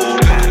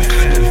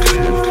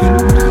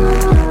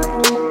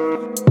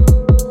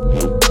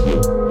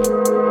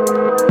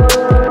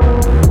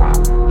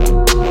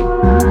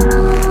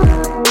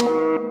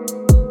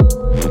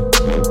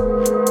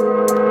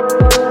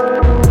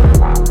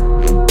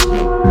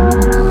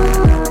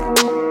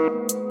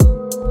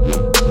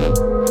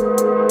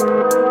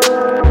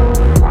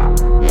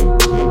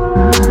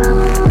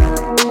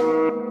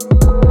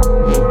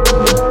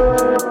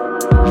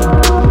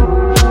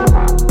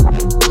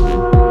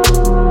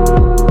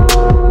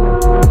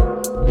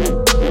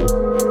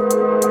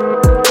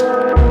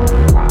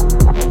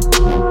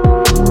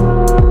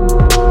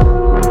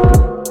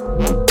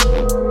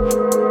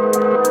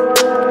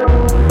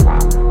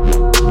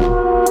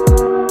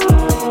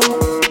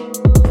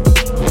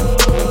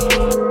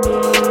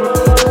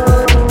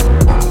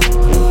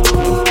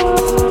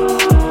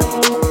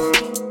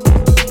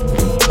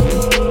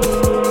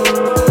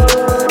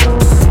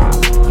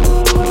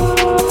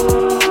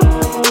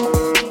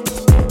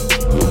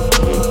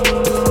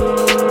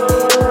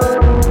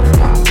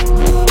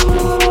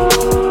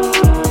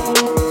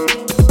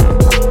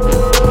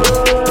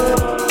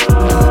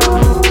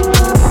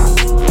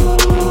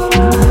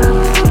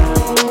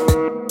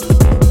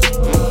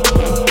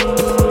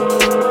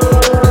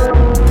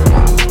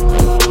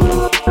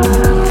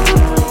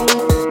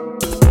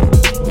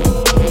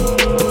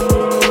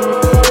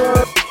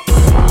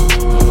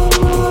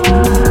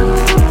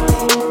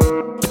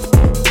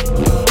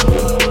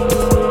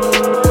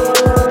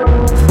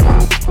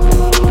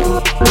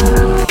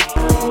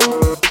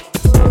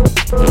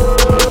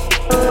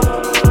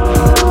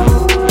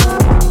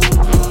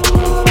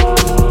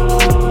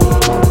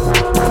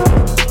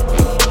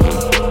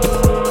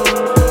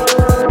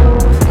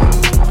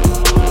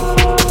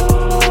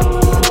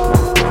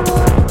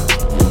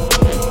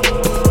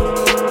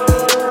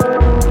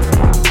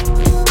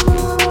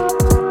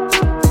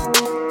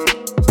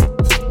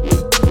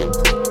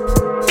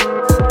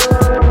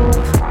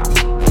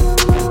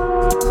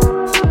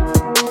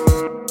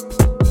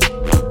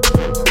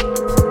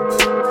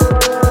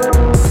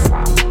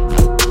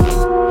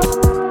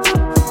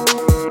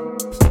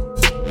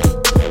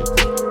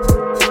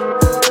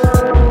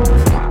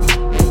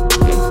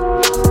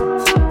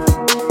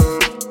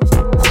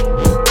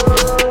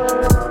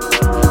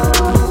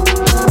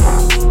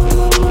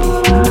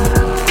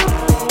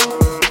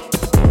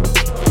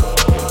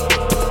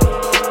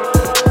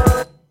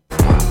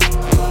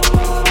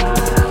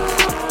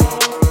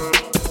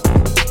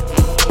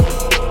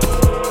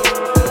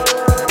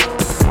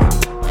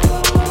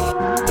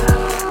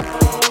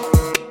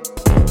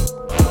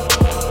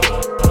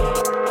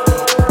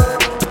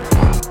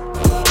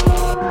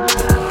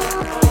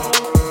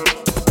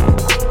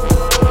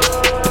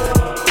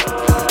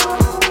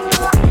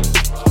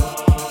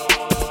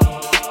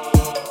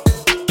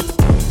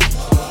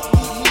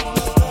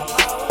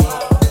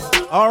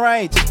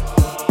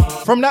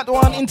 From that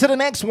one into the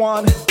next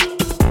one.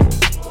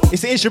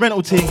 It's the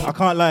instrumental thing, I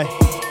can't lie.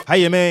 How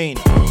you mean?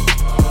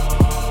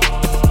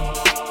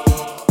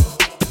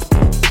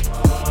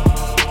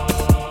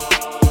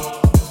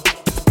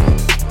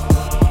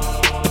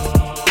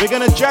 We're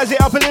gonna jazz it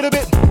up a little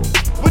bit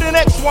with the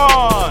next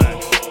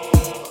one.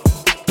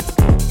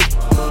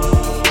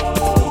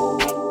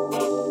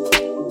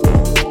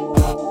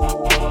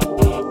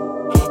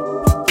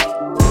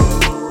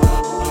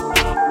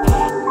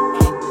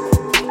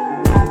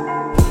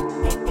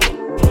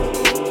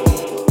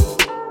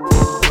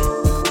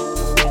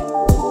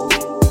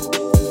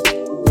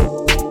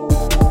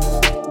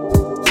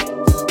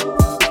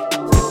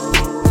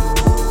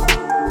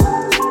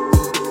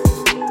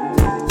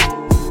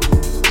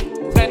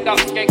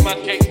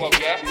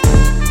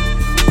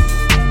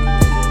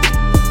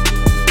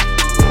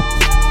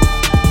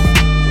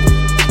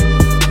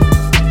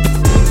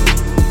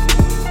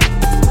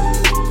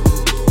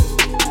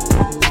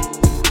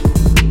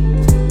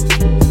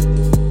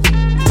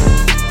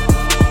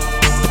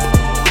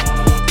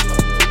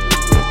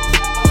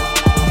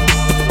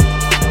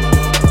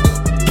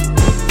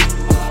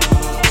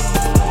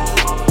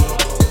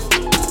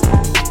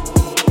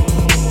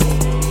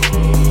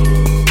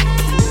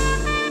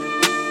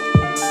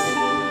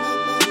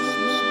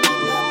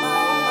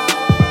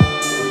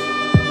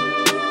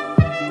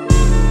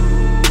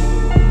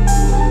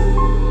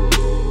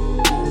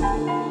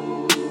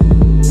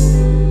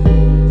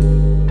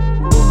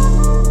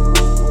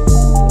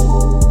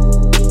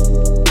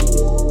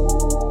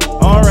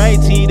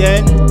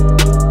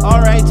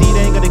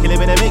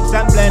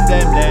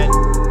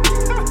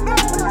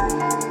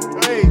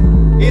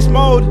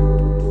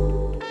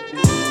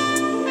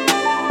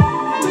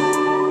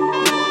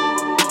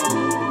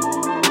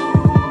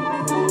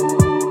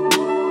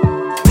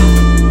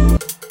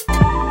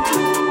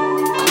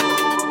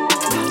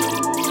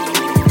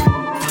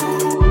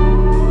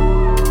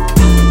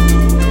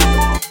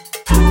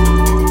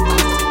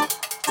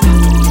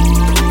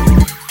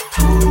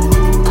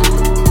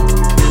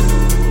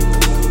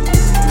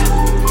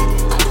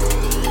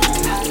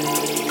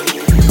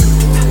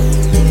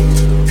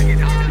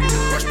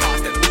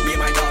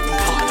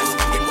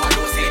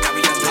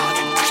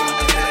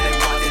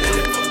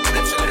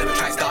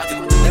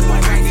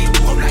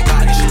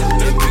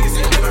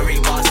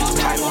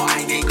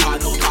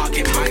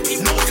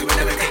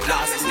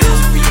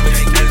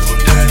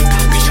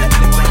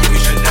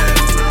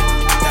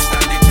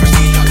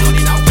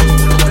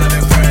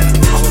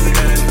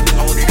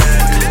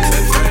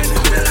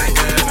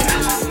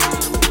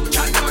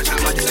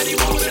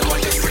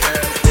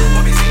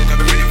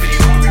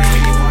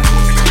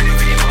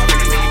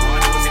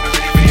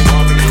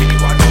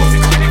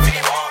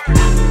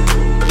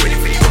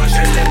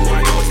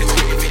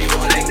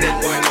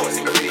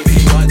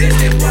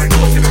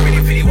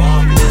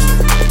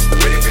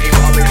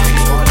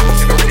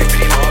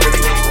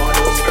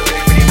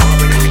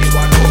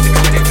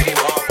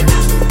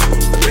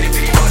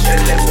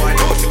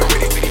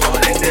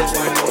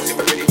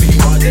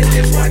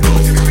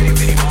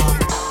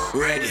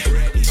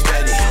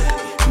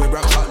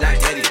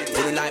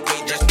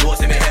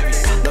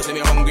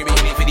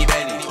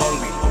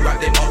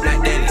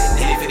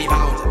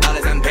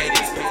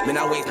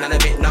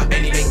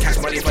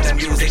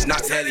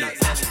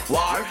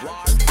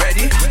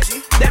 Ready?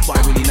 Them boy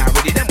really not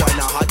ready. Them boy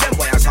not hard. Them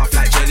boy are soft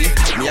like jelly.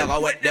 Me I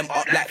go wet them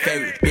up like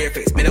ferry.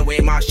 Bareface, me the way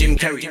my Jim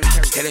Carrey.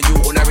 Telling you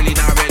who not really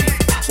not ready.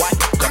 Why?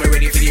 Come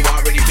ready for the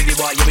war, ready for the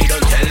war. You me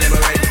don't tell them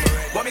already.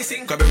 What me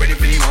sing? Come ready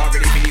for the war,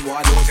 ready for the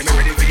war. Don't say me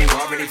ready for the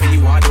war, ready for the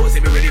war. Don't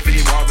say me ready for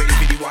the war, ready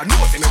for the war. No,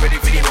 say me ready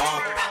for the war.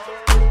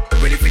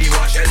 Ready for the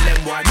war, shell them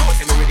boy. No,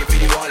 say me ready for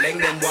the war,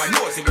 leng them boy.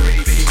 No, say me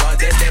ready for the war,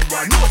 dead them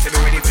boy. No, say me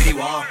ready for the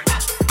war.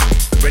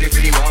 Ready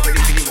for the war,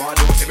 ready for the war.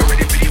 Don't say me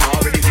ready for the war,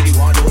 ready for the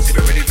war. Don't say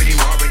me ready for the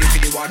war, ready for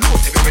the war. No,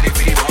 say me ready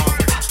for the war.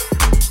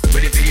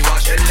 Ready for the war,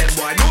 shell them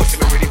boy. No, say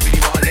me ready for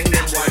the war, leng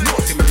them boy. No,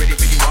 say me ready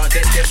for the war,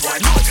 dead them boy.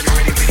 No, say me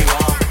ready for the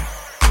war.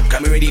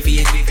 Come ready for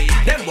it.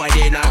 Them boy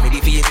they not ready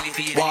for it.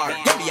 War,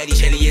 you be a the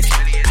shelliest.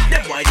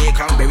 Them boy they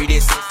can't bury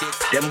this.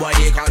 Them boy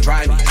they can't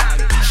try me.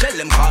 Shell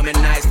them calm and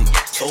nicely.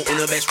 So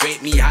uno best rate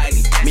me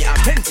highly. Me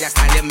have plenty of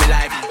style them me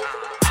lively.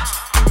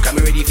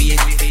 Come ready for it.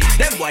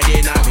 Them boy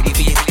they not ready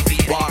for it.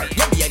 War,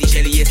 you be a the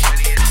shelliest.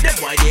 Them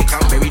boy they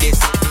can't bury this.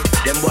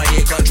 Them boy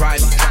they can't try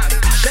me.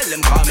 Shell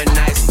them calm and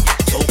nicely.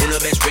 So uno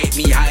best rate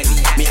me highly.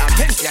 Me have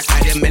plenty of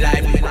style them me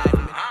lively.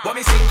 What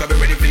me sing? Come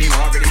ready for the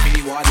war, ready for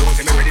the war. Don't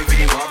say me ready for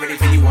the war, ready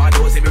for the war.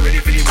 Don't say me ready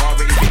for the war,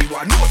 ready for the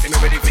war. No, say me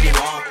ready for the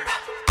war.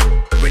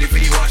 Ready for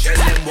the war, shell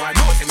them boy.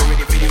 No, say me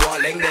ready for the war,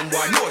 leng them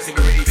boy. No, say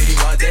me ready for the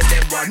war, dead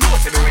them boy. No,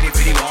 say me ready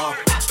for the war.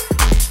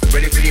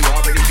 Ready for the war,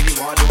 ready for the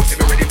war. Don't say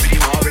me ready for the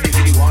war, ready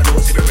for the war.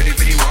 Don't say me ready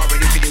for the war,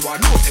 ready for the war.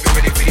 No, say me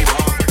ready for the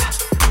war.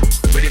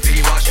 Ready for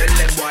the war, shell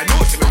them boy. No,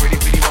 say me ready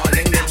for the war,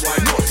 leng them boy.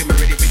 No, say me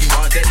ready for the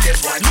war, dead them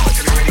boy. No,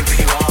 say me ready for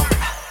the war.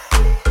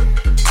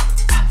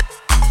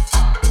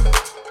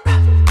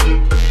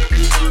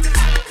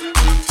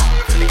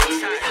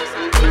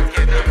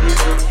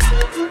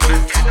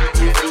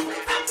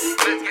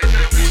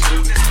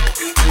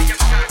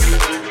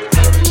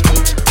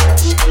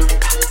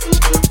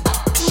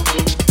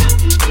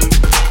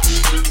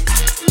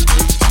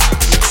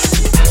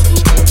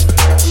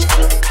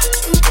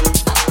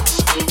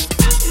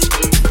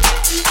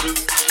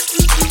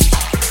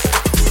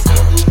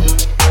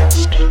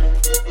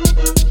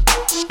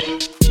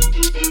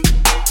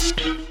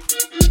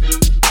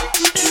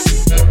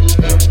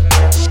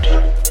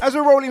 As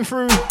we're rolling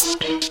through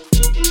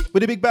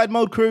with the Big Bad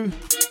Mode crew,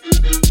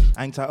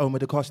 Angta Oma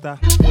da Costa.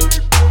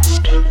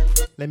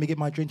 Let me get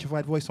my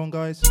drenchified voice on,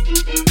 guys.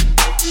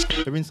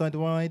 We're inside the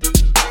ride,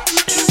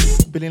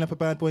 building up a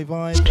bad boy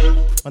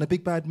vibe on a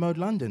Big Bad Mode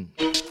London.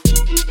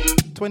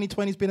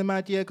 2020's been a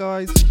mad year,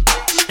 guys.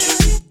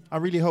 I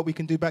really hope we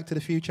can do Back to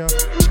the Future,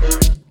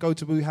 go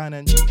to Wuhan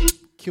and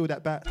kill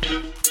that bat.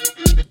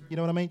 You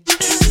know what I mean?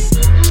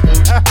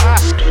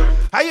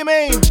 How you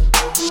mean?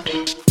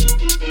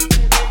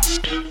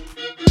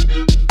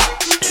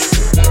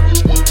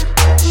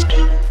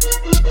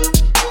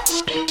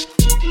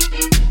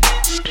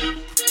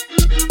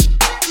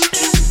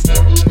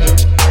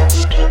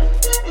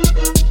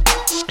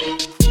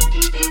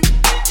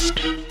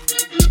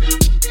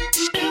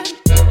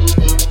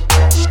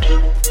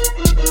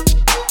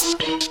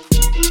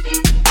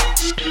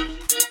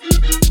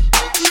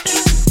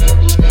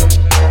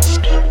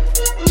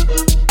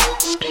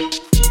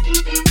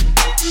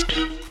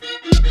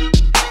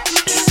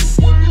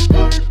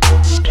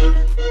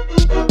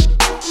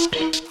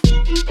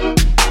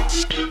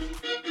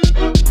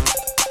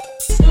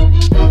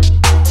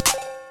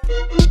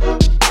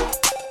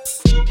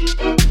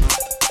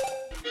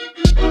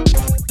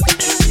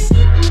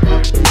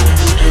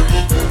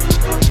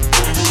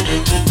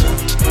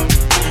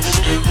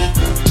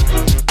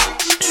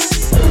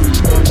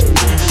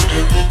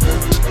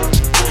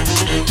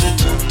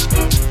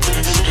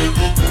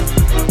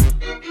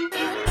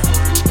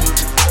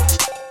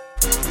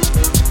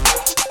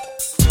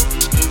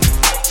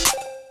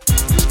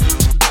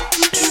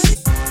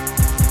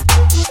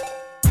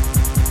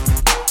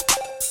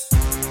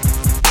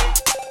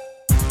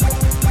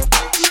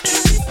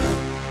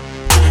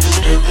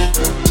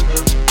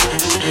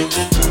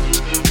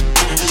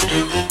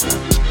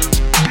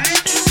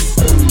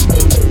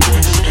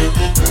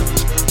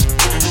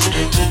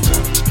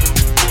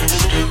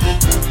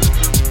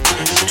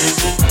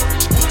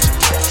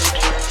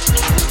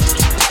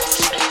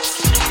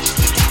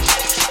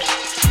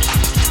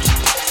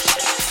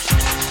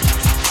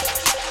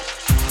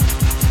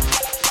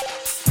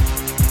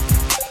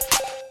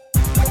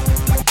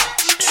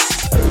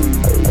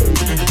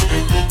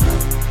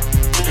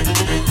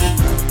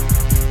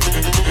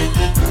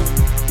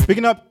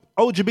 Picking up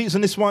Ultra Beats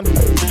on this one.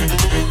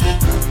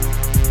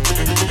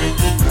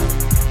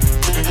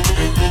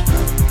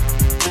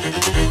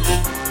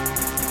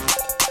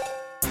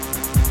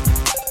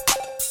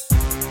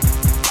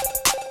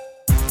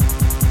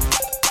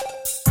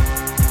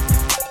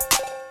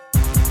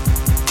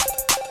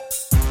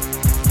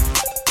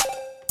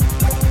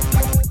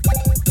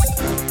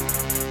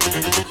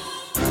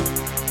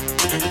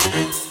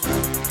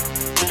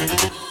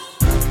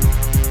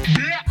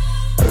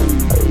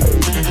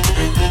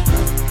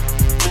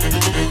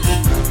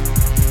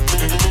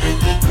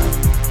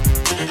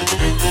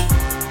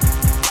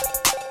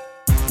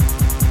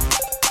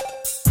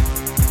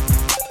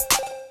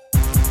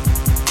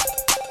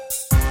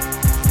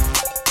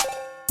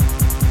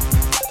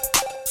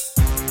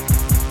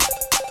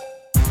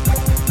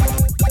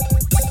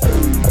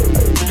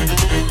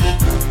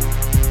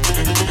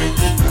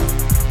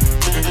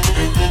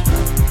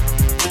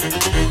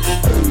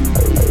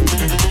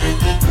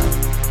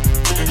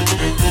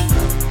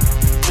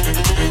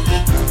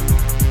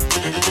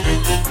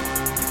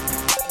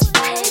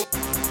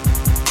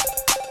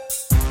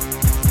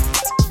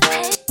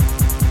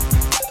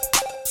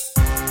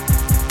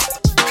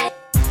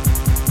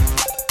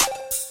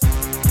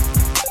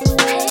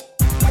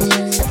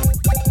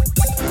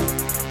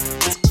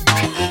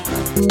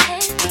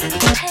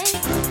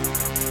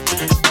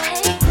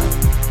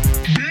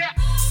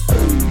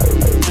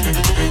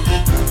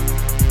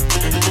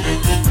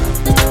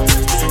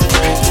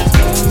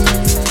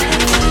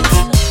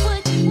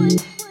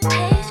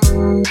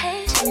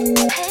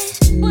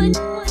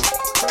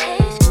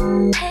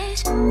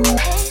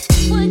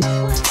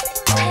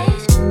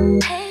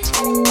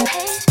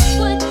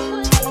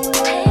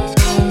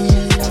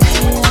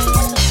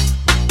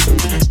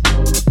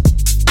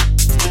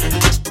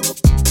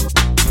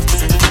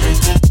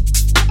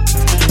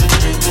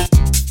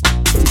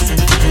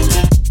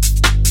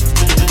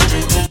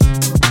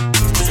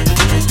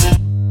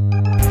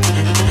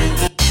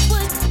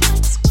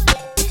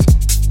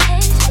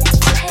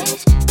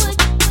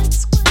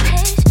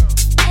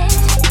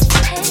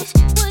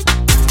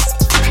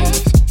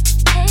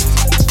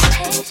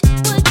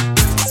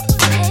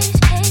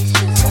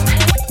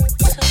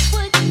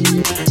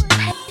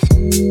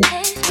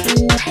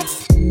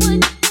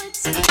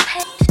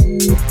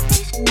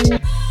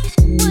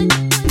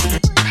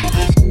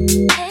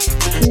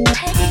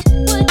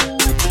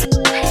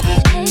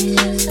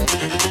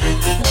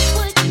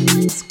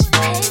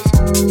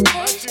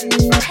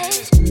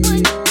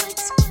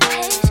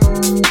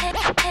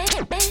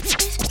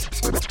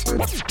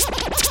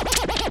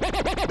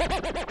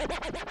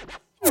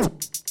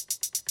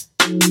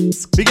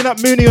 Bigging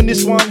up Mooney on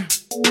this one.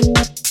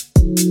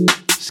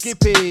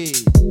 Skippy.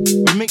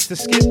 We mix the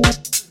skip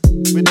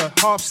with the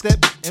half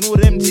step and all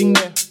them ting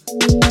there.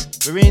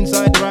 We're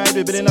inside the ride,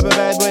 we're building up a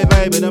bad boy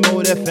vibe and I'm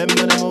all FM,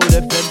 and I'm all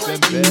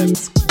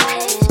FM.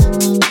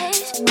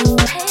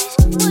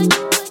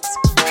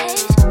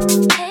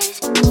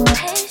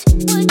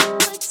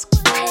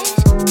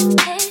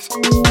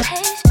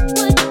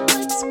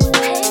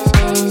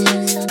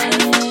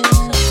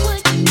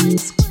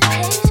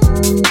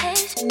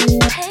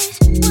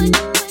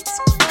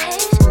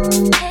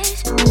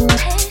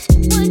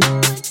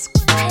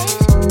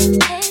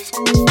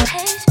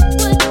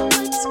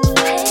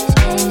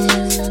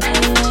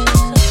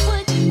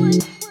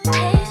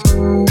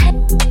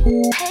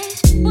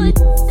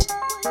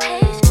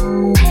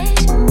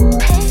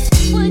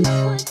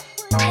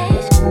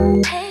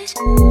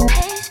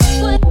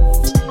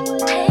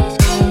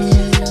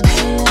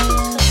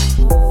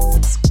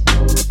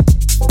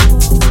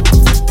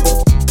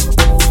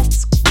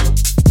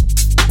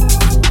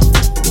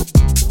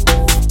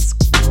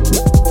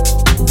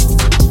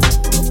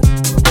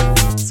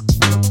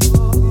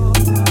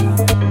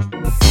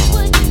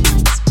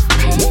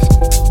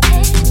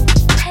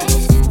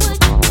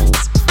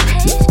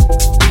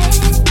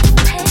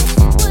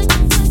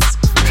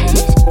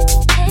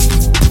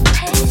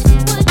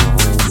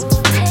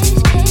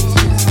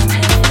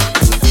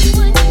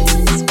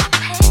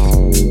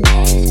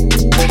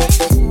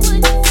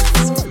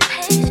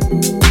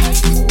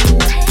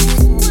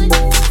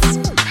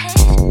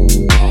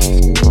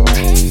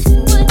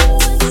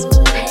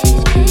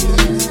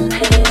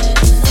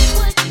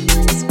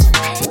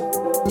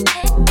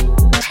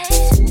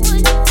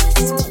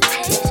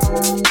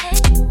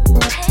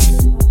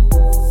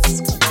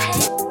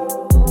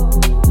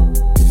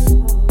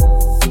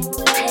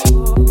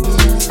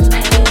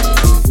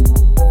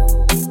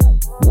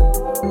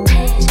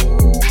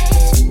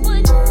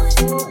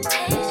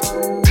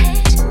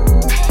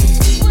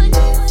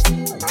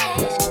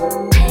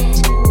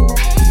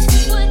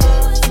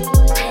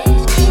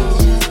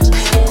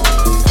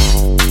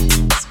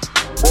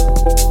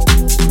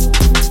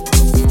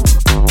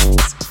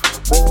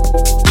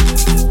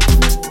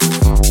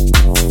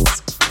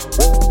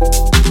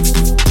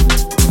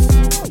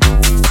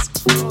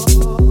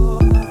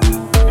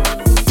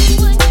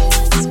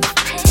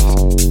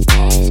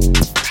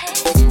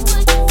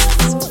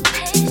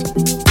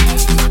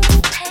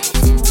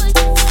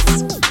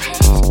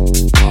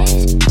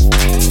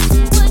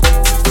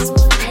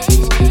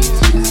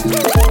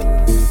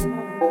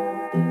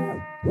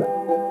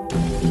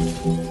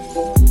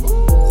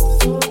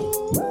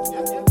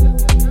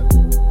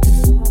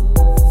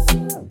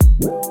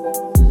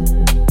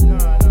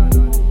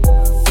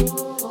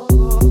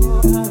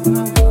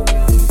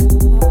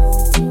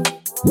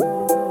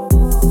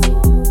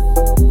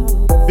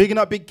 Bigging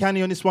up Big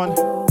Canny on this one.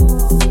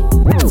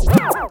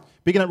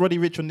 Bigging up Roddy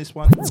Rich on this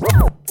one.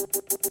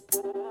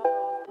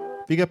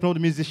 Big up all the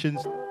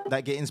musicians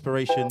that get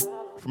inspiration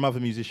from other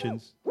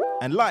musicians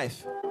and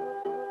life.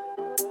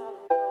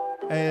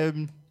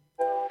 I'm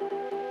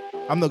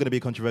not going to be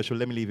controversial.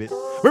 Let me leave it.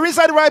 We're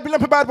inside the ride. Bigging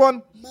up a bad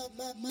one.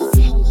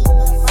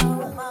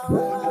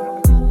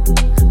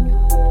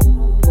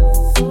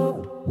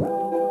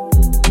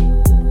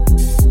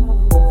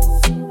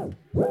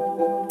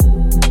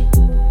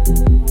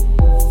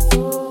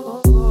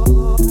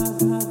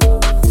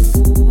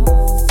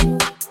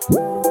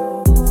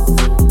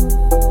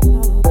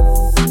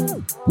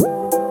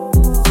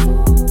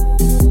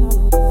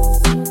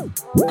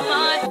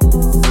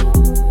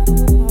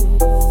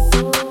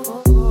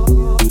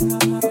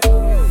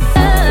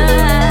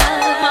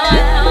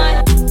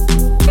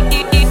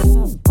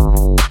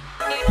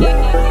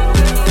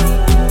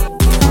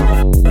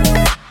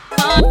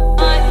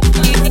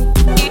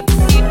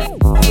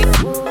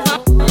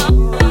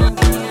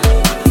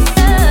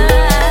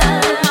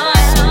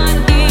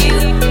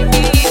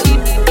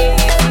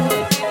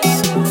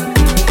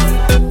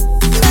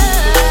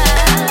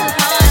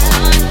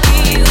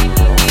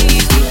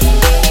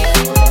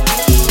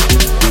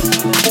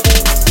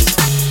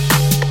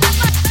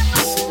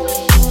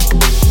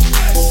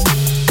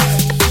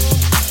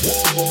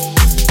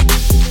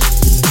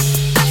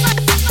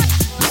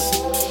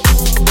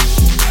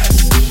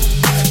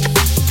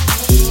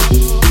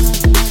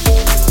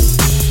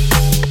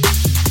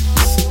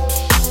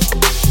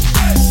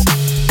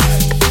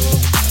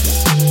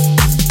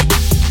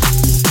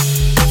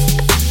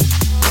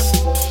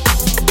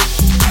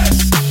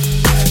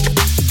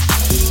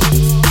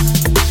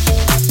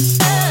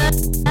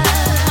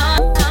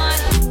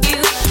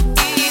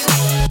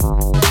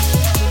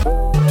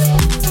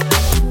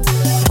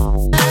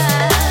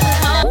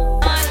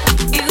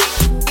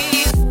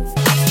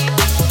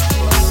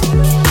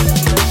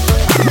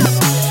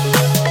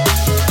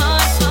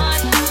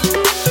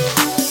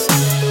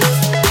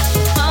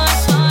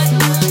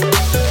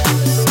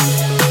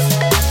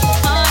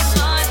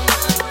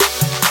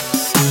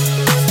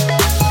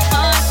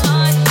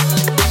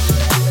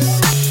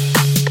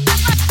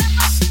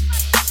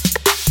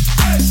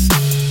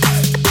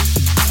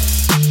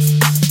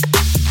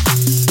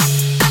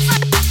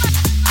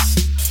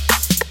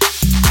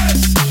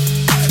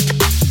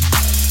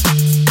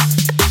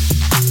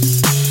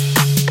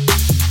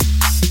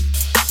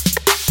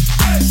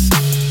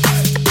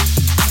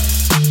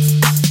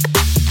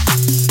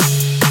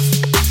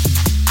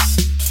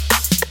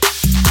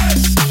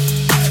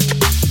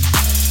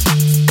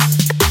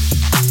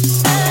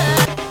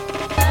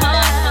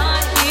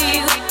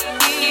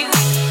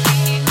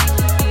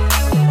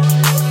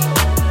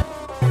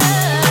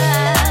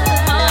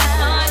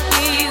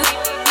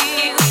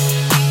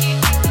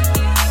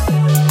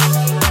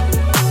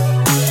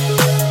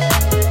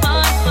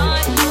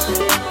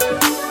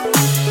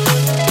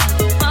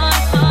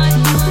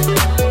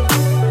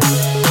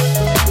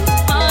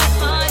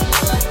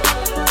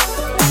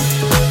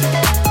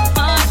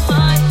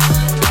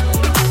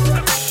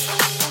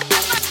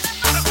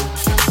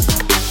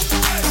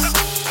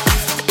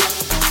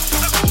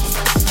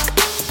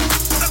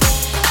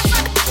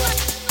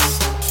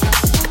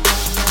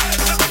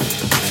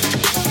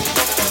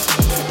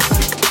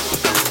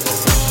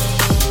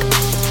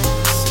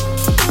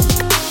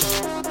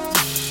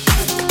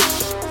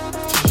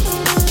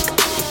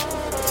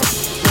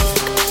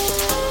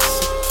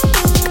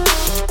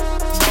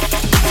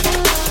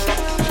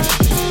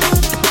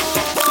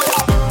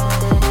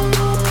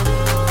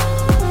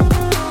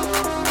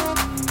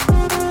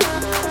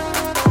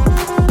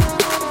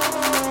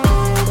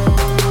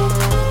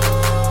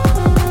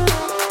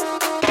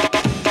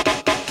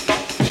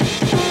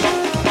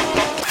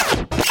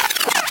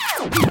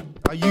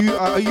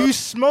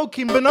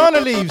 smoking banana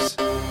leaves.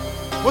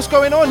 What's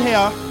going on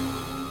here?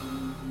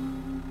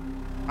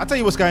 I'll tell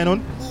you what's going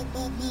on.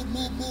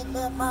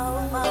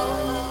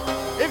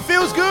 It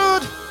feels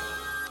good.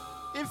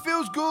 It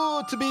feels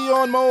good to be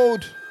on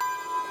mode.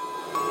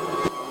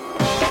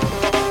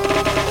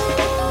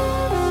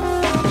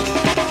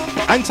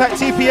 Antac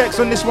TPX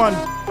on this one.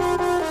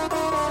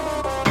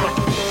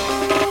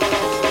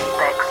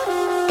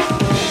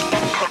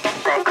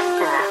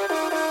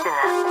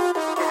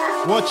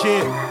 Watch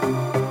it.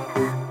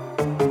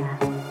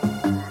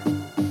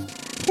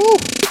 Woo.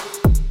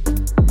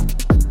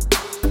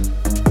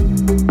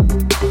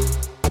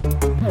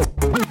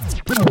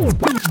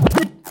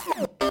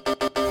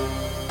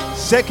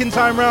 Second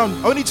time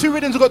round. Only 2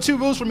 rhythms. I've got 2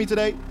 rules for me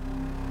today.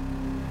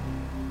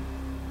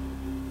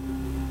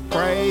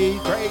 Crazy.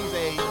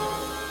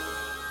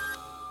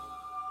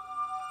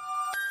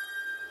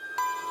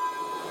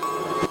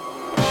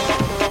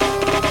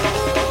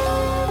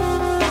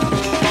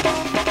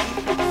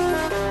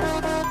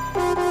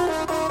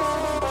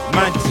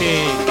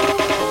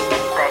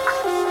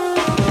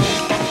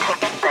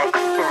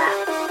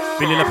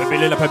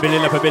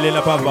 Building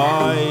up a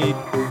vibe.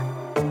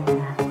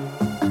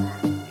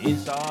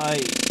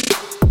 Inside.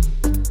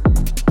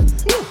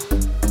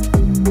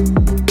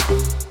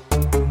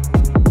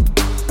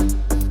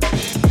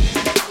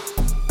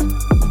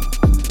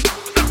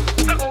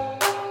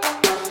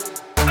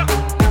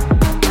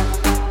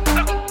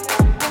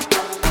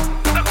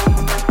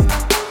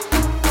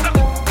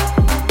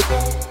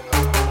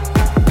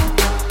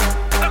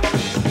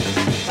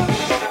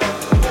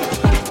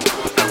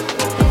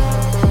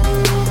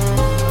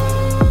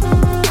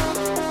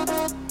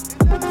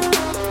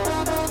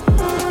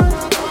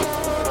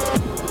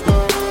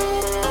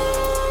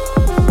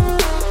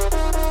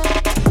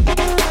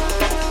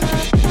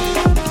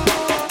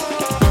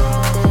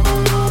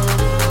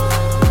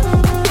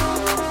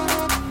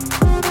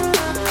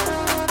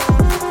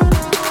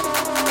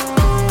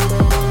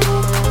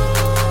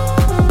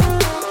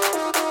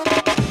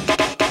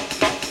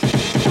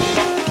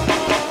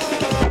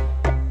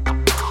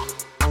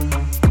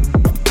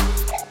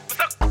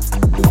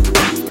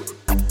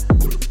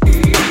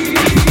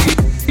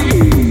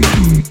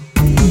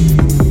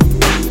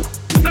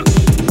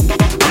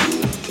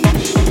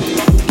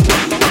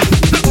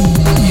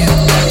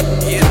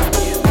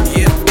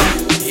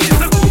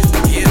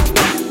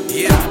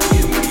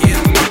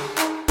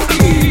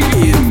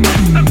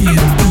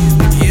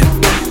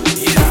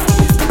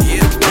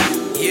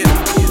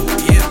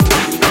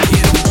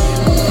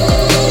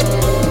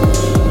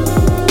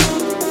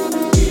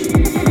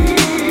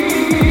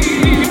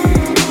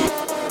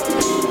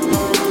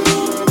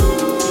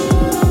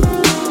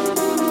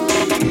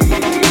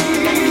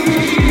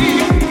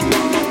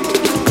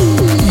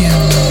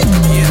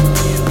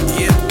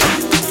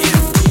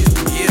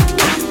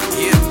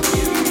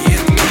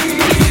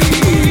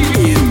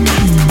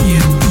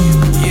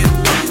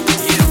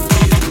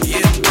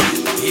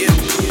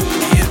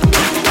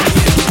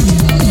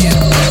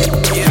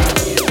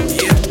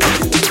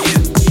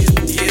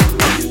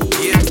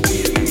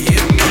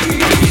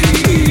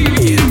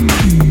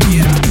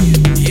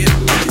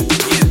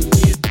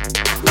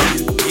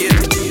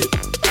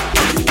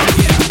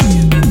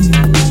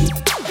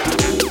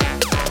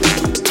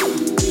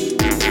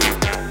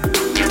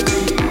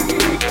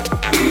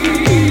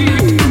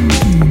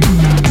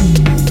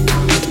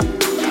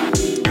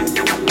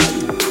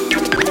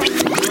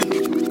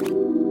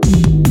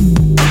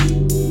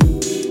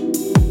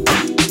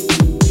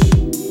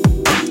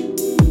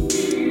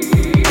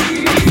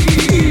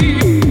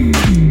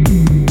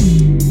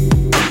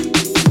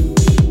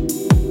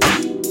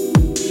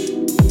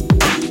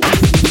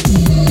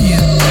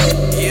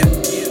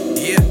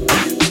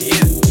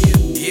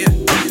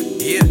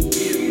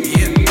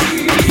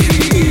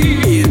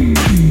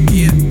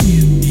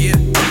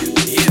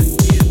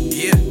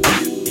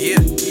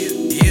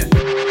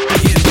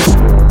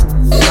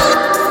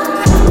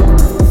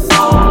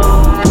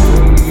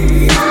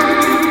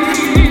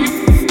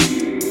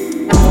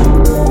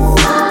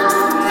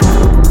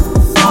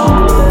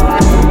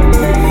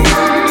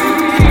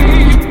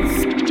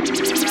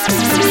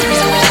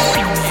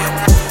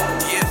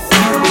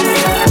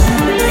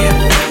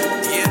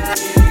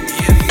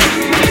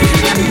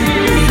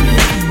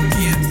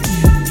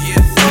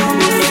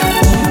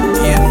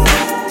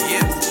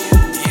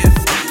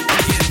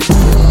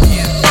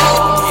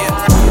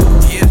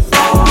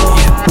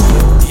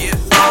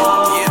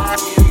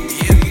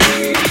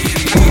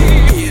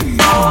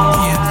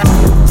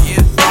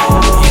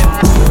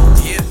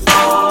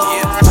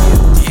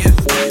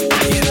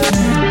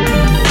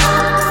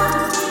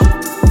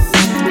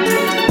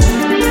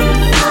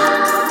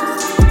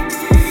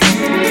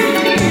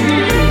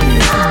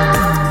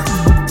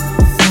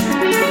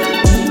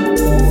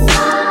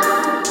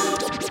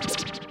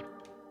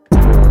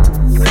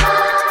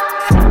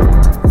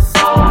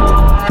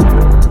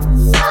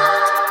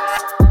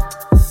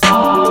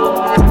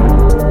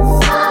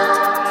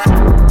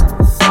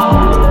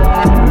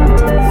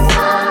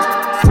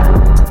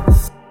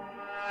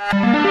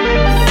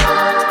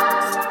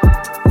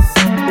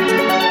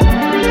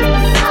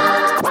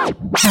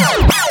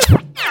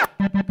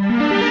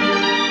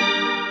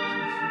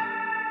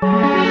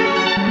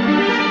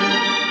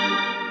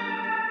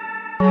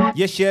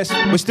 Yes, yes.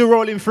 We're still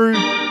rolling through.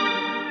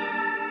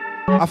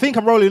 I think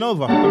I'm rolling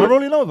over. Am I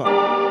rolling over?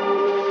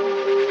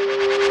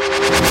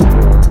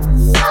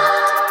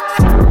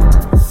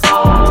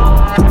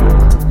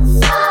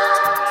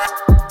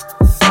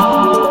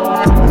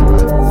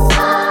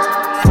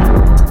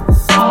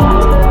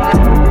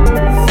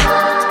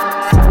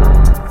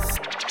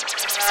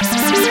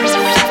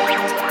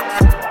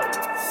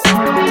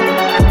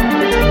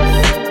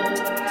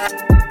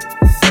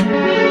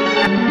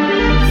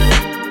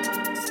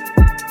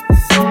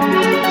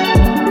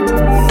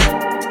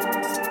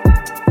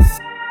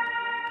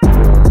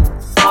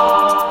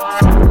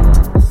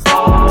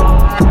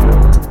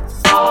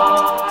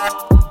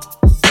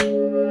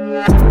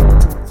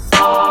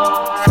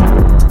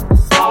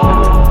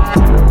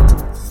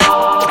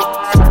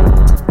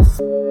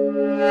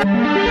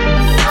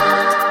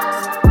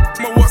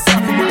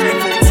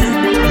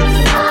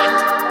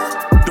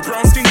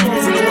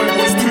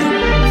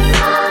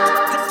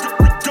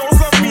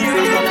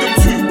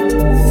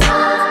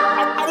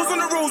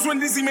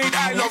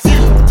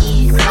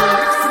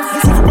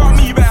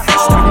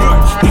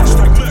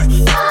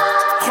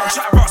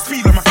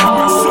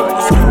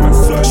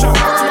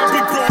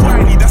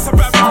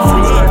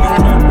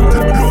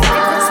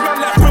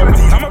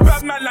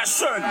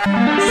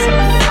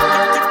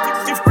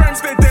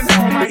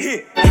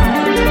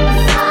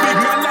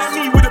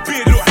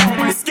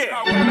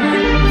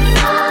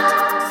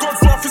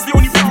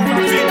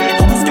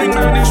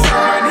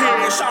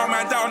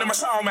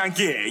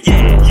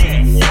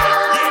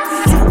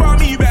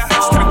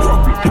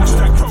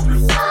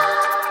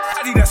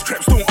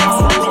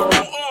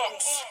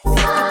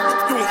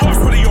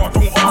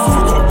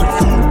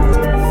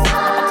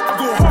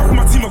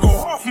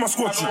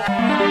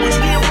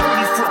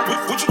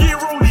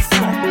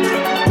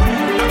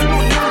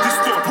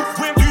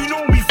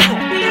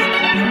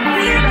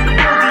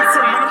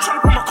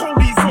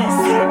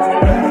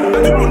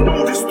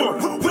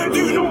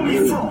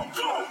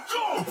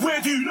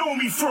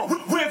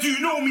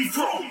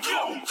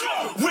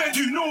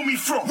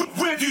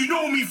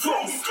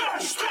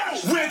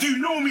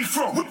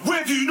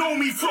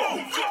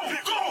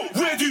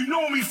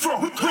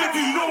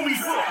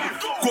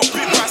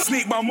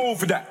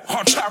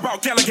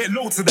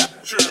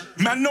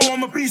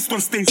 On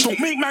stage, don't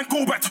make man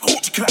go back to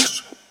culture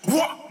clash.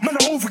 What? Man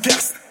are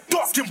overgassed.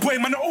 Dark skin boy,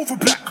 man are over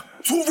black.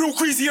 Too real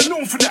crazy, you're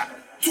known for that.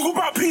 Talk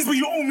about peace, but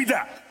you owe me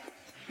that.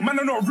 Man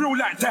are not real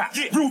like that.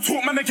 Real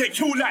talk, man, I get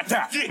killed like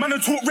that. Man are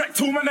talk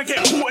rectal, man, I get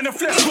caught in the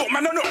flesh. Look,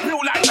 man are not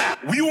real like that.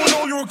 We all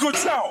know you're a good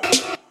child.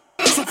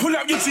 So pull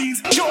out your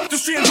jeans, get off the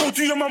street and go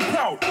do your man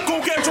proud.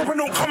 Go get a job and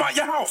don't come out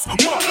your house. Look,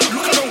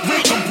 I don't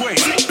rate them boy.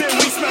 Bare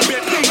waste man,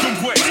 bare pay them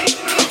boy.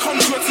 I come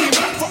to a team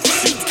and I fuck the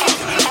shit up.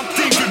 I'm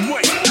David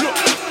White. Look,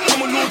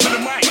 I'm a lord to the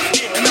mic,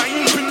 and I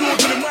ain't been lord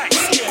to the mic.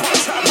 Can't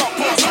chat about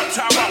bars, can't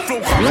chat about flow.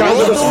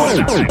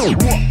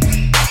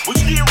 What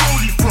you get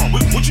rollie from?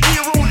 What you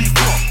get rollie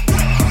from?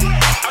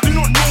 I do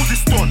not know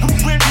this one.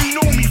 Where do you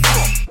know me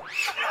from?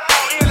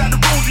 Out here like the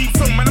roadie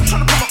song, man. I'm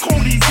trying to put my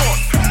coldies on.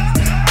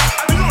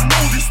 I do not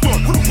know this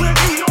one. Where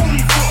do you know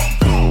me from?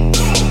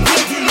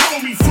 Where do you know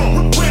me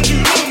from? Where do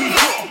you know me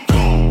from?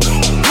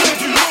 Where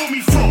do you know me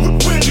from?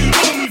 Where do you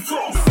know me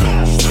from?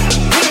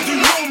 Where do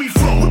you know me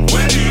from?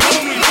 Where do you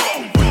know me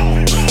from?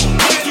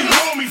 Where do you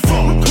know me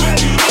from? Where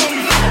do you know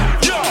me from?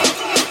 Yo,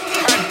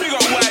 I big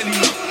up Wiley,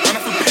 and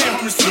I can pay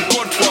homage to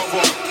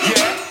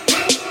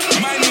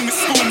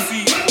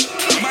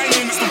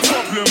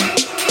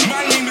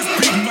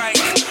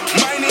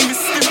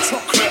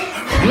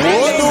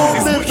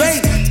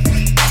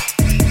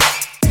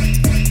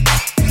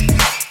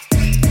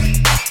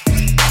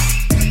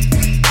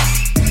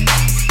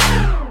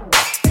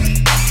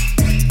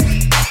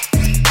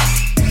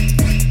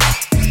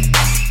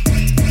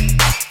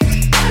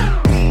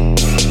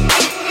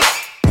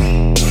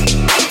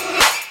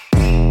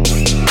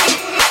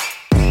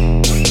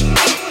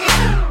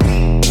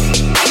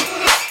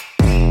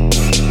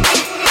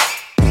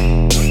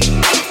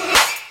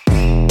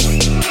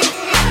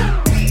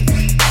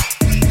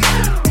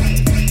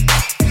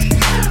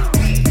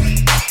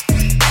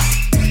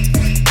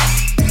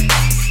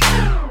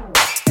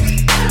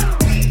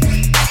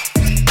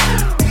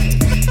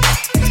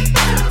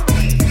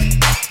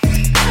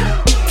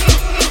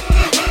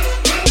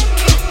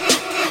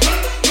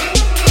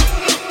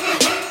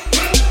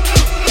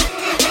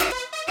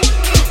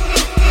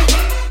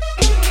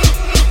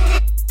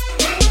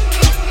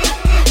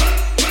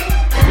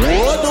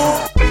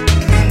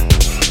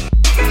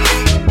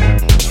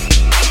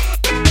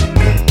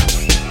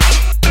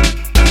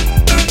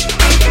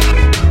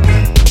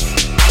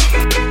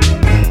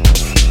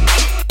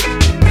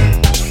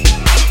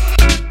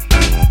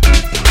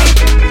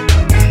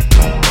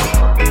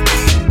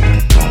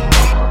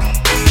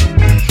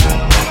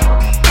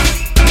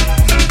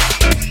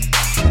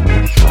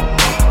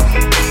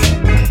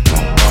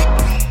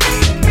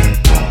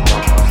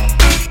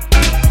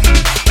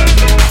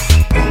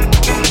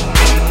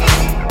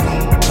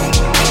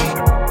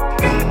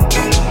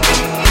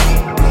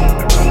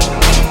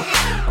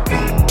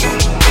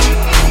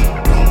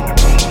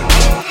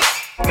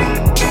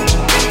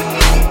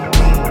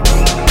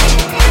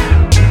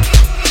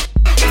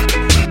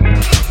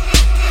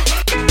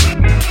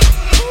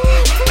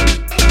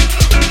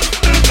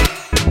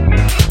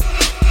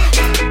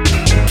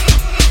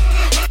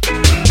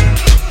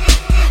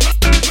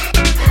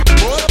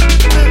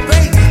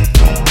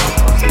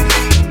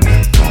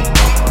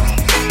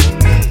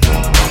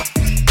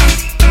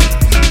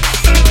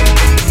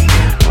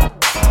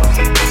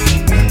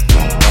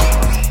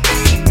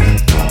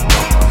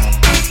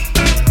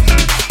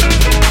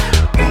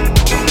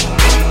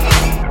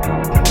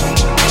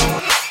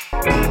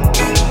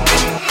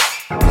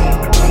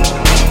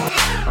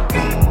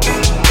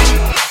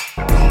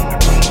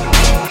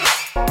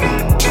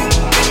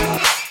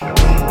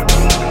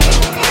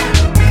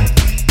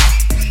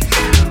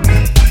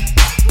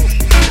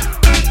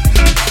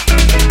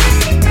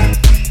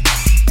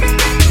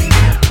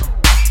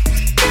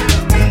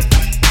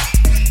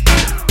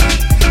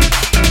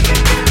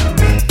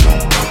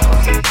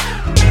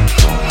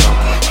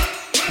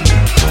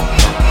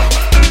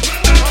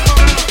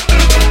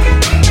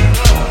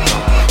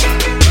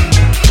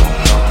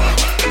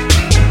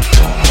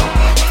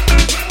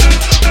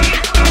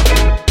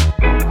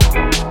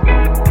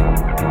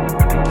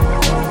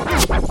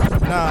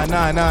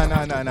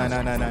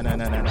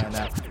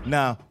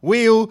Nah.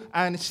 Wheel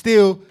and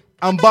still,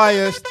 I'm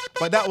biased,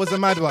 but that was a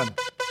mad one.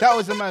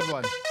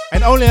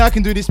 And only I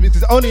can do this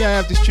because only I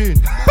have this tune.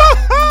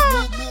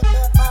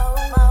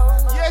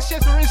 Yes,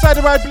 we're inside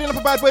the ride, playing up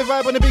a bad boy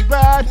vibe on the big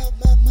bad.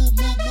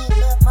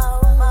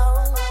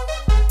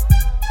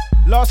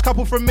 Last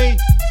couple from me.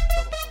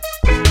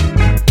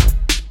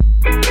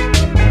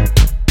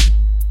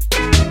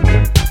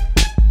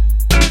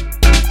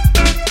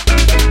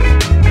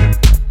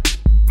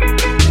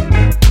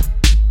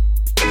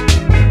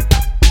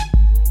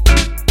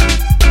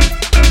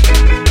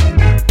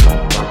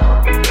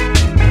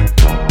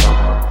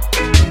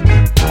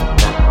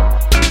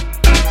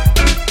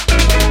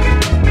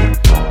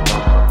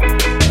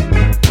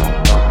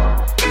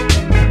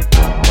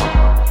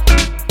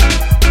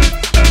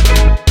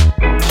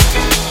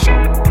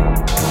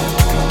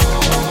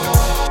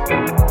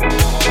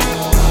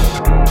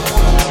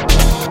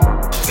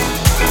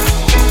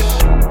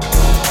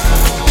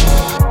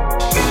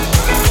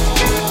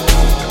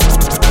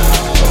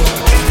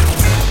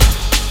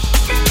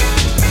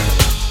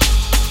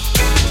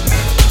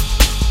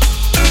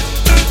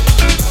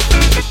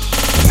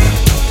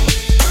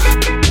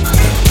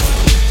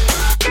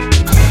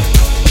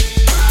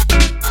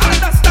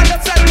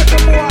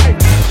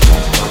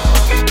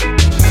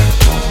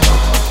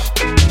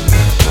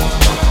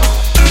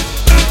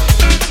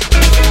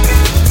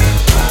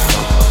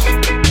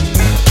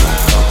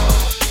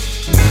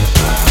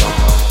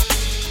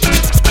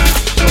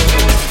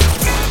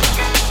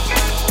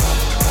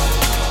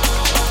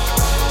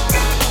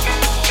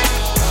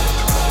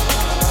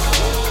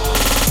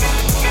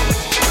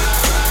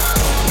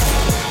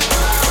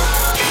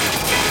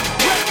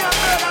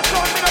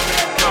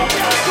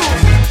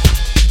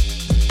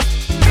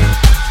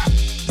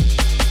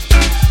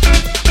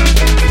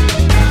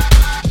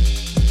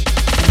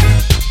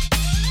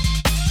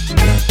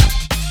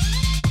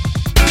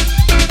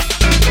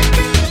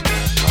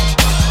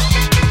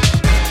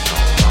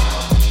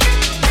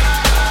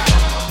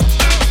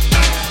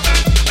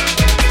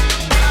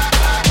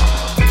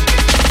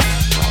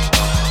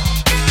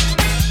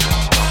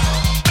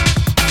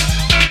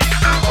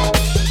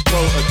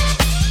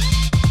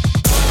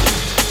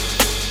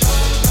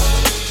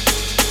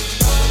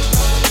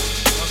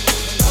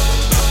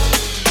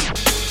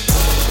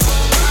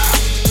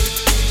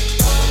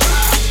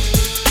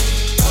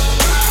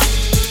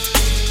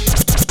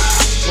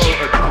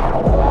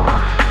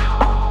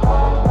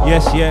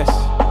 Yes.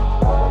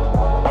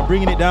 I'm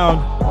bringing it down.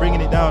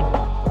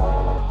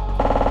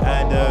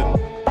 And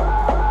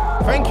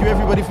thank you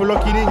everybody for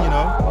locking in,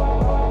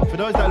 For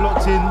those that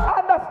locked in,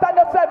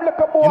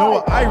 you know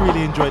what? I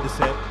really enjoyed the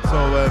set. So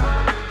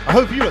I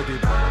hope you lot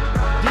did.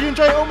 Did you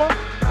enjoy it, Omar?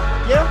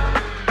 Yeah?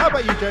 How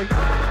about you, Jay?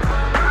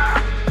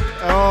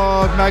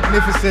 Oh,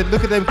 magnificent.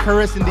 Look at them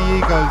caressing the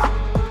egos.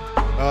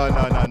 Oh,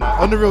 no.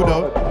 On the real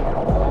though,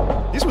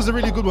 this was a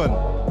really good one.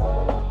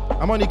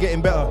 I'm only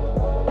getting better.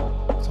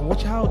 So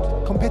watch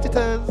out,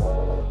 competitors.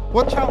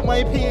 Watch out,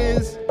 my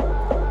peers.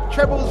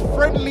 Treble's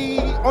friendly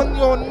on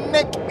your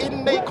neck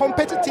in a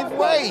competitive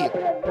way.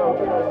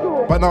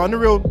 But now, on the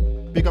real,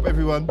 big up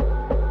everyone.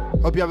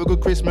 Hope you have a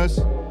good Christmas.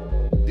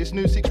 This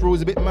new 6 rule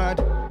is a bit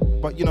mad,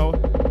 but do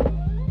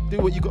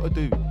what you gotta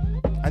do.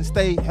 And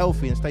stay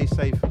healthy and stay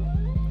safe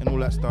and all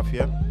that stuff,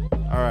 yeah?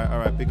 All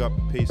right, big up,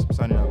 peace,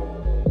 signing out.